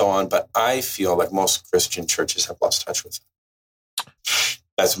earth and so on, but I feel like most Christian churches have lost touch with it.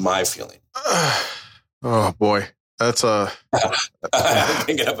 That's my feeling. Oh boy, that's I'm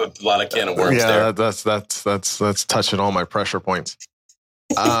picking up a lot of can of worms there. Yeah, that's touching all my pressure points.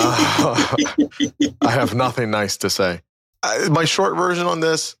 I have nothing nice to say. My short version on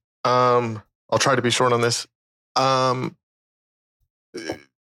this, I'll try to be short on this.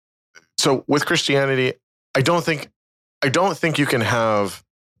 So with Christianity, I don't think you can have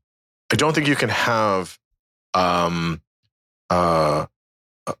a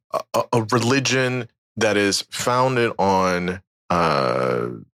religion that is founded on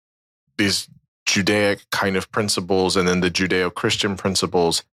these Judaic kind of principles and then the Judeo-Christian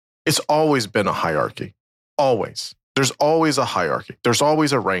principles It's always been a hierarchy. Always. There's always a hierarchy. There's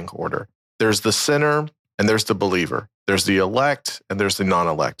always a rank order. There's the sinner and there's the believer. There's the elect and there's the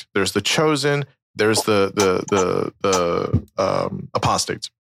non-elect. There's the chosen. There's the apostates.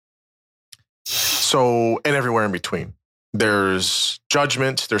 So, and everywhere in between. There's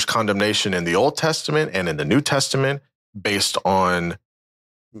judgment, there's condemnation in the Old Testament and in the New Testament based on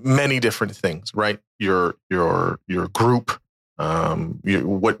many different things, right? Your group,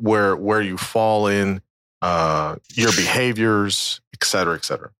 where you fall in, your behaviors, et cetera, et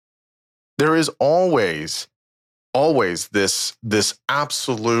cetera. There is always this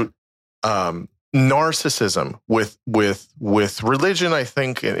absolute narcissism with religion. I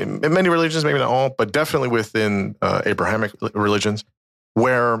think in many religions, maybe not all, but definitely within Abrahamic religions,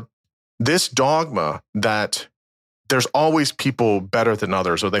 where this dogma that there's always people better than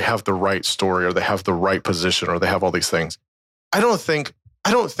others, or they have the right story, or they have the right position, or they have all these things. I don't think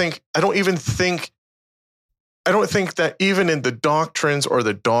that even in the doctrines or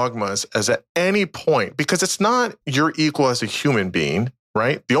the dogmas as at any point, because it's not you're equal as a human being,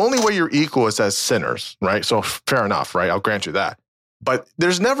 right? The only way you're equal is as sinners, right? So fair enough, right? I'll grant you that. But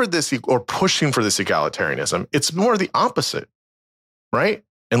there's never this or pushing for this egalitarianism. It's more the opposite, right?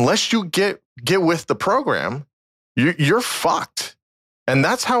 Unless you get with the program, you're fucked. And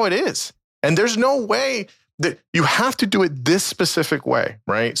that's how it is. And there's no way that you have to do it this specific way,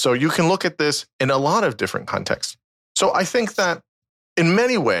 right? So you can look at this in a lot of different contexts. So I think that in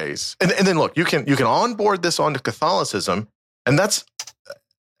many ways, and then look, you can onboard this onto Catholicism, and that's,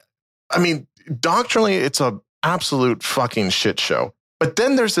 I mean, doctrinally, it's a absolute fucking shit show. But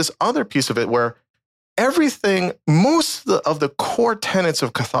then there's this other piece of it where everything, most of the core tenets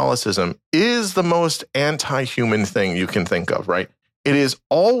of Catholicism is the most anti-human thing you can think of, right? It is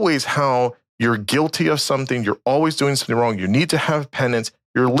always how you're guilty of something. You're always doing something wrong. You need to have penance.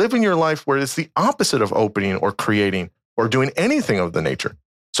 You're living your life where it's the opposite of opening or creating or doing anything of the nature.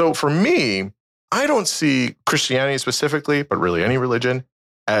 So for me, I don't see Christianity specifically, but really any religion,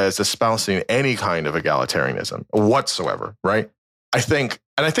 as espousing any kind of egalitarianism whatsoever, right? I think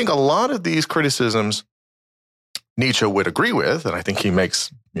a lot of these criticisms Nietzsche would agree with, and I think he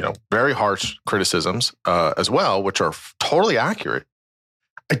makes, very harsh criticisms as well, which are totally accurate.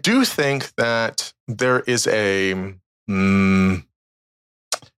 I do think that there is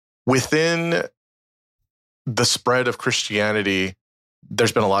within the spread of Christianity,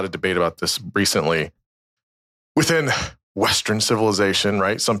 there's been a lot of debate about this recently. Within Western civilization,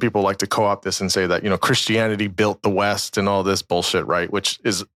 right? Some people like to co-opt this and say that, Christianity built the West and all this bullshit, right? Which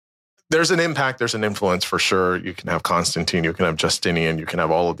is, there's an impact, there's an influence for sure. You can have Constantine, you can have Justinian, you can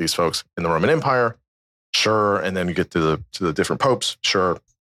have all of these folks in the Roman Empire, sure. And then you get to the different popes, sure.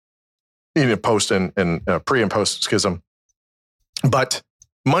 Post and pre and post schism. But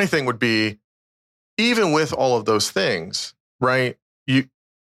my thing would be, even with all of those things, right?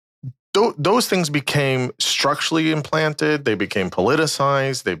 Those things became structurally implanted. They became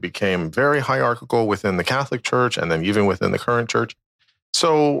politicized. They became very hierarchical within the Catholic Church and then even within the current church.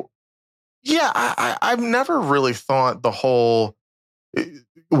 So, yeah, I've never really thought the whole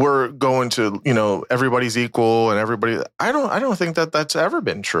we're going to, everybody's equal and everybody. I don't think that that's ever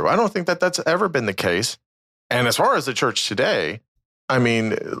been true. I don't think that that's ever been the case. And as far as the church today, I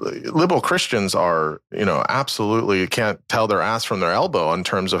mean, liberal Christians are, absolutely can't tell their ass from their elbow in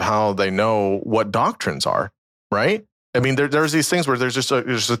terms of how they know what doctrines are, right? I mean, there's these things where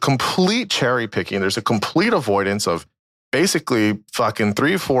there's a complete cherry picking. There's a complete avoidance of basically fucking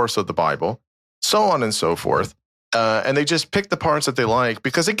 3/4 of the Bible, so on and so forth. And they just pick the parts that they like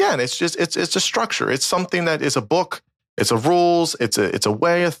because, again, it's a structure. It's something that is a book. It's a rules. It's a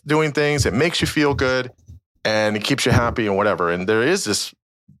way of doing things. It makes you feel good. And it keeps you happy and whatever. And there is this,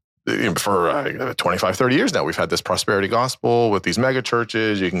 for 25, 30 years now, we've had this prosperity gospel with these mega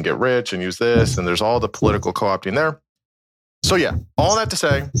churches. You can get rich and use this. And there's all the political co-opting there. So yeah, all that to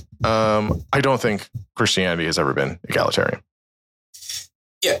say, I don't think Christianity has ever been egalitarian.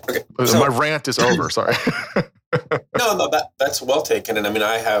 Yeah, okay. So, my rant is over, sorry. No, that's well taken. And I mean,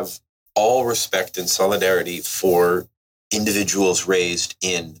 I have all respect and solidarity for individuals raised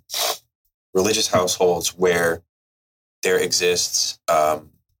in religious households where there exists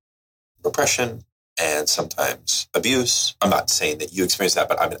repression and sometimes abuse. I'm not saying that you experienced that,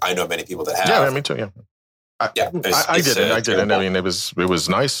 but I know many people that have. Yeah, me too. Yeah, I didn't. I mean, it was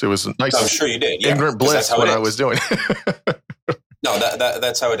nice. It was nice. I'm sure you did. Yeah, ignorant bliss what I was doing. No,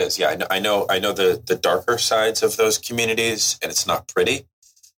 that's how it is. Yeah, I know the darker sides of those communities, and it's not pretty.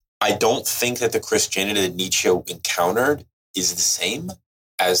 I don't think that the Christianity that Nietzsche encountered is the same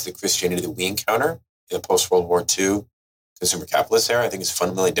as the Christianity that we encounter in the post-World War II consumer capitalist era. I think it's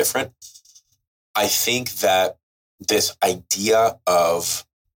fundamentally different. I think that this idea of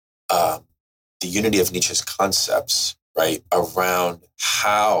the unity of Nietzsche's concepts, right, around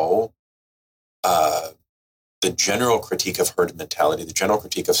how the general critique of herd mentality, the general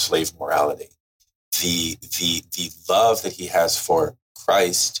critique of slave morality, the love that he has for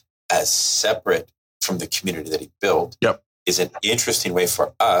Christ as separate from the community that he built, Yep. is an interesting way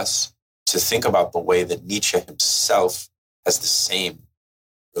for us to think about the way that Nietzsche himself has the same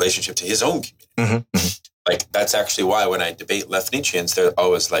relationship to his own community. Mm-hmm. Like, that's actually why when I debate left Nietzscheans, they're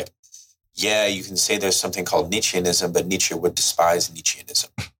always like, yeah, you can say there's something called Nietzscheanism, but Nietzsche would despise Nietzscheanism.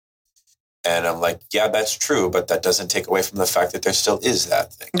 And I'm like, yeah, that's true, but that doesn't take away from the fact that there still is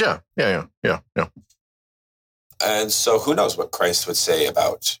that thing. Yeah. And so who knows what Christ would say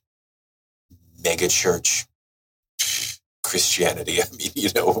about megachurch Christianity? I mean,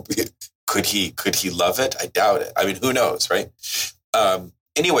 could he love it? I doubt it. I mean, who knows, right?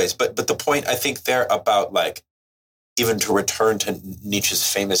 Anyways, but the point I think there about, like, even to return to Nietzsche's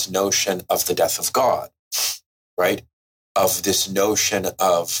famous notion of the death of God, right? Of this notion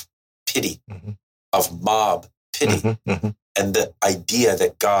of pity, mm-hmm. of mob pity, Mm-hmm. and the idea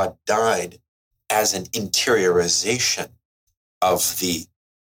that God died as an interiorization of the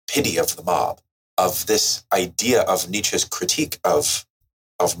pity of the mob, of this idea of Nietzsche's critique of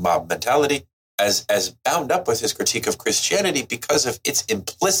mob mentality as bound up with his critique of Christianity because of its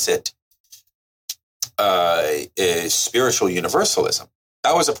implicit spiritual universalism.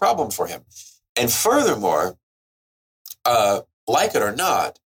 That was a problem for him. And furthermore, like it or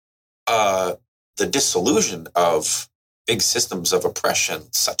not, the dissolution of big systems of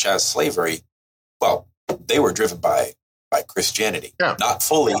oppression, such as slavery, well, they were driven by Christianity. Yeah. Not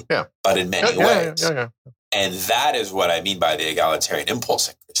fully, but in many ways. Yeah. And that is what I mean by the egalitarian impulse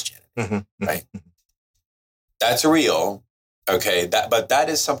in Christianity, Mm-hmm. right? That's real, okay? But that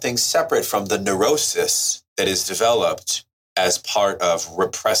is something separate from the neurosis that is developed as part of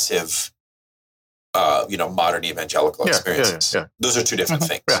repressive, modern evangelical experiences. Yeah. Those are two different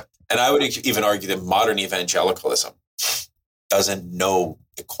things. Yeah. And I would even argue that modern evangelicalism doesn't know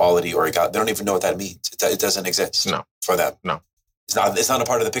equality or equality. They don't even know what that means. It doesn't exist for them. No. It's not a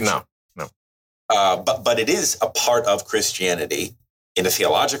part of the picture. No. But it is a part of Christianity in a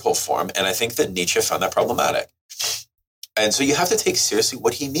theological form. And I think that Nietzsche found that problematic. And so you have to take seriously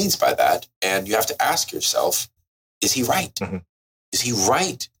what he means by that. And you have to ask yourself, is he right? Mm-hmm. Is he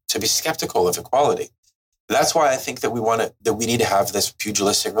right to be skeptical of equality? That's why I think that we need to have this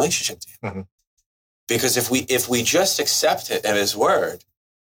pugilistic relationship to him. Mm-hmm. Because if we just accept it at his word,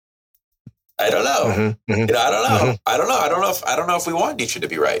 I don't know. Mm-hmm. Mm-hmm. I don't know. Mm-hmm. I don't know if we want Nietzsche to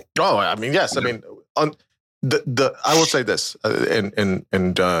be right. Oh, I mean, yes. I mean, on I will say this, and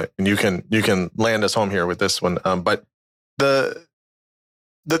you can land us home here with this one. But the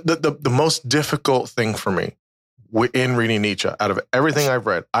most difficult thing for me in reading Nietzsche, out of everything I've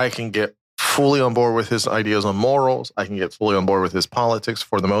read, I can get fully on board with his ideas on morals. I can get fully on board with his politics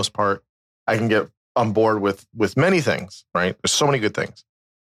for the most part. I can get on board with many things, right? There's so many good things.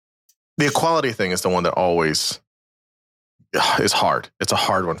 The equality thing is the one that always is hard. It's a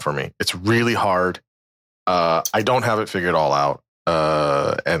hard one for me. It's really hard. I don't have it figured all out.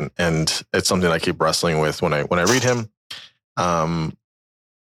 And it's something I keep wrestling with when I read him.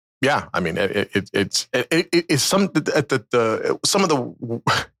 Yeah, I mean, it's some of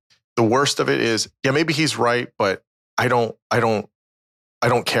the worst of it is, yeah, maybe he's right, but I don't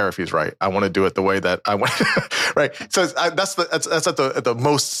care if he's right. I want to do it the way that I want. Right. So that's at the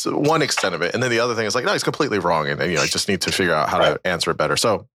most one extent of it. And then the other thing is like, no, he's completely wrong. And I just need to figure out how to answer it better.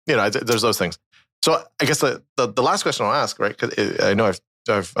 So, there's those things. So I guess the last question I'll ask, right, because I know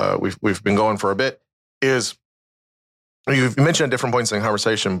we've been going for a bit, is you've mentioned at different points in the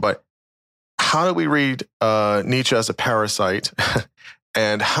conversation, but how do we read Nietzsche as a parasite?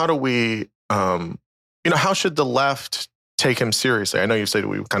 And how do we, how should the left take him seriously? I know you said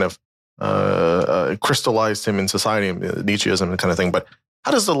we kind of crystallized him in society, Nietzscheism and kind of thing, but how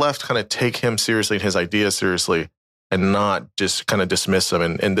does the left kind of take him seriously and his ideas seriously and not just kind of dismiss him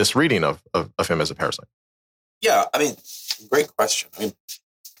in this reading of him as a parasite? Yeah, I mean, great question. I mean,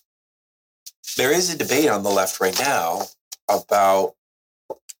 there is a debate on the left right now about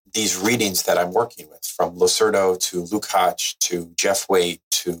these readings that I'm working with, from Losurdo to Lukács to Jeff Waite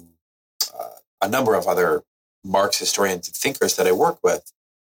to a number of other Marxist-oriented thinkers that I work with.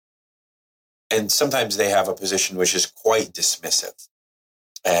 And sometimes they have a position which is quite dismissive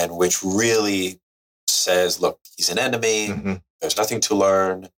and which really says, look, he's an enemy. Mm-hmm. There's nothing to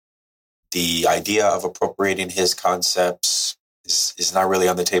learn. The idea of appropriating his concepts is not really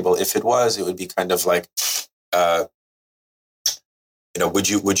on the table. If it was, it would be kind of like would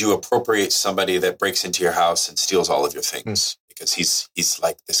you appropriate somebody that breaks into your house and steals all of your things? Because he's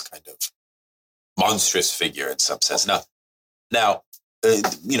like this kind of monstrous figure in some sense. Now,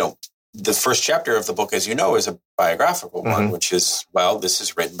 the first chapter of the book, as you know, is a biographical one, which is, this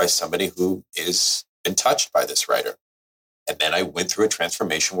is written by somebody who is been touched by this writer. And then I went through a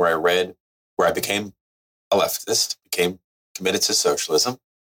transformation where I became a leftist, became committed to socialism.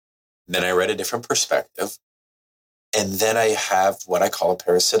 And then I read a different perspective. And then I have what I call a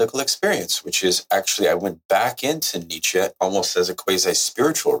parasitical experience, which is actually I went back into Nietzsche almost as a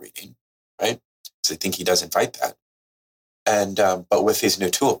quasi-spiritual reading, right? Because I think he does invite that. And but with these new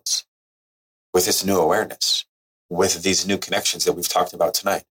tools, with this new awareness, with these new connections that we've talked about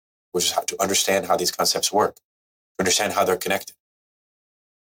tonight, which is how to understand how these concepts work, to understand how they're connected.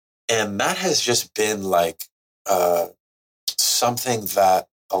 And that has just been like something that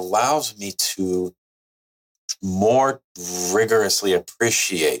allows me to more rigorously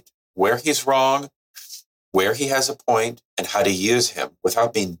appreciate where he's wrong, where he has a point, and how to use him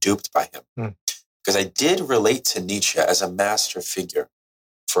without being duped by him. Because I did relate to Nietzsche as a master figure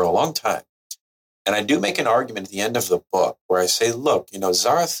for a long time. And I do make an argument at the end of the book where I say, look,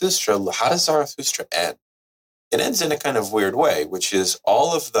 Zarathustra, how does Zarathustra end? It ends in a kind of weird way, which is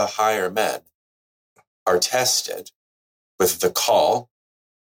all of the higher men are tested with the call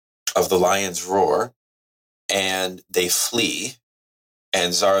of the lion's roar, and they flee,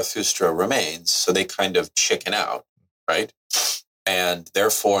 and Zarathustra remains, so they kind of chicken out, right? And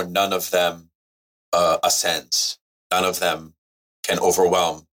therefore, none of them ascends. None of them can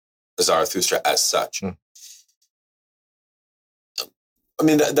overwhelm Zarathustra as such. I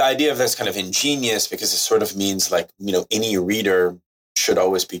mean, the idea of that's kind of ingenious because it sort of means like, any reader should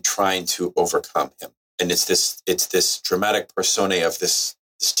always be trying to overcome him. And it's this dramatic personae of this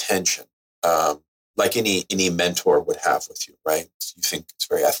tension, like any mentor would have with you, right? You think it's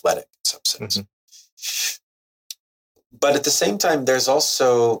very athletic in some sense. But at the same time, there's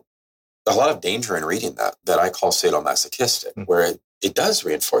also a lot of danger in reading that I call sadomasochistic, where it does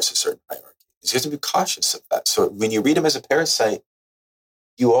reinforce a certain hierarchy. You have to be cautious of that. So when you read him as a parasite,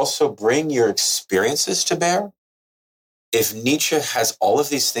 you also bring your experiences to bear. If Nietzsche has all of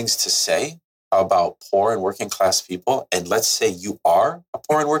these things to say about poor and working class people, and let's say you are a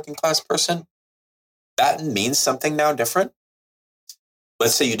poor and working class person, that means something now different.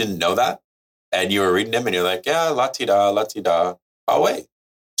 Let's say you didn't know that, and you were reading him and you're like, yeah, la-ti-da. Oh, wait.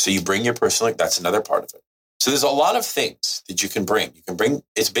 So you bring your personal, that's another part of it. So there's a lot of things that you can bring.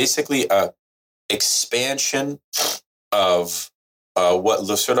 It's basically a expansion of what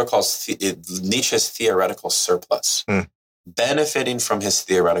Lucerda calls Nietzsche's theoretical surplus. Benefiting from his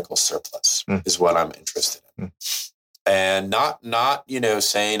theoretical surplus is what I'm interested in. And not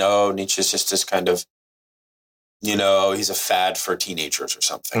saying, oh, Nietzsche's just this kind of, he's a fad for teenagers or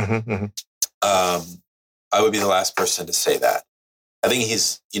something. I would be the last person to say that. I think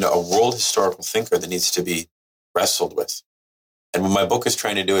he's, a world historical thinker that needs to be wrestled with. And what my book is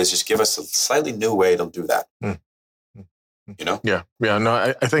trying to do is just give us a slightly new way to do that. Yeah. No,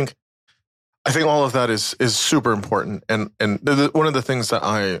 I think all of that is super important. And one of the things that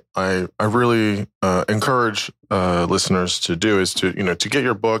I really encourage listeners to do is to get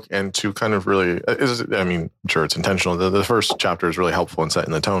your book and to kind of really, I'm sure it's intentional. The first chapter is really helpful in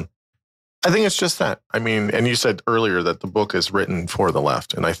setting the tone. I think it's just that. And you said earlier that the book is written for the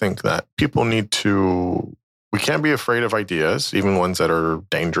left. And I think that people we can't be afraid of ideas, even ones that are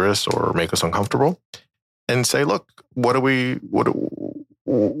dangerous or make us uncomfortable, and say, look, how do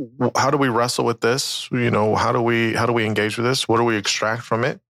we wrestle with this? How do we engage with this? What do we extract from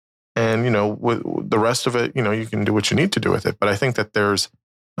it? And, with the rest of it, you can do what you need to do with it. But I think that there's,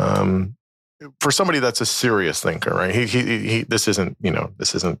 for somebody that's a serious thinker, right? This isn't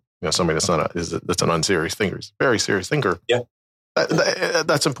somebody that's an unserious thinker. He's a very serious thinker. Yeah.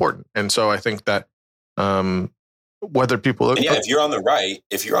 That's important. And so I think that, whether people, if you're on the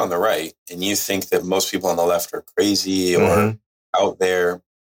right and you think that most people on the left are crazy or out there,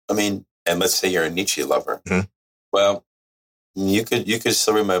 and let's say you're a Nietzsche lover, well, you could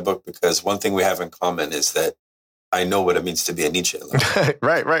still read my book, because one thing we have in common is that I know what it means to be a Nietzsche lover.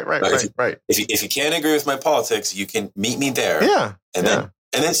 Right. If you can't agree with my politics, you can meet me there. Yeah. And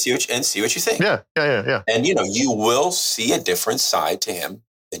then see what you think. Yeah. And you will see a different side to him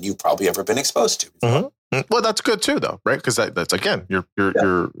than you've probably ever been exposed to before. Well, that's good too, though, right? Because that's again, you're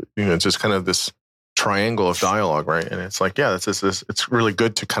just kind of this triangle of dialogue, right? And it's like, it's really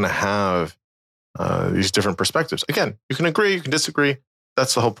good to kind of have these different perspectives. Again, you can agree, you can disagree.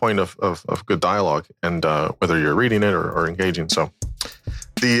 That's the whole point of good dialogue, and whether you're reading it or engaging. So,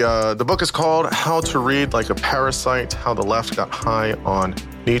 The book is called How to Read Like a Parasite, How the Left Got High on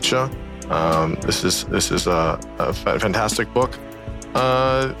Nietzsche. This is a fantastic book.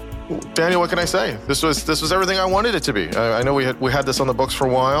 Daniel, what can I say? This was everything I wanted it to be. I know we had this on the books for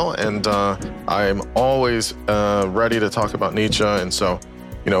a while, and I'm always ready to talk about Nietzsche, and so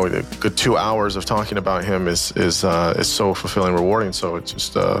a good 2 hours of talking about him is so fulfilling, rewarding. So it's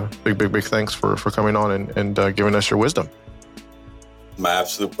just big thanks for coming on and giving us your wisdom. My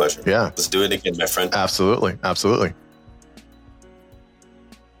absolute pleasure. Yeah, let's do it again, my friend. Absolutely.